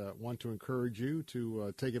 and want to encourage you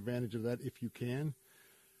to take advantage of that if you can.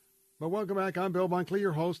 But welcome back. I'm Bill Bunkley,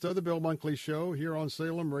 your host of The Bill Bunkley Show here on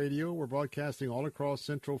Salem Radio. We're broadcasting all across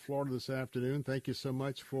Central Florida this afternoon. Thank you so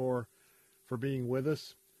much for being with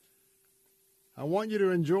us. I want you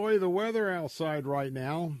to enjoy the weather outside right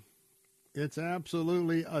now. It's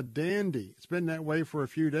absolutely a dandy. It's been that way for a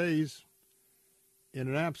few days in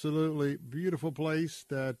an absolutely beautiful place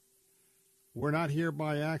that we're not here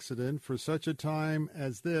by accident. For such a time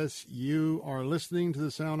as this, you are listening to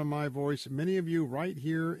the sound of my voice, many of you right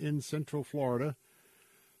here in Central Florida.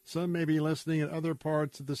 Some may be listening in other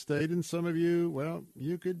parts of the state, and some of you, well,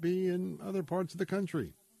 you could be in other parts of the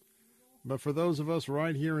country. But for those of us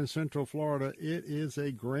right here in Central Florida, it is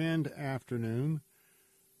a grand afternoon.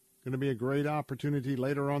 Going to be a great opportunity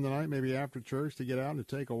later on the night, maybe after church, to get out and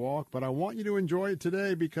to take a walk. But I want you to enjoy it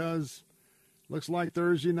today because it looks like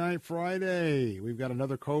Thursday night, Friday. We've got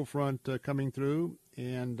another cold front coming through,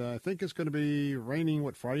 and I think it's going to be raining,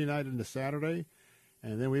 Friday night into Saturday.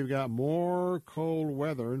 And then we've got more cold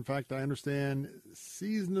weather. In fact, I understand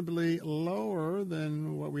seasonably lower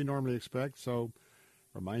than what we normally expect. So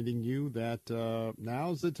reminding you that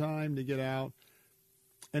now's the time to get out.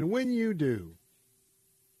 And when you do,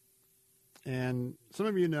 and some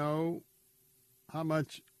of you know how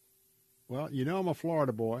much, well, you know I'm a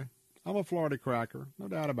Florida boy. I'm a Florida cracker, no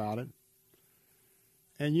doubt about it.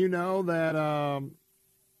 And you know that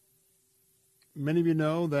many of you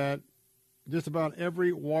know that just about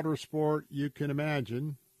every water sport you can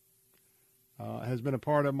imagine has been a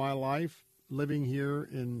part of my life, living here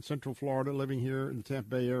in Central Florida, living here in the Tampa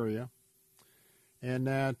Bay area. And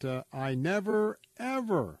that I never,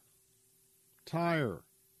 ever tire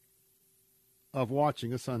of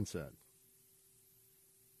watching a sunset.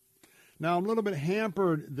 Now, I'm a little bit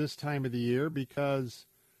hampered this time of the year because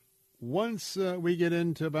once we get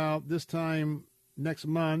into about this time next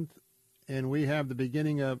month and we have the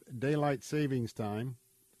beginning of daylight savings time,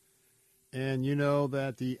 and you know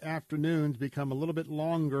that the afternoons become a little bit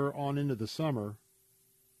longer on into the summer,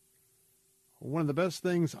 one of the best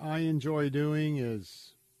things I enjoy doing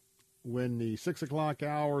is when the 6 o'clock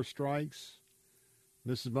hour strikes,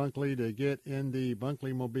 Mrs. Bunkley, to get in the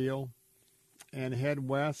Bunkley Mobile and head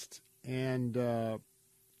west and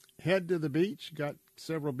head to the beach. Got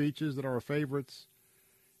several beaches that are our favorites.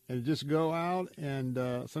 and just go out and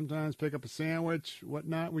sometimes pick up a sandwich,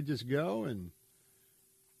 whatnot. We just go and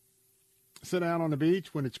sit out on the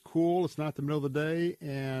beach when it's cool. It's not the middle of the day,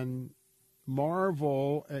 and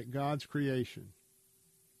marvel at God's creation.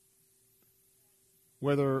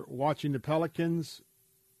 Whether watching the pelicans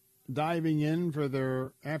diving in for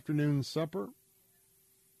their afternoon supper,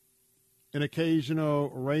 an occasional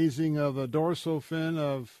raising of the dorsal fin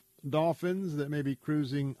of dolphins that may be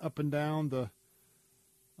cruising up and down the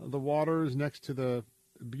waters next to the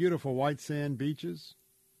beautiful white sand beaches.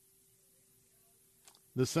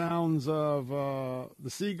 The sounds of the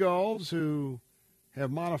seagulls who have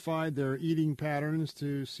modified their eating patterns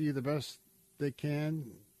to see the best they can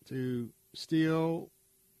to steal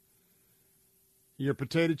your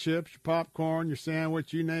potato chips, your popcorn, your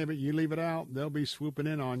sandwich, you name it, you leave it out, they'll be swooping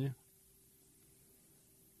in on you.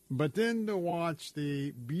 But then to watch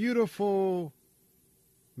the beautiful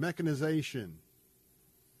mechanization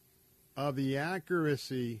of the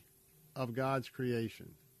accuracy of God's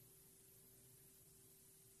creation.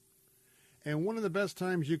 And one of the best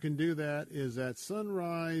times you can do that is at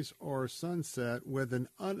sunrise or sunset with an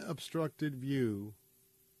unobstructed view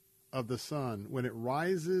of the sun when it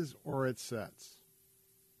rises or it sets.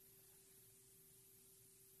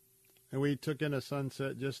 And we took in a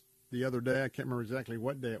sunset just the other day. I can't remember exactly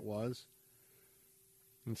what day it was.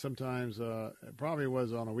 And sometimes it probably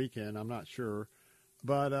was on a weekend. I'm not sure.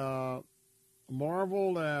 But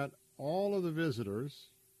marveled at all of the visitors,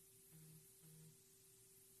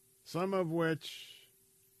 some of which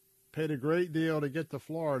paid a great deal to get to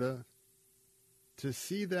Florida to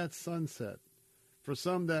see that sunset. For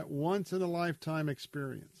some, that once-in-a-lifetime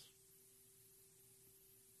experience.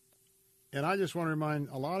 And I just want to remind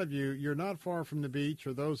a lot of you, you're not far from the beach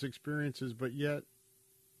or those experiences, but yet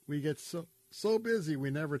we get so busy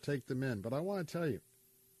we never take them in. But I want to tell you,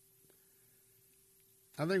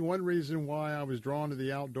 I think one reason why I was drawn to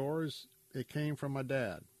the outdoors, it came from my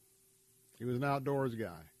dad. He was an outdoors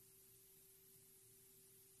guy.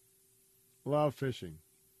 Loved fishing.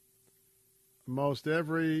 Most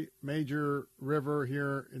every major river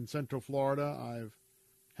here in Central Florida, I've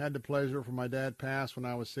had the pleasure for my dad passed when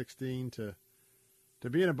I was 16 to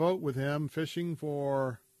be in a boat with him, fishing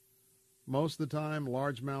for most of the time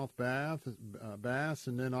largemouth bass,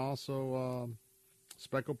 and then also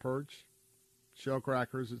speckled perch, shell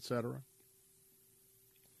crackers, etc.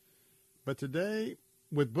 But today,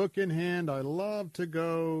 with book in hand, I love to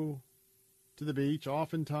go to the beach,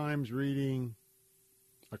 oftentimes reading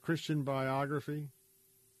a Christian biography.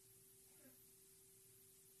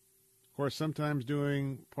 Of course, sometimes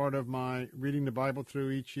doing part of my reading the Bible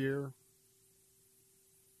through each year.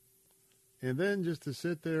 And then just to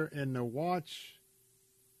sit there and to watch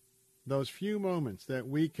those few moments that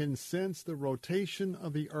we can sense the rotation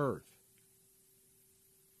of the earth.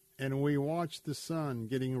 And we watch the sun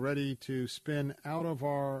getting ready to spin out of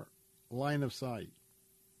our line of sight.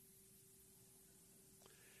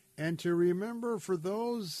 And to remember, for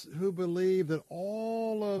those who believe that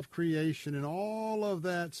all of creation and all of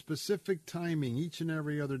that specific timing each and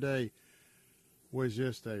every other day was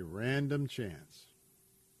just a random chance.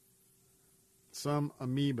 Some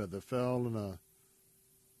amoeba that fell in a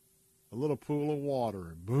little pool of water,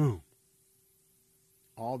 and boom,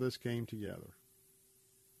 all this came together.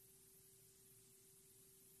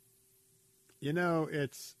 You know,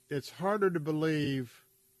 it's harder to believe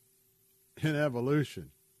in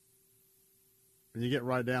evolution, when you get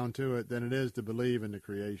right down to it, than it is to believe in the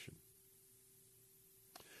creation.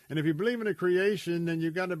 And if you believe in a creation, then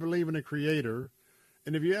you've got to believe in a creator.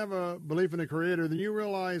 And if you have a belief in a creator, then you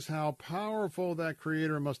realize how powerful that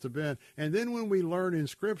creator must have been. And then when we learn in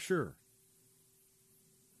Scripture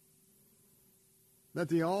that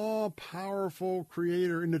the all-powerful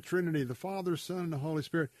creator in the Trinity, the Father, Son, and the Holy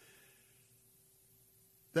Spirit,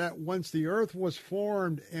 that once the earth was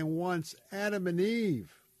formed and once Adam and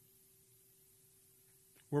Eve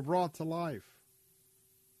were brought to life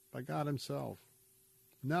by God himself,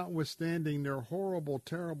 notwithstanding their horrible,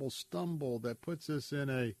 terrible stumble that puts us in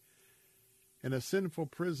a sinful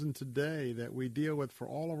prison today that we deal with for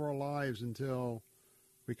all of our lives until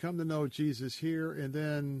we come to know Jesus here, and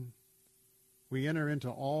then we enter into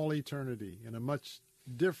all eternity in a much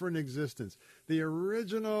different existence. The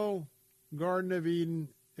original Garden of Eden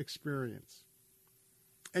experience.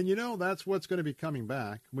 And you know, that's what's going to be coming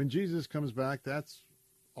back. When Jesus comes back, that's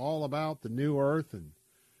all about the new earth and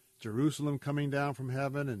Jerusalem coming down from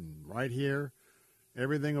heaven, and right here,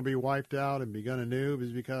 everything will be wiped out and begun anew,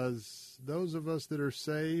 is because those of us that are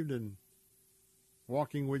saved and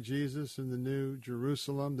walking with Jesus in the new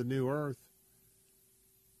Jerusalem, the new earth,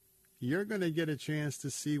 you're going to get a chance to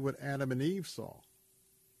see what Adam and Eve saw.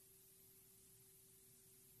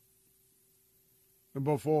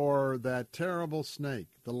 before that terrible snake,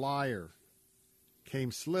 the liar,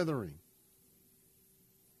 came slithering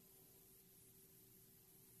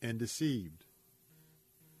and deceived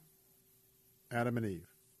Adam and Eve.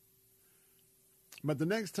 But the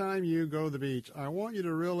next time you go to the beach, I want you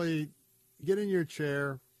to really get in your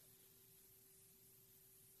chair,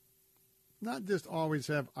 not just always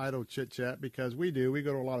have idle chit-chat, because we do. We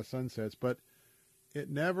go to a lot of sunsets, but it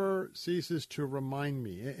never ceases to remind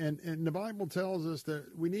me. And the Bible tells us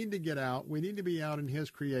that we need to get out. We need to be out in His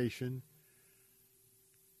creation.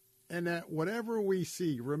 And that whatever we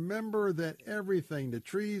see, remember that everything, the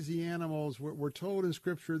trees, the animals, we're told in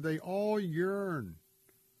Scripture, they all yearn.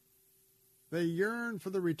 They yearn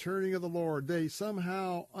for the returning of the Lord. They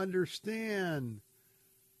somehow understand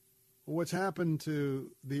what's happened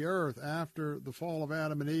to the earth after the fall of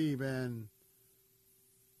Adam and Eve and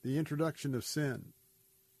the introduction of sin.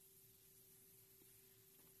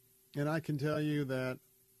 And I can tell you that,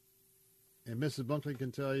 and Mrs. Bunkley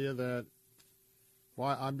can tell you that,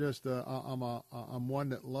 why I'm just I'm one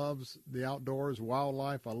that loves the outdoors,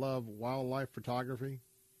 wildlife. I love wildlife photography.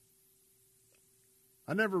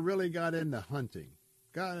 I never really got into hunting.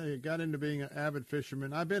 Got into being an avid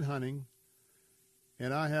fisherman. I've been hunting,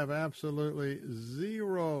 and I have absolutely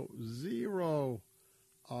zero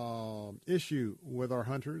issue with our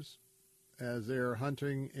hunters as they're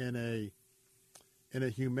hunting in a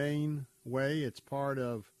humane way. It's part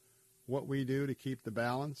of what we do to keep the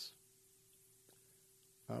balance.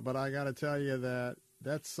 But I got to tell you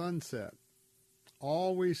that sunset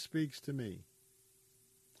always speaks to me.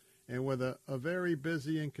 And with a very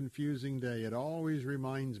busy and confusing day, it always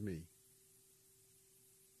reminds me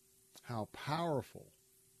how powerful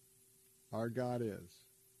our God is.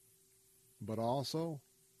 But also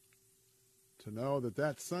to know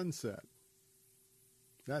that sunset,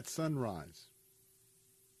 that sunrise,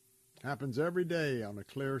 happens every day on a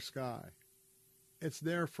clear sky. It's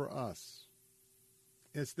there for us.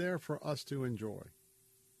 It's there for us to enjoy.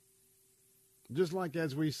 Just like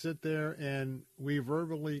as we sit there and we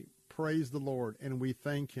verbally praise the Lord and we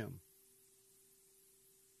thank Him.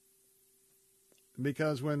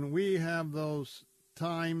 Because when we have those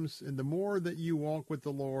times, and the more that you walk with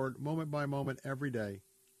the Lord moment by moment every day,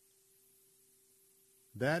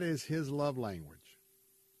 that is His love language.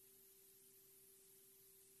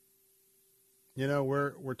 You know,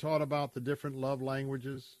 we're taught about the different love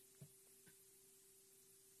languages.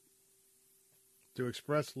 To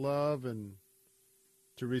express love and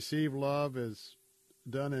to receive love is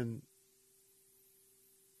done in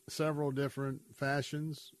several different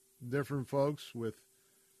fashions, different folks with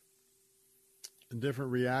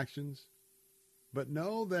different reactions. But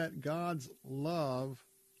know that God's love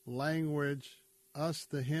language, us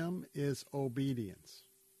to Him, is obedience.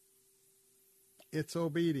 It's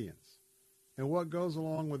obedience. And what goes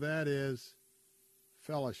along with that is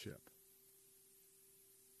fellowship.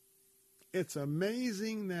 It's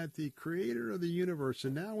amazing that the creator of the universe,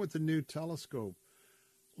 and now with the new telescope,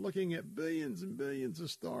 looking at billions and billions of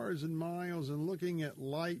stars and miles and looking at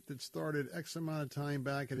light that started X amount of time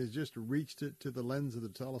back and has just reached it to the lens of the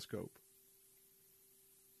telescope.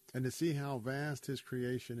 And to see how vast His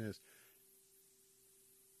creation is.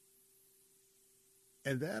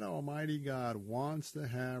 And that Almighty God wants to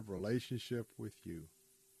have relationship with you.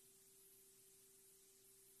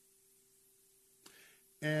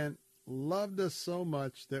 And loved us so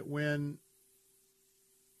much that when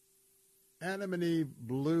Adam and Eve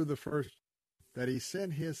blew the first, that He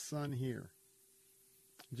sent His Son here,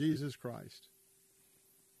 Jesus Christ,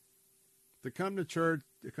 to come to church,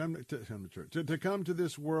 to come to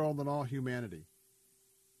this world and all humanity,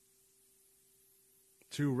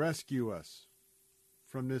 to rescue us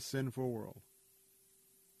from this sinful world,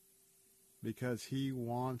 because He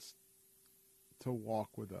wants to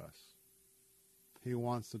walk with us. He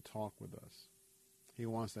wants to talk with us. He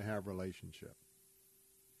wants to have relationship.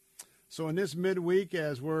 So in this midweek,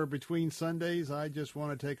 as we're between Sundays, I just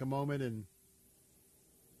want to take a moment and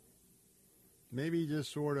maybe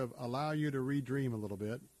just sort of allow you to redream a little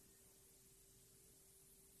bit.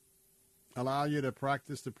 Allow you to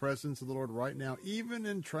practice the presence of the Lord right now, even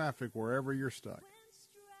in traffic, wherever you're stuck.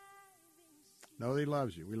 Know that He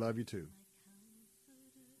loves you. We love you too.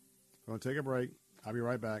 We're going to take a break. I'll be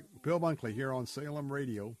right back. Bill Bunkley here on Salem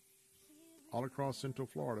Radio, all across Central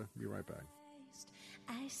Florida. Be right back.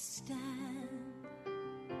 I stand,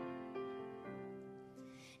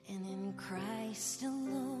 and in Christ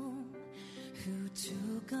alone, who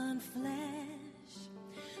took on flesh,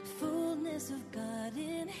 fullness of God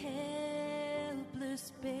in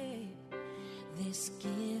helpless babe, this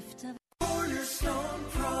gift of Cornerstone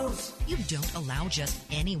Pros. Pros. You don't allow just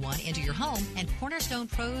anyone into your home, and Cornerstone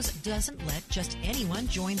Pros doesn't let just anyone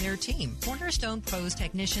join their team. Cornerstone Pros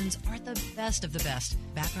technicians are the best of the best.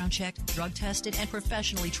 Background checked, drug tested, and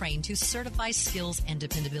professionally trained to certify skills and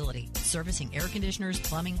dependability. Servicing air conditioners,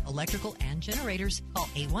 plumbing, electrical, and generators. Call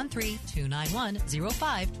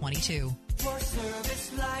 813-291-0522. For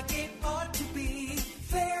service like it ought to be,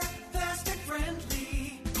 fair, fast, and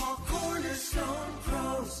friendly. Call Cornerstone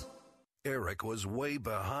Pros. Eric was way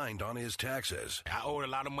behind on his taxes. I owed a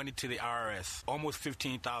lot of money to the IRS, almost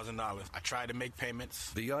 $15,000. I tried to make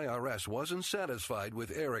payments. The IRS wasn't satisfied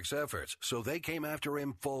with Eric's efforts, so they came after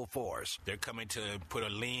him full force. They're coming to put a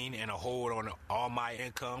lien and a hold on all my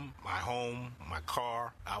income, my home, my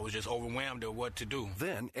car. I was just overwhelmed at what to do.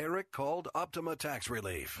 Then Eric called Optima Tax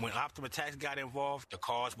Relief. When Optima Tax got involved, the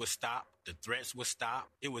calls would stop, the threats would stop.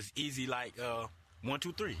 It was easy like 1,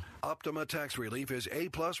 2, 3. Optima Tax Relief is A+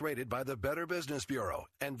 rated by the Better Business Bureau,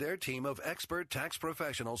 and their team of expert tax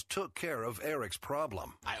professionals took care of Eric's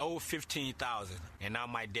problem. I owe $15,000, and now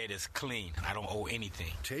my debt is clean. I don't owe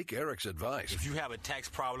anything. Take Eric's advice. If you have a tax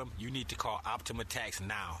problem, you need to call Optima Tax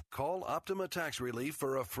now. Call Optima Tax Relief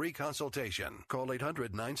for a free consultation. Call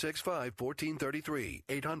 800-965-1433.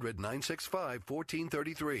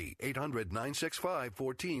 800-965-1433.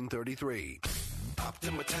 800-965-1433.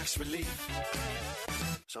 Optima Tax Relief.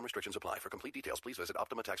 Some restrictions apply. For complete details, please visit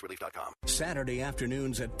OptimaTaxRelief.com. Saturday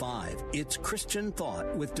afternoons at 5, it's Christian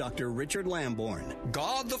Thought with Dr. Richard Lamborn.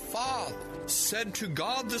 God the Father said to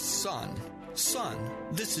God the Son, Son,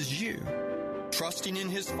 this is you. Trusting in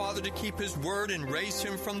his Father to keep his word and raise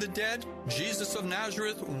him from the dead, Jesus of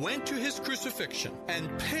Nazareth went to his crucifixion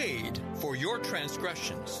and paid for your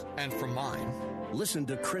transgressions and for mine. Listen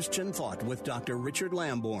to Christian Thought with Dr. Richard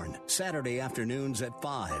Lamborn, Saturday afternoons at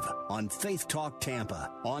 5 on Faith Talk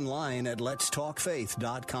Tampa, online at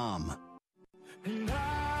letstalkfaith.com. And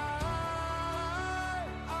I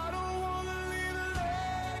don't want to leave a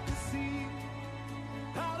legacy.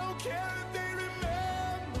 I don't care if they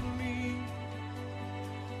remember me.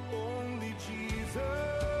 Only Jesus.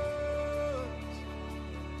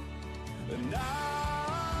 And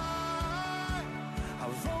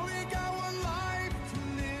I've only got one life to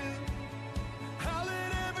live. I'll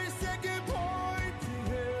let every second point to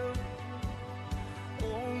him.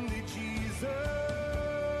 Only Jesus.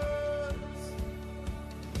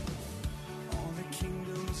 All the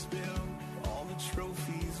kingdoms built, all the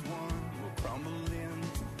trophies won will crumble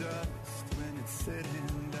into dust when it's said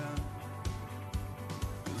and done.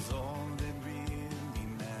 'Cause all that really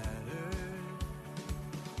matters.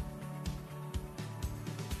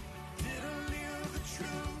 Did I live the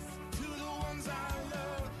truth to the ones I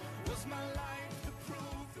love? Was my life the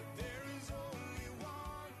proof that there is only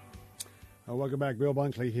one? Welcome back. Bill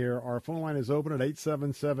Bunkley here. Our phone line is open at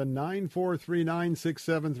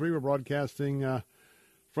 877-943-9673. We're broadcasting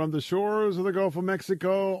from the shores of the Gulf of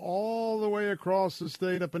Mexico all the way across the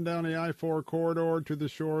state, up and down the I-4 corridor to the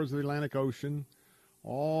shores of the Atlantic Ocean,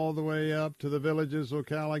 all the way up to the villages of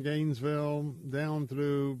Ocala, Gainesville, down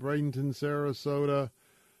through Bradenton, Sarasota,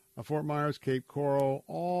 Fort Myers, Cape Coral,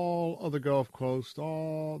 all of the Gulf Coast,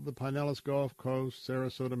 all the Pinellas Gulf Coast,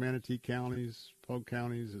 Sarasota, Manatee counties, Polk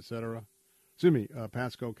counties, etc.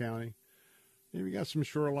 Pasco County. Yeah, we got some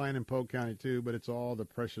shoreline in Polk County too, but it's all the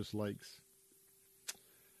precious lakes.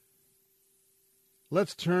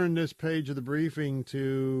 Let's turn this page of the briefing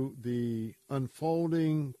to the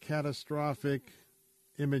unfolding catastrophic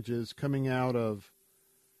images coming out of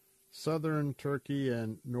southern Turkey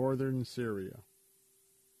and northern Syria.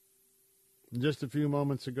 Just a few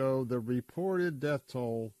moments ago, the reported death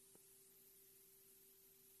toll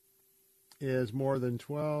is more than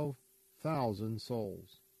 12,000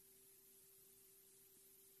 souls.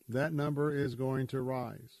 That number is going to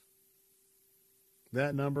rise.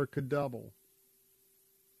 That number could double.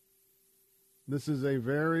 This is a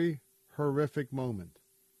very horrific moment.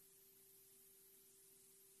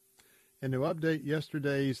 And to update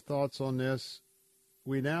yesterday's thoughts on this,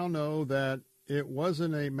 we now know that it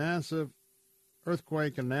wasn't a massive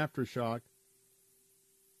earthquake and aftershock.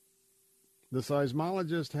 The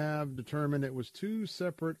seismologists have determined it was two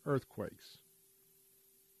separate earthquakes.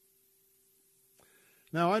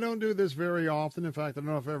 Now, I don't do this very often. In fact, I don't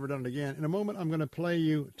know if I've ever done it again. In a moment, I'm going to play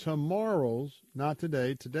you tomorrow's, not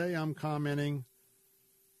today. Today, I'm commenting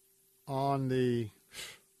on the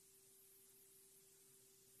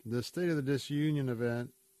State of the Disunion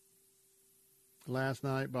event last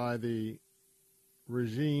night by the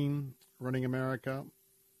regime running America,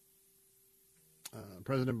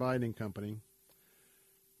 President Biden and company.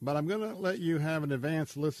 But I'm going to let you have an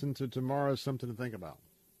advance listen to tomorrow's Something to Think About.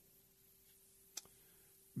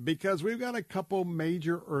 because we've got a couple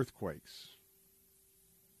major earthquakes.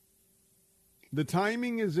 The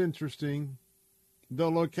timing is interesting. The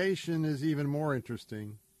location is even more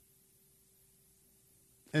interesting.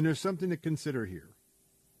 And there's something to consider here.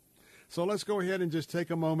 So let's go ahead and just take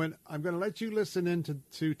a moment. I'm going to let you listen in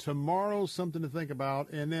to tomorrow's Something to Think About,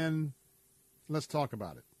 and then let's talk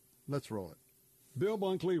about it. Let's roll it. Bill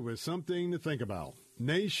Bunkley with Something to Think About.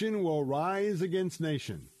 Nation will rise against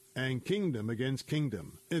nation, and kingdom against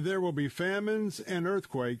kingdom. There will be famines and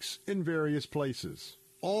earthquakes in various places.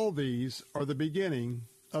 All these are the beginning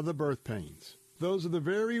of the birth pains. Those are the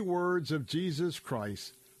very words of Jesus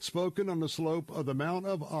Christ, spoken on the slope of the Mount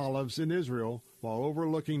of Olives in Israel while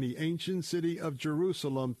overlooking the ancient city of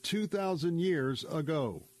Jerusalem 2,000 years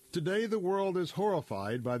ago. Today the world is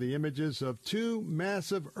horrified by the images of two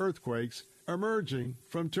massive earthquakes emerging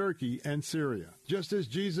from Turkey and Syria. Just as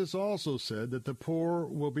Jesus also said that the poor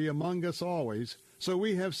will be among us always, so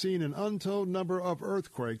we have seen an untold number of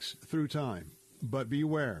earthquakes through time. But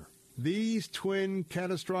beware, these twin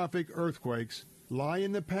catastrophic earthquakes lie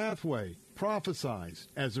in the pathway prophesied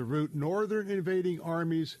as the route northern invading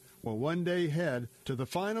armies will one day head to the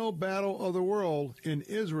final battle of the world in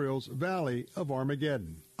Israel's Valley of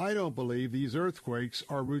Armageddon. I don't believe these earthquakes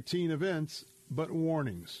are routine events, but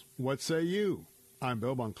warnings. What say you? I'm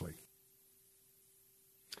Bill Bunkley.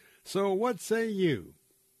 So what say you?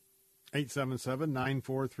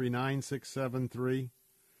 877-943-9673.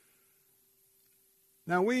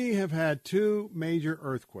 Now, we have had two major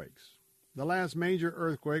earthquakes. The last major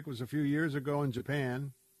earthquake was a few years ago in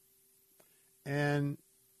Japan. And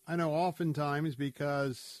I know oftentimes,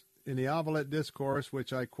 because in the Olivet Discourse,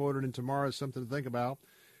 which I quoted in tomorrow's Something to Think About,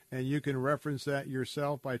 and you can reference that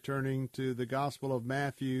yourself by turning to the Gospel of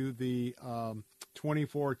Matthew, the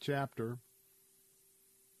 24th chapter.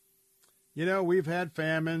 You know, we've had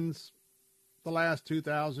famines the last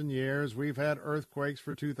 2,000 years. We've had earthquakes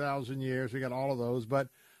for 2,000 years. We got all of those. But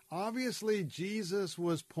obviously, Jesus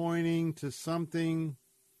was pointing to something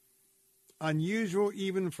unusual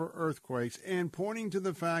even for earthquakes, and pointing to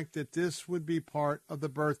the fact that this would be part of the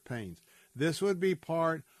birth pains. This would be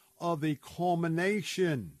part of the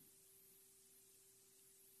culmination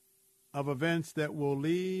of events that will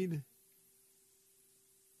lead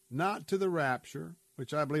not to the rapture,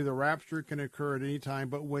 which I believe the rapture can occur at any time,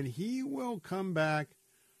 but when he will come back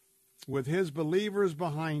with his believers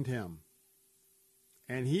behind him.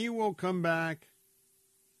 And he will come back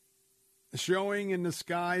showing in the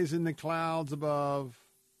skies and the clouds above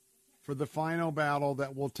for the final battle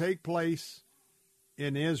that will take place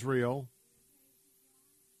in Israel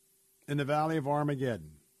in the Valley of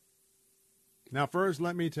Armageddon. Now, first,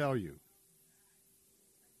 let me tell you,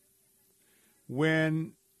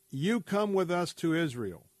 when you come with us to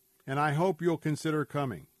Israel, and I hope you'll consider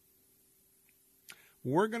coming,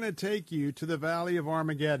 we're going to take you to the Valley of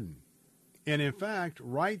Armageddon. And in fact,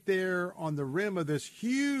 right there on the rim of this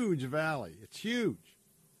huge valley, it's huge,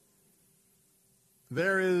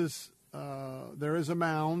 there is a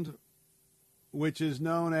mound which is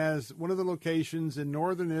known as one of the locations in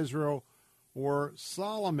northern Israel where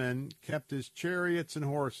Solomon kept his chariots and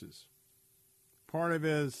horses, part of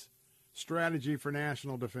his strategy for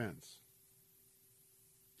national defense.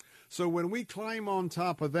 So when we climb on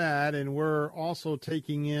top of that, and we're also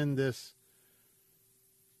taking in this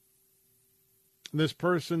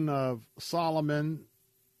person of Solomon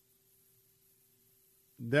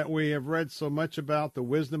that we have read so much about, the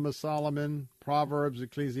wisdom of Solomon, Proverbs,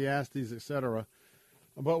 Ecclesiastes, etc.,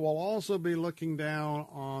 but we'll also be looking down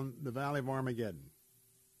on the Valley of Armageddon.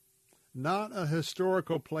 Not a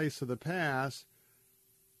historical place of the past,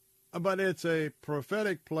 but it's a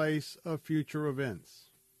prophetic place of future events.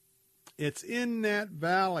 It's in that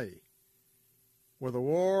valley where the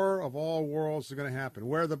war of all worlds is going to happen,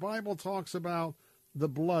 where the Bible talks about the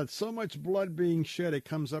blood, so much blood being shed it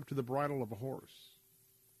comes up to the bridle of a horse.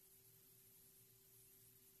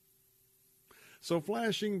 So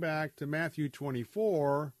flashing back to Matthew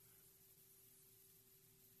 24,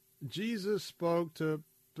 Jesus spoke to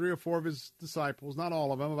 3 or 4 of his disciples, not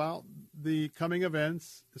all of them, about the coming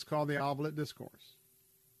events. It's called the Olivet Discourse.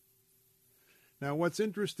 Now, what's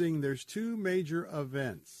interesting, there's 2 major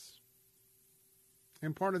events.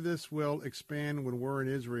 And part of this will expand when we're in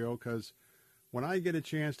Israel, because when I get a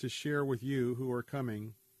chance to share with you who are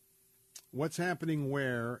coming what's happening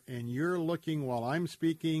where, and you're looking while I'm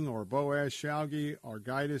speaking, or Boaz Shalgi, our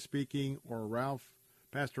guide is speaking, or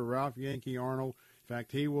Pastor Ralph Yankee Arnold. In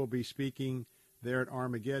fact, he will be speaking there at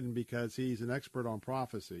Armageddon because he's an expert on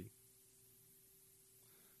prophecy.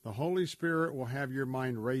 The Holy Spirit will have your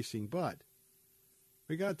mind racing, but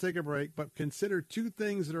We got to take a break, but consider two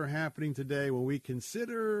things that are happening today when we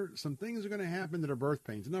consider some things are going to happen that are birth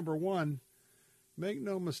pains. Number one, make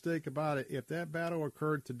no mistake about it, if that battle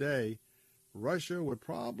occurred today, Russia would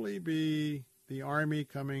probably be the army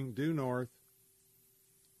coming due north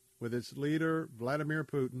with its leader, Vladimir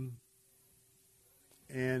Putin,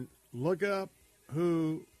 and look up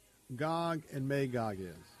who Gog and Magog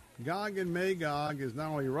is. Gog and Magog is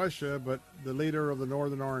not only Russia, but the leader of the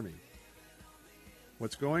Northern Army.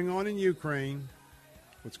 What's going on in Ukraine,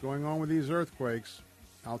 what's going on with these earthquakes,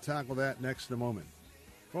 I'll tackle that next in a moment.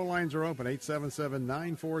 Phone lines are open,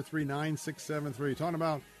 877-943-9673. Talking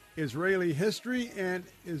about Israeli history and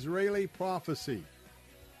Israeli prophecy.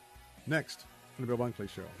 Next on the Bill Bunkley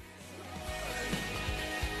Show.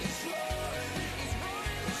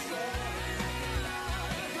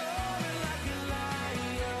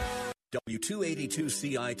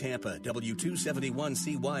 W282CI Tampa,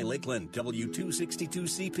 W271CY Lakeland,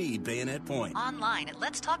 W262CP Bayonet Point. Online at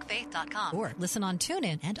letstalkfaith.com or listen on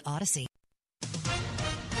TuneIn and Odyssey.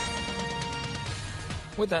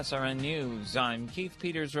 With SRN News, I'm Keith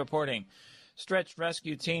Peters reporting. Stretched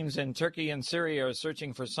rescue teams in Turkey and Syria are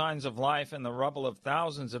searching for signs of life in the rubble of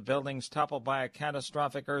thousands of buildings toppled by a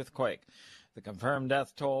catastrophic earthquake. The confirmed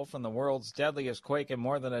death toll from the world's deadliest quake in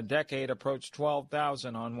more than a decade approached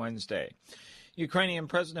 12,000 on Wednesday. Ukrainian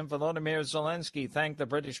President Volodymyr Zelensky thanked the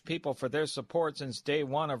British people for their support since day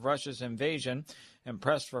one of Russia's invasion and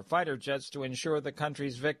pressed for fighter jets to ensure the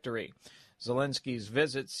country's victory. Zelensky's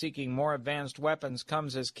visit seeking more advanced weapons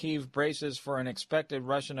comes as Kyiv braces for an expected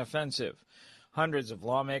Russian offensive. Hundreds of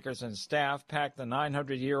lawmakers and staff packed the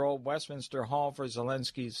 900-year-old Westminster Hall for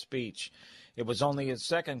Zelensky's speech. It was only his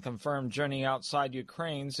second confirmed journey outside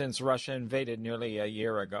Ukraine since Russia invaded nearly a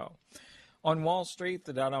year ago. On Wall Street,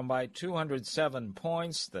 the Dow down by 207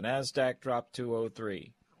 points. The Nasdaq dropped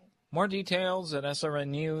 203. More details at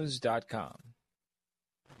srnnews.com.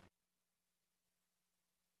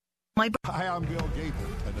 Hi, I'm Bill Gaither,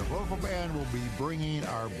 and the Vocal Band will be bringing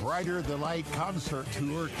our Brighter the Light concert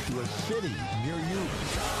tour to a city near you.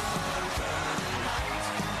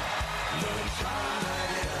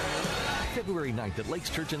 February 9th at Lakes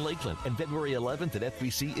Church in Lakeland and February 11th at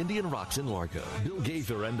FBC Indian Rocks in Largo. Bill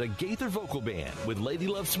Gaither and the Gaither Vocal Band with Lady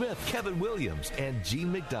Love Smith, Kevin Williams, and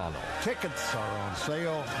Gene McDonald. Tickets are on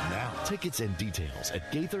sale now. Tickets and details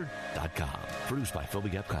at gaither.com. Produced by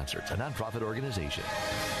Philby Gap Concerts, a nonprofit organization.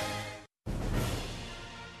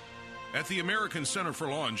 At the American Center for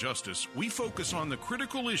Law and Justice, we focus on the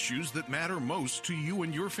critical issues that matter most to you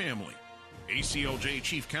and your family. ACLJ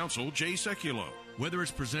Chief Counsel Jay Sekulow. Whether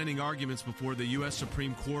it's presenting arguments before the U.S.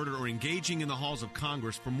 Supreme Court or engaging in the halls of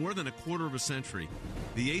Congress for more than a quarter of a century,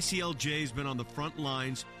 the ACLJ has been on the front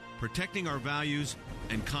lines protecting our values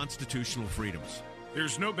and constitutional freedoms.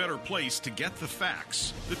 There's no better place to get the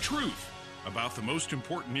facts, the truth, about the most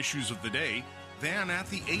important issues of the day than at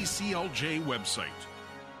the ACLJ website.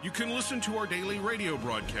 You can listen to our daily radio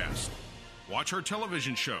broadcast, watch our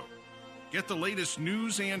television show, get the latest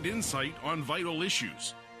news and insight on vital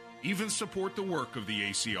issues, even support the work of the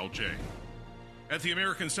ACLJ. At the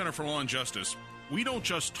American Center for Law and Justice, we don't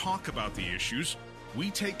just talk about the issues, we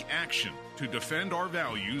take action to defend our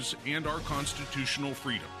values and our constitutional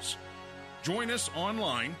freedoms. Join us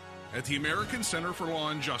online at the American Center for Law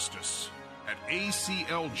and Justice at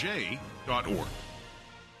aclj.org.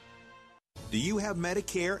 Do you have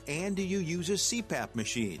Medicare and do you use a CPAP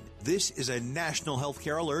machine? This is a national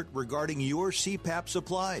healthcare alert regarding your CPAP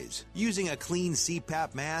supplies. Using a clean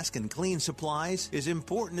CPAP mask and clean supplies is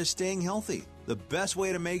important to staying healthy. The best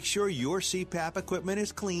way to make sure your CPAP equipment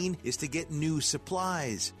is clean is to get new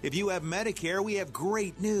supplies. If you have Medicare, we have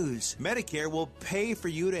great news. Medicare will pay for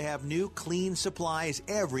you to have new clean supplies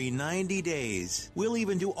every 90 days. We'll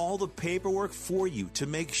even do all the paperwork for you to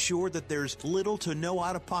make sure that there's little to no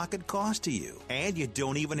out-of-pocket cost to you. And you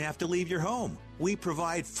don't even have to leave your home. We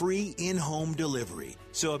provide free in-home delivery.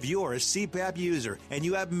 So if you're a CPAP user and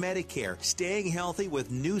you have Medicare, staying healthy with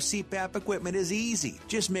new CPAP equipment is easy.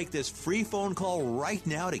 Just make this free phone call right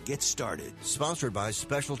now to get started. Sponsored by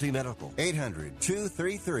Specialty Medical.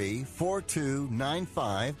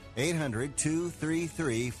 800-233-4295.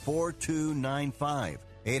 800-233-4295.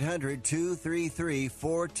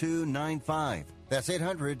 800-233-4295. That's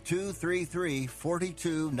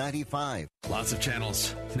 800-233-4295. Lots of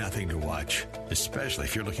channels, nothing to watch, especially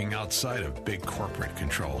if you're looking outside of big corporate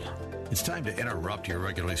control. It's time to interrupt your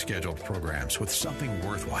regularly scheduled programs with something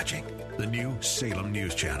worth watching. The new Salem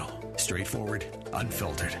News Channel. Straightforward,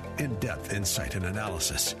 unfiltered, in-depth insight and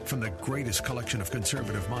analysis from the greatest collection of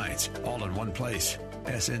conservative minds, all in one place.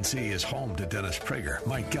 SNC is home to Dennis Prager,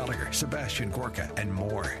 Mike Gallagher, Sebastian Gorka, and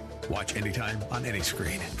more. Watch anytime on any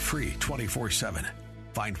screen. Free 24/7.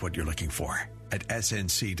 Find what you're looking for at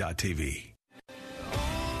snc.tv.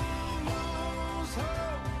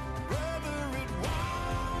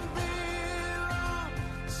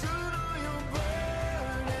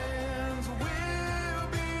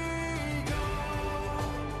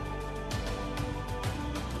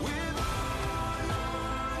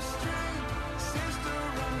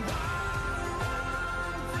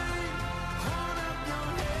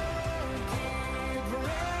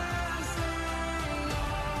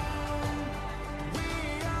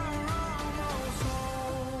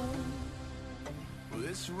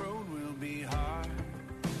 This road will be hard,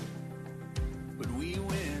 but we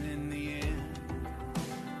win in the end.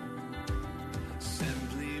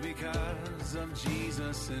 Simply because of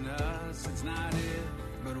Jesus in us, it's not if,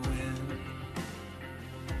 but when.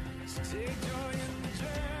 So take joy in the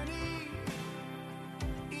journey,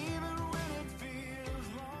 even when it feels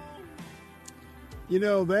long. You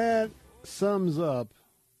know, that sums up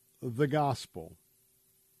the gospel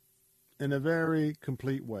in a very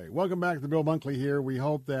complete way. Welcome back to Bill Bunkley here. We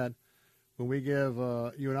hope that when we give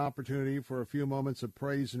you an opportunity for a few moments of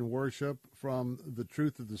praise and worship from the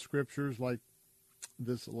truth of the Scriptures, like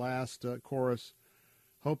this last chorus,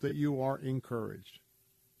 hope that you are encouraged,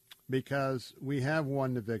 because we have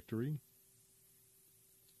won the victory.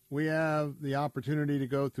 We have the opportunity to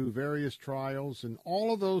go through various trials, and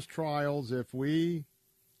all of those trials, if we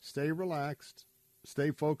stay relaxed,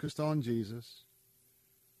 stay focused on Jesus,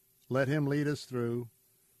 let him lead us through,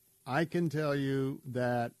 I can tell you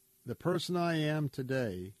that the person I am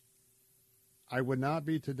today, I would not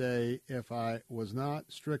be today if I was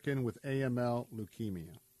not stricken with AML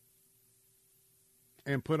leukemia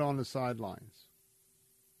and put on the sidelines.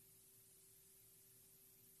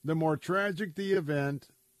 The more tragic the event,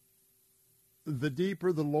 the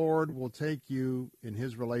deeper the Lord will take you in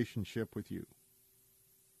his relationship with you.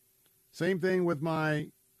 Same thing with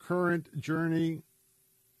my current journey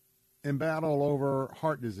in battle over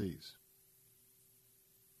heart disease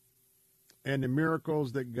and the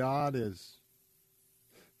miracles that God is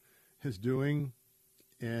doing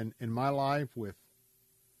in my life with,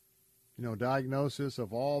 diagnosis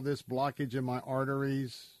of all this blockage in my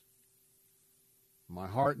arteries, my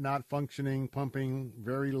heart not functioning, pumping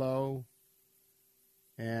very low,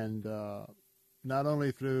 and not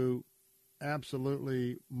only through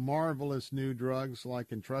absolutely marvelous new drugs like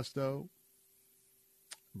Entresto,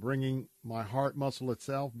 bringing my heart muscle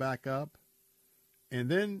itself back up, and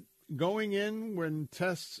then going in when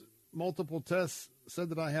multiple tests said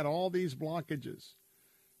that I had all these blockages,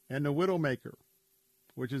 and the Widowmaker,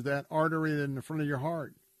 which is that artery in the front of your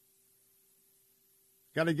heart,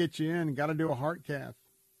 got to get you in, got to do a heart cath.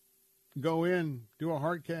 Go in, do a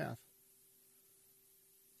heart cath.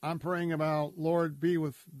 I'm praying about, Lord, be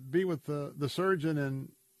with the surgeon,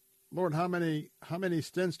 and Lord, how many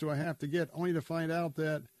stents do I have to get? Only to find out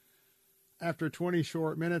that after 20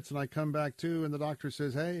 short minutes, and I come back to, and the doctor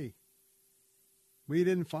says, hey, we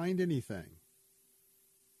didn't find anything.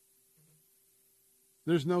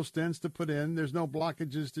 There's no stents to put in. There's no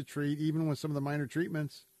blockages to treat, even with some of the minor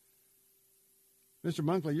treatments. Mr.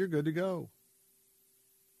 Bunkley, you're good to go.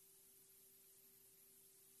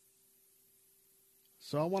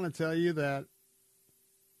 So I want to tell you that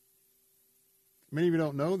many of you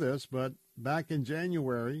don't know this, but back in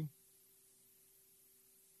January,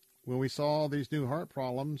 when we saw these new heart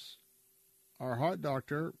problems, our heart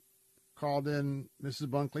doctor called in Mrs.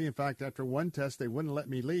 Bunkley. In fact, after one test, they wouldn't let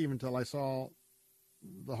me leave until I saw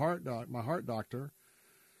my heart doctor.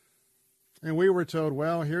 And we were told,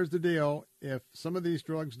 well, here's the deal. If some of these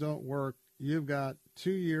drugs don't work, you've got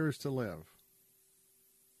 2 years to live.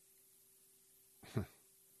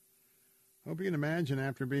 Hope you can imagine,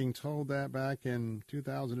 after being told that back in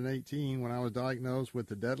 2018 when I was diagnosed with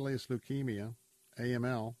the deadliest leukemia,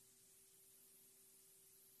 AML,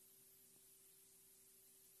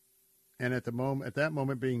 and at that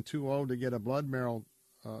moment being too old to get a bone marrow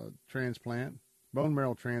transplant,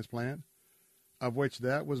 of which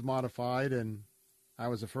that was modified, and I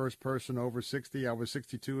was the first person over 60. I was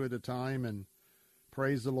 62 at the time, and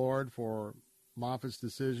praise the Lord for Moffitt's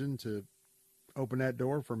decision to open that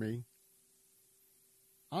door for me.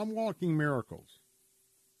 I'm walking miracles,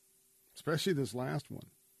 especially this last one,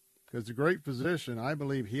 because the great physician, I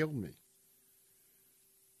believe, healed me.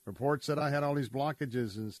 Report said I had all these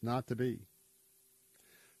blockages, and it's not to be.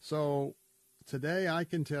 So today I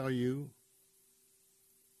can tell you,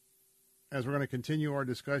 as we're going to continue our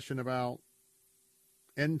discussion about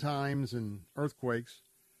end times and earthquakes,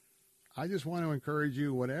 I just want to encourage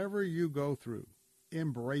you, whatever you go through,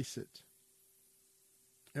 embrace it.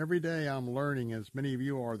 Every day I'm learning, as many of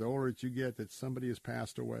you are, the older that you get, that somebody has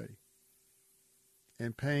passed away.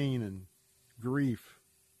 And pain and grief,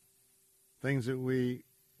 things that we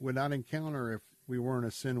would not encounter if we were in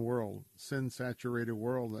a sin-saturated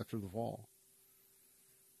world after the fall.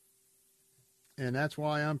 And that's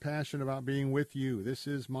why I'm passionate about being with you. This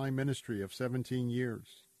is my ministry of 17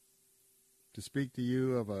 years, to speak to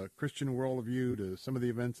you of a Christian worldview, to some of the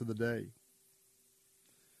events of the day,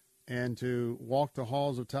 and to walk the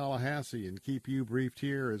halls of Tallahassee and keep you briefed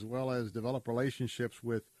here, as well as develop relationships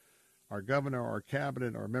with our governor, our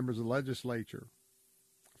cabinet, our members of the legislature.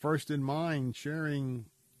 First in mind, sharing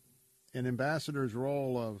an ambassador's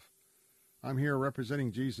role of, I'm here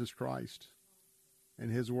representing Jesus Christ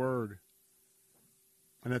and his word,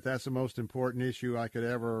 and that's the most important issue I could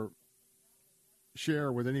ever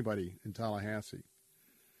share with anybody in Tallahassee.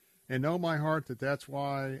 And know my heart that that's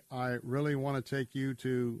why I really want to take you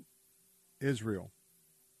to Israel.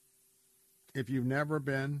 If you've never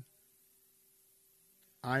been,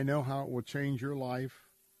 I know how it will change your life.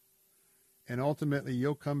 And ultimately,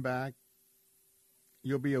 you'll come back.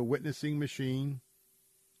 You'll be a witnessing machine.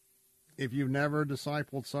 If you've never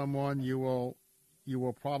discipled someone, you will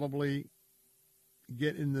probably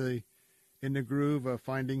get in the groove of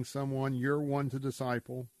finding someone you're one to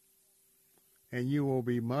disciple, and you will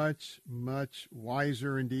be much, much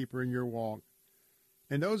wiser and deeper in your walk.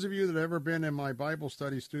 And those of you that have ever been in my Bible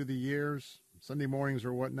studies through the years, Sunday mornings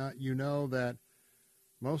or whatnot, you know that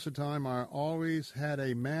most of the time I always had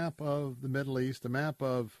a map of the Middle East, a map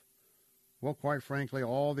of, well, quite frankly,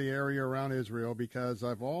 all the area around Israel, because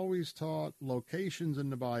I've always taught locations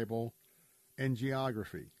in the Bible and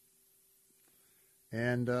geography.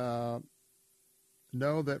 And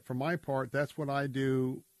know that for my part, that's what I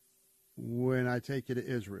do when I take you to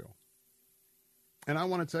Israel. And I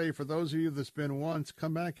want to tell you, for those of you that's been once,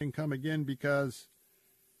 come back and come again, because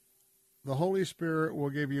the Holy Spirit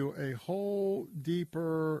will give you a whole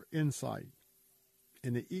deeper insight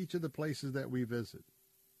into each of the places that we visit,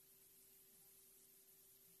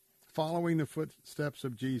 following the footsteps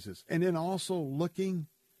of Jesus, and then also looking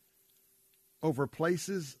over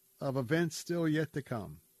places of events still yet to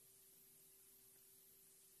come.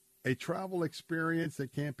 A travel experience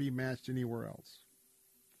that can't be matched anywhere else.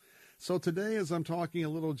 So today, as I'm talking a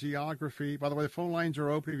little geography, by the way, the phone lines are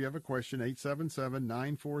open if you have a question,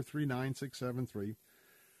 877-943-9673.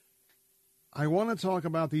 I want to talk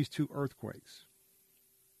about these two earthquakes.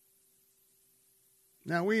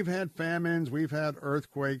 Now, we've had famines, we've had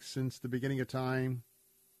earthquakes since the beginning of time,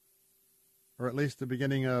 or at least the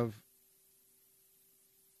beginning of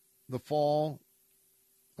the fall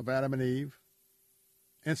of Adam and Eve.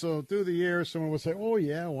 And so through the years, someone would say, oh,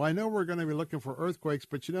 yeah, well, I know we're going to be looking for earthquakes,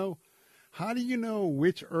 but how do you know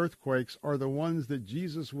which earthquakes are the ones that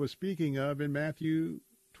Jesus was speaking of in Matthew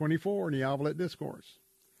 24 in the Olivet Discourse?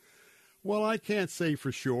 Well, I can't say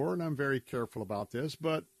for sure, and I'm very careful about this,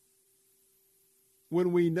 but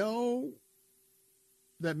when we know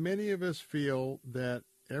that many of us feel that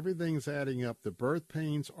everything's adding up, the birth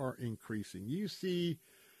pains are increasing. You see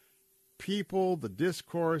people, the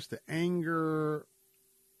discourse, the anger,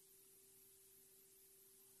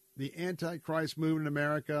 the Antichrist movement in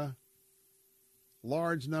America,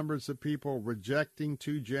 large numbers of people rejecting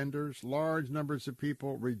two genders, large numbers of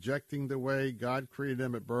people rejecting the way God created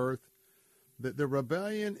them at birth. The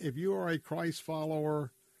rebellion, if you are a Christ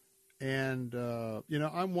follower, and,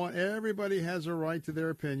 everybody has a right to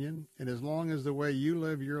their opinion, and as long as the way you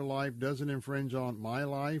live your life doesn't infringe on my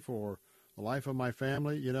life or the life of my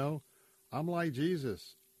family, I'm like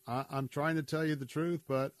Jesus. I'm trying to tell you the truth,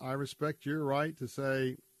 but I respect your right to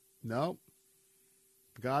say, no,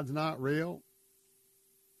 God's not real.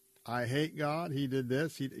 I hate God. He did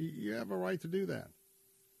this. You have a right to do that.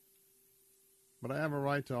 But I have a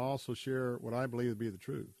right to also share what I believe to be the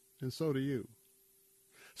truth, and so do you.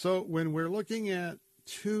 So when we're looking at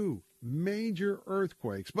two major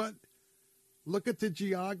earthquakes, but look at the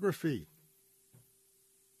geography.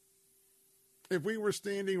 If we were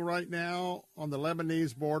standing right now on the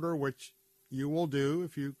Lebanese border, which you will do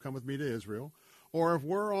if you come with me to Israel, or if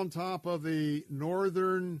we're on top of the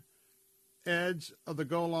northern edge of the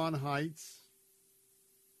Golan Heights,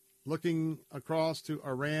 looking across to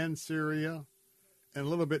Iran, Syria, and a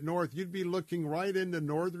little bit north, you'd be looking right into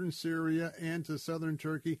northern Syria and to southern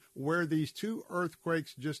Turkey, where these two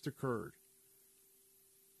earthquakes just occurred.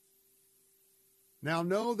 Now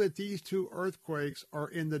know that these two earthquakes are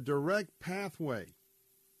in the direct pathway.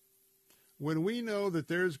 When we know that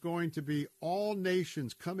there's going to be all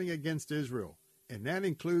nations coming against Israel, and that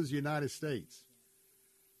includes the United States.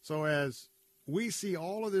 So as we see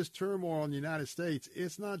all of this turmoil in the United States,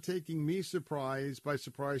 it's not taking me by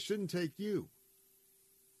surprise, shouldn't take you.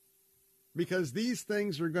 Because these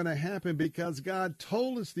things are going to happen because God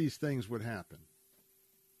told us these things would happen.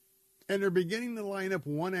 And they're beginning to line up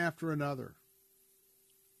one after another.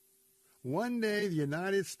 One day the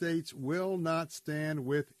United States will not stand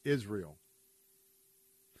with Israel.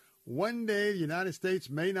 One day the United States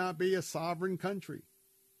may not be a sovereign country.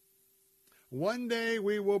 One day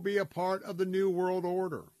we will be a part of the New World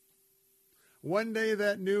Order. One day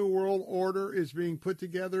that New World Order is being put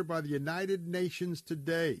together by the United Nations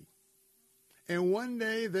today. And one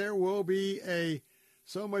day there will be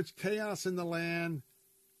so much chaos in the land.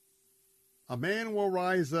 A man will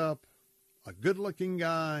rise up, a good-looking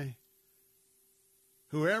guy,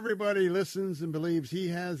 who everybody listens and believes he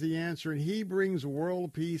has the answer, and he brings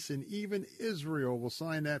world peace, and even Israel will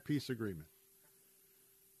sign that peace agreement.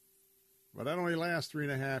 But that only lasts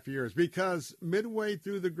 3.5 years, because midway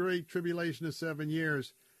through the great tribulation of 7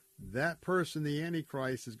 years, that person, the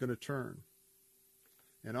Antichrist, is going to turn.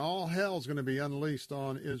 And all hell is going to be unleashed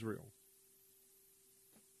on Israel.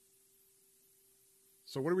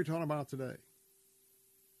 So what are we talking about today?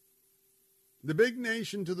 The big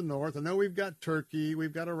nation to the north, I know we've got Turkey,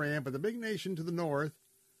 we've got Iran, but the big nation to the north,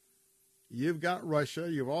 you've got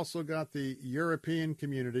Russia, you've also got the European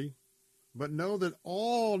community. But know that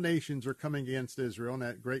all nations are coming against Israel in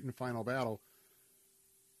that great and final battle.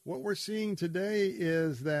 What we're seeing today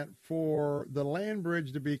is that for the land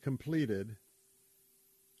bridge to be completed,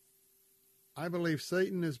 I believe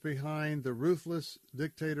Satan is behind the ruthless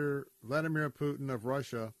dictator Vladimir Putin of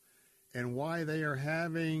Russia, and why they are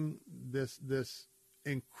having this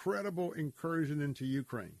incredible incursion into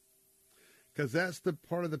Ukraine. Because that's the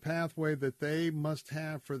part of the pathway that they must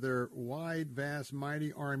have for their wide, vast,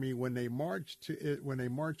 mighty army when they march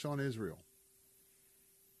on Israel.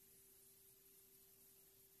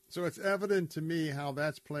 So it's evident to me how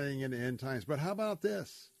that's playing in the end times. But how about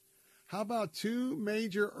this? How about 2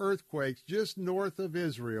 major earthquakes just north of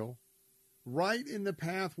Israel, right in the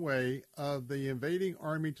pathway of the invading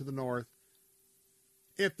army to the north?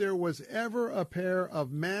 If there was ever a pair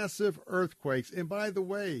of massive earthquakes, and by the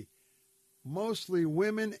way, mostly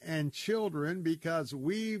women and children, because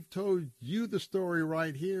we've told you the story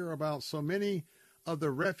right here about so many of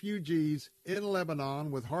the refugees in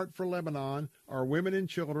Lebanon with Heart for Lebanon are women and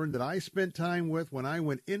children that I spent time with when I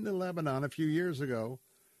went into Lebanon a few years ago.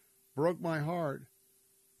 Broke my heart.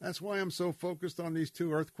 That's why I'm so focused on these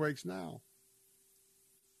 2 earthquakes now.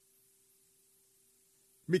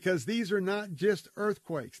 Because these are not just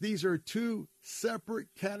earthquakes. These are 2 separate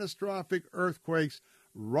catastrophic earthquakes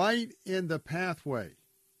right in the pathway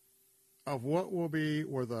of what will be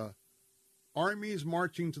where the armies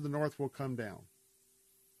marching to the north will come down.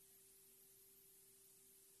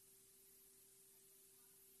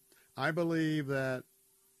 I believe that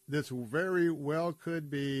this very well could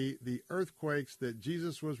be the earthquakes that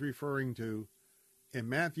Jesus was referring to in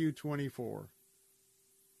Matthew 24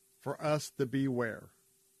 for us to beware.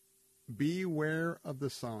 Beware of the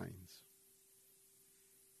signs.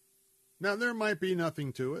 Now, there might be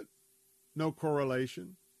nothing to it, no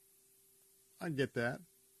correlation. I get that.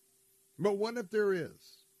 But what if there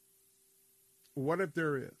is? What if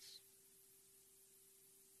there is?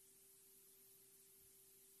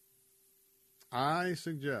 I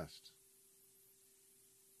suggest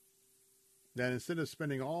that instead of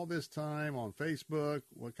spending all this time on Facebook,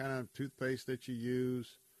 what kind of toothpaste that you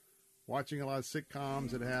use, watching a lot of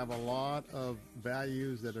sitcoms that have a lot of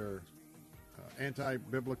values that are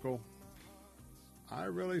anti-biblical, I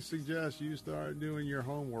really suggest you start doing your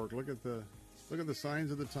homework. Look at the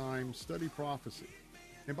signs of the times. Study prophecy.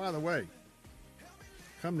 And by the way,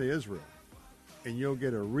 come to Israel, and you'll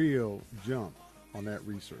get a real jump on that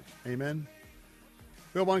research. Amen?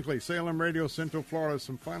 Bill Bunkley, Salem Radio, Central Florida.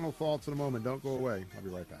 Some final thoughts in a moment. Don't go away. I'll be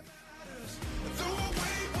right back.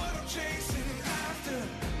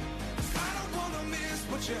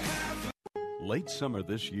 Late summer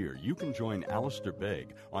this year, you can join Alistair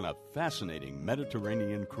Begg on a fascinating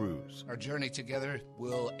Mediterranean cruise. Our journey together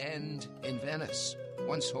will end in Venice,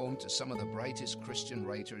 once home to some of the brightest Christian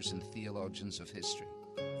writers and theologians of history.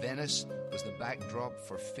 Venice was the backdrop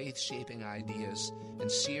for faith-shaping ideas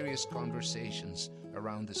and serious conversations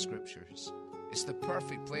around the Scriptures. It's the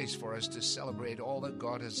perfect place for us to celebrate all that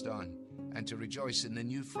God has done and to rejoice in the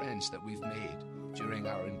new friends that we've made during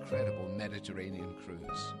our incredible Mediterranean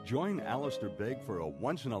cruise. Join Alistair Begg for a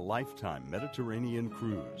once-in-a-lifetime Mediterranean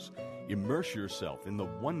cruise. Immerse yourself in the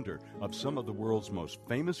wonder of some of the world's most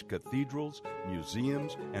famous cathedrals,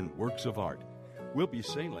 museums, and works of art. We'll be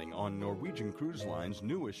sailing on Norwegian Cruise Line's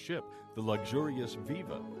newest ship, the luxurious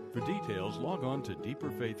Viva. For details, log on to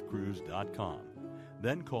deeperfaithcruise.com.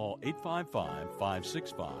 Then call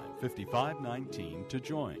 855-565-5519 to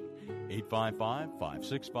join.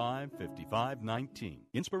 855-565-5519.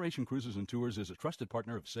 Inspiration Cruises and Tours is a trusted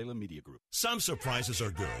partner of Salem Media Group. Some surprises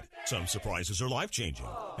are good, some surprises are life-changing,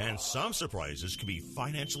 and some surprises can be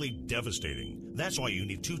financially devastating. That's why you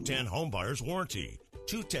need 210 Homebuyers Warranty.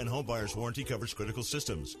 210 Homebuyers Warranty covers critical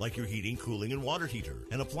systems like your heating, cooling, and water heater,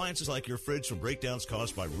 and appliances like your fridge from breakdowns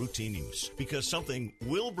caused by routine use. Because something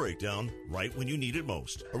will break down right when you need it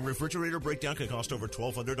most. A refrigerator breakdown can cost over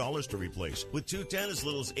 $1,200 to replace. With 210, as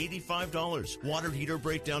little as $85. Water heater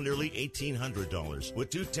breakdown nearly $1,800. With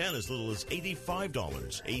 210, as little as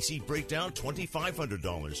 $85. AC breakdown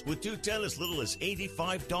 $2,500. With 210, as little as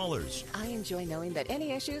 $85. I enjoy knowing that any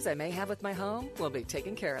issues I may have with my home will be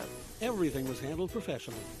taken care of. Everything was handled professionally.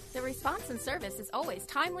 The response and service is always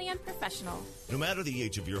timely and professional. No matter the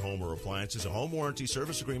age of your home or appliances, a home warranty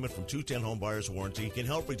service agreement from 210 Homebuyers Warranty can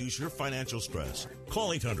help reduce your financial stress. Call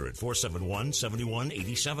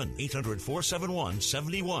 800-471-7187.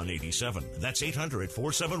 800-471-7187. That's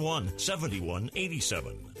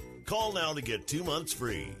 800-471-7187. Call now to get 2 months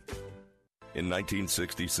free. In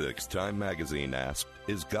 1966, Time magazine asked,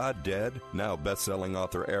 "Is God dead?" Now best-selling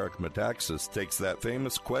author Eric Metaxas takes that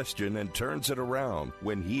famous question and turns it around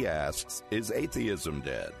when he asks, "Is atheism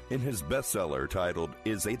dead?" In his bestseller titled,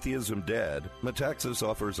 "Is Atheism Dead?", Metaxas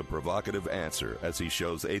offers a provocative answer as he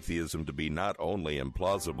shows atheism to be not only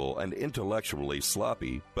implausible and intellectually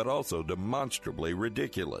sloppy, but also demonstrably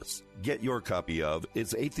ridiculous. Get your copy of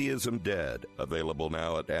Is Atheism Dead? Available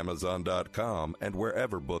now at Amazon.com and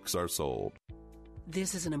wherever books are sold.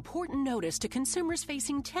 This is an important notice to consumers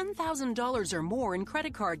facing $10,000 or more in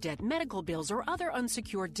credit card debt, medical bills, or other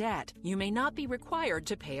unsecured debt. You may not be required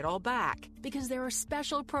to pay it all back because there are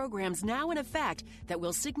special programs now in effect that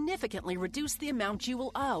will significantly reduce the amount you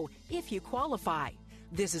will owe if you qualify.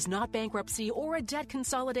 This is not bankruptcy or a debt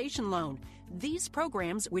consolidation loan. These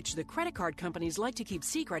programs, which the credit card companies like to keep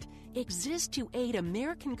secret, exist to aid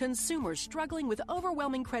American consumers struggling with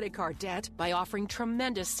overwhelming credit card debt by offering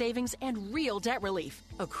tremendous savings and real debt relief.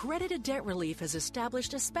 Accredited Debt Relief has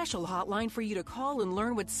established a special hotline for you to call and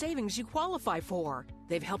learn what savings you qualify for.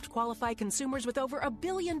 They've helped qualify consumers with over $1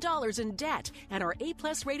 billion in debt and are A+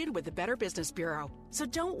 rated with the Better Business Bureau. So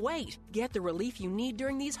don't wait. Get the relief you need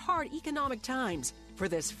during these hard economic times. For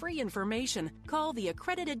this free information, call the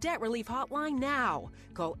Accredited Debt Relief Hotline now.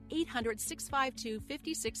 Call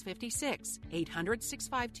 800-652-5656.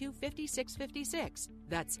 800-652-5656.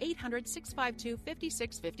 That's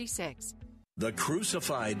 800-652-5656. The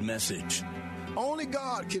Crucified Message. Only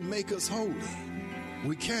God can make us holy.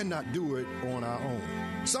 We cannot do it on our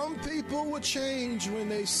own. Some people will change when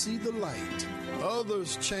they see the light.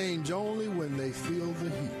 Others change only when they feel the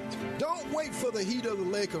heat. Don't wait for the heat of the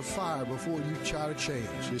lake of fire before you try to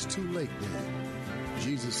change. It's too late then.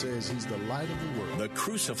 Jesus says he's the light of the world. The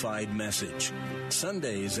Crucified Message.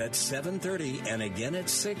 Sundays at 7:30 and again at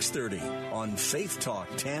 6:30 on Faith Talk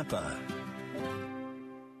Tampa.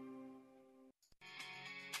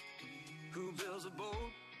 Who builds a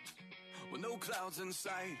boat with no clouds in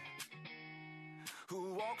sight?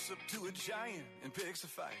 Who walks up to a giant and picks a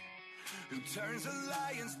fight? Who turns a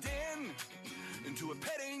lion's den into a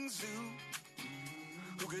petting zoo?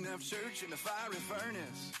 Who can have church in a fiery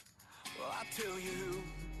furnace? Well, I'll tell you who.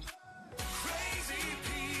 Crazy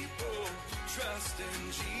people trusting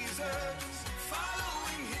Jesus,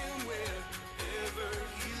 following him wherever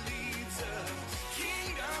he leads us.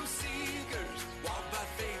 Kingdom seekers, walk by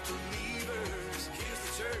faith believers. Here's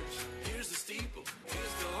the church, here's the steeple,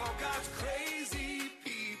 here's to all God's crazy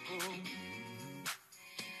people.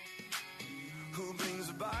 Who brings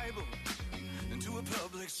a Bible into a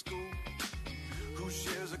public school? Who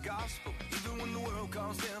shares a gospel even when the world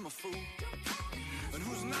calls them a fool? And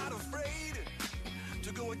who's not afraid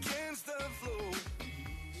to go against the flow?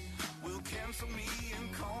 Will cancel me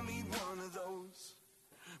and call me one of those,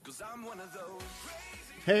 'cause I'm one of those.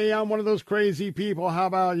 Hey, I'm one of those crazy people. How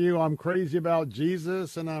about you? I'm crazy about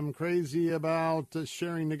Jesus, and I'm crazy about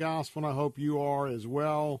sharing the gospel, and I hope you are as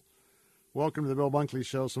well. Welcome to the Bill Bunkley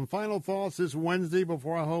Show. Some final thoughts this Wednesday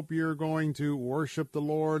before I hope you're going to worship the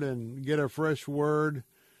Lord and get a fresh word.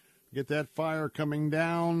 Get that fire coming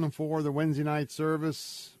down for the Wednesday night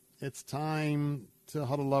service. It's time to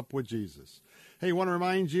huddle up with Jesus. Hey, I want to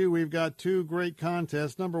remind you we've got two great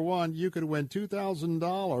contests. Number one, you could win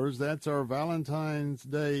 $2,000. That's our Valentine's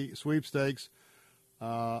Day sweepstakes.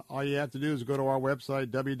 All you have to do is go to our website,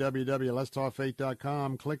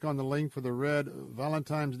 www.letstalkfaith.com, click on the link for the red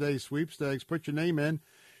Valentine's Day sweepstakes, put your name in,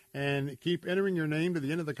 And keep entering your name to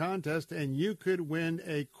the end of the contest, and you could win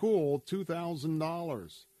a cool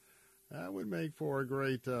 $2,000. That would make for a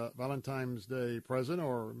great Valentine's Day present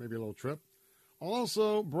or maybe a little trip.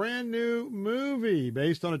 Also, brand new movie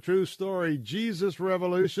based on a true story, Jesus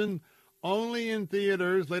Revolution, only in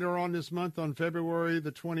theaters later on this month on February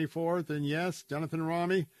the 24th. And yes, Jonathan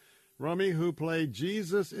Romy, who played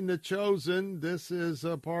Jesus in The Chosen. This is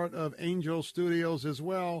a part of Angel Studios as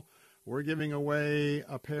well. We're giving away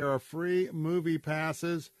a pair of free movie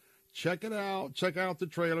passes. Check it out. Check out the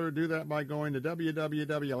trailer. Do that by going to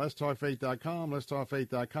www.letstalkfaith.com,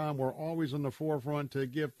 letstalkfaith.com. We're always on the forefront to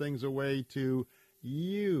give things away to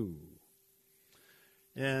you.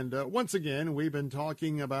 And once again, we've been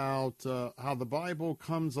talking about how the Bible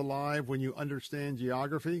comes alive when you understand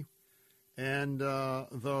geography. And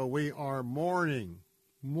though we are mourning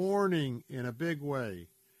in a big way,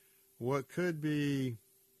 what could be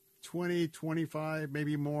 20, 25,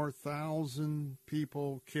 maybe more 1,000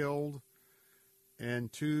 people killed,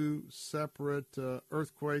 and 2 separate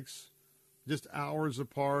earthquakes just hours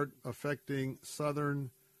apart affecting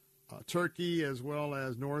southern Turkey as well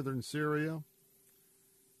as northern Syria.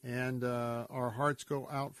 And our hearts go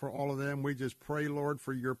out for all of them. We just pray, Lord,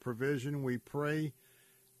 for your provision. We pray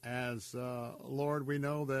as, Lord, we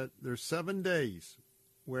know that there's 7 days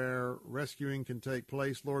where rescuing can take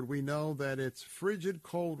place. Lord, we know that it's frigid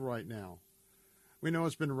cold right now. We know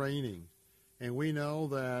it's been raining, and we know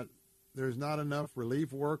that there's not enough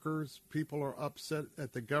relief workers. People are upset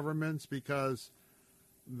at the governments because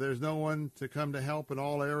there's no one to come to help in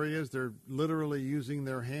all areas. They're literally using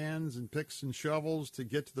their hands and picks and shovels to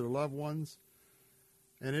get to their loved ones,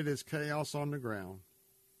 and it is chaos on the ground.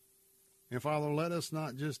 And Father, let us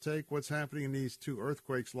not just take what's happening in these 2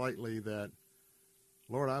 earthquakes lightly, that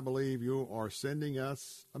Lord, I believe you are sending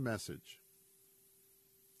us a message.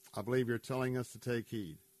 I believe you're telling us to take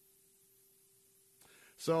heed.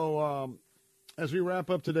 So as we wrap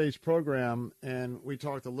up today's program, and we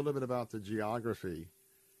talked a little bit about the geography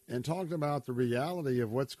and talked about the reality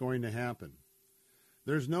of what's going to happen,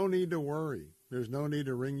 there's no need to worry. There's no need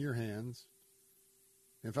to wring your hands.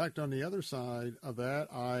 In fact, on the other side of that,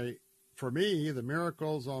 for me, the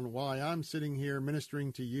miracles on why I'm sitting here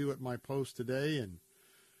ministering to you at my post today, and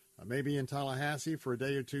maybe in Tallahassee for a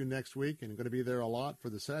day or 2 next week, and going to be there a lot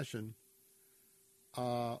for the session.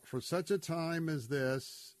 For such a time as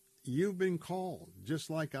this, you've been called,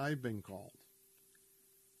 just like I've been called.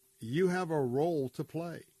 You have a role to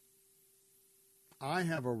play. I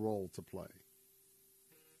have a role to play.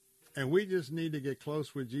 And we just need to get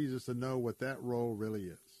close with Jesus to know what that role really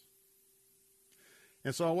is.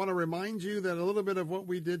 And so I want to remind you that a little bit of what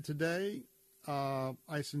we did today,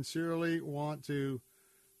 I sincerely want to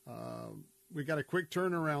we got a quick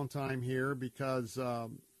turnaround time here because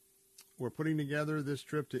we're putting together this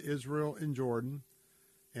trip to Israel and Jordan,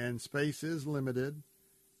 and space is limited.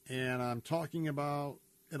 And I'm talking about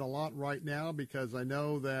it a lot right now because I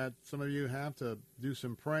know that some of you have to do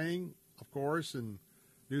some praying, of course, and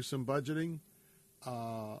do some budgeting.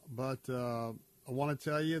 But I want to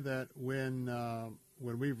tell you that when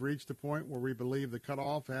we've reached the point where we believe the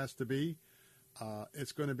cutoff has to be,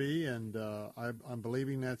 it's going to be, and I'm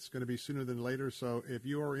believing that's going to be sooner than later. So if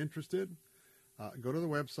you are interested, go to the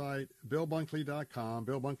website, BillBunkley.com,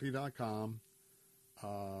 BillBunkley.com.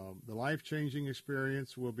 The life-changing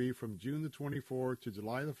experience will be from June the 24th to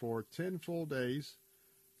July the 4th, 10 full days,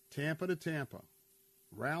 Tampa to Tampa,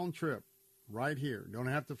 round trip, right here. Don't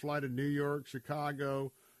have to fly to New York,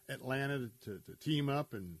 Chicago, Atlanta to team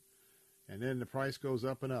up, and then the price goes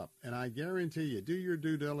up and up. And I guarantee you, do your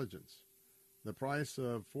due diligence. The price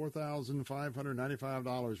of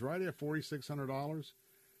 $4,595, right at $4,600.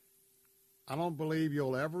 I don't believe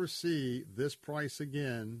you'll ever see this price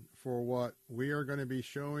again for what we are going to be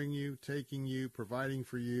showing you, taking you, providing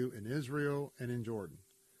for you in Israel and in Jordan.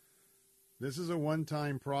 This is a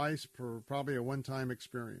one-time price, for probably a one-time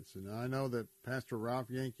experience. And I know that Pastor Ralph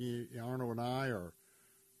Yankee Arnold and I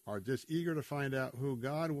are just eager to find out who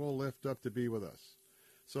God will lift up to be with us.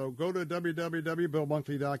 So go to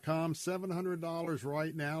www.BillBunkley.com. $700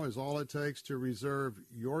 right now is all it takes to reserve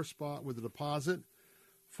your spot with a deposit.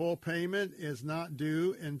 Full payment is not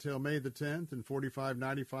due until May the 10th, and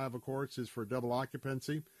 $45.95, of course, is for double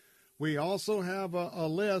occupancy. We also have a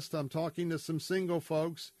list. I'm talking to some single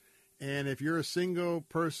folks, and if you're a single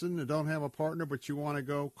person and don't have a partner but you want to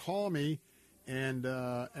go, call me, and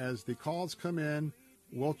as the calls come in,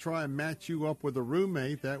 we'll try and match you up with a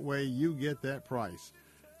roommate. That way you get that price.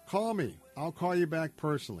 Call me. I'll call you back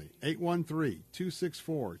personally.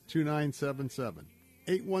 813-264-2977.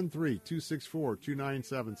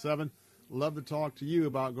 813-264-2977. love to talk to you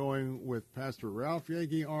about going with Pastor Ralph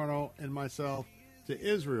Yagi Arnold and myself to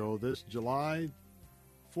Israel this July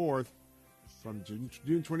 4th, from June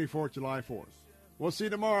 24th, July 4th. We'll see you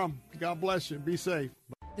tomorrow. God bless you. Be safe.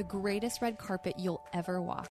 The greatest red carpet you'll ever walk.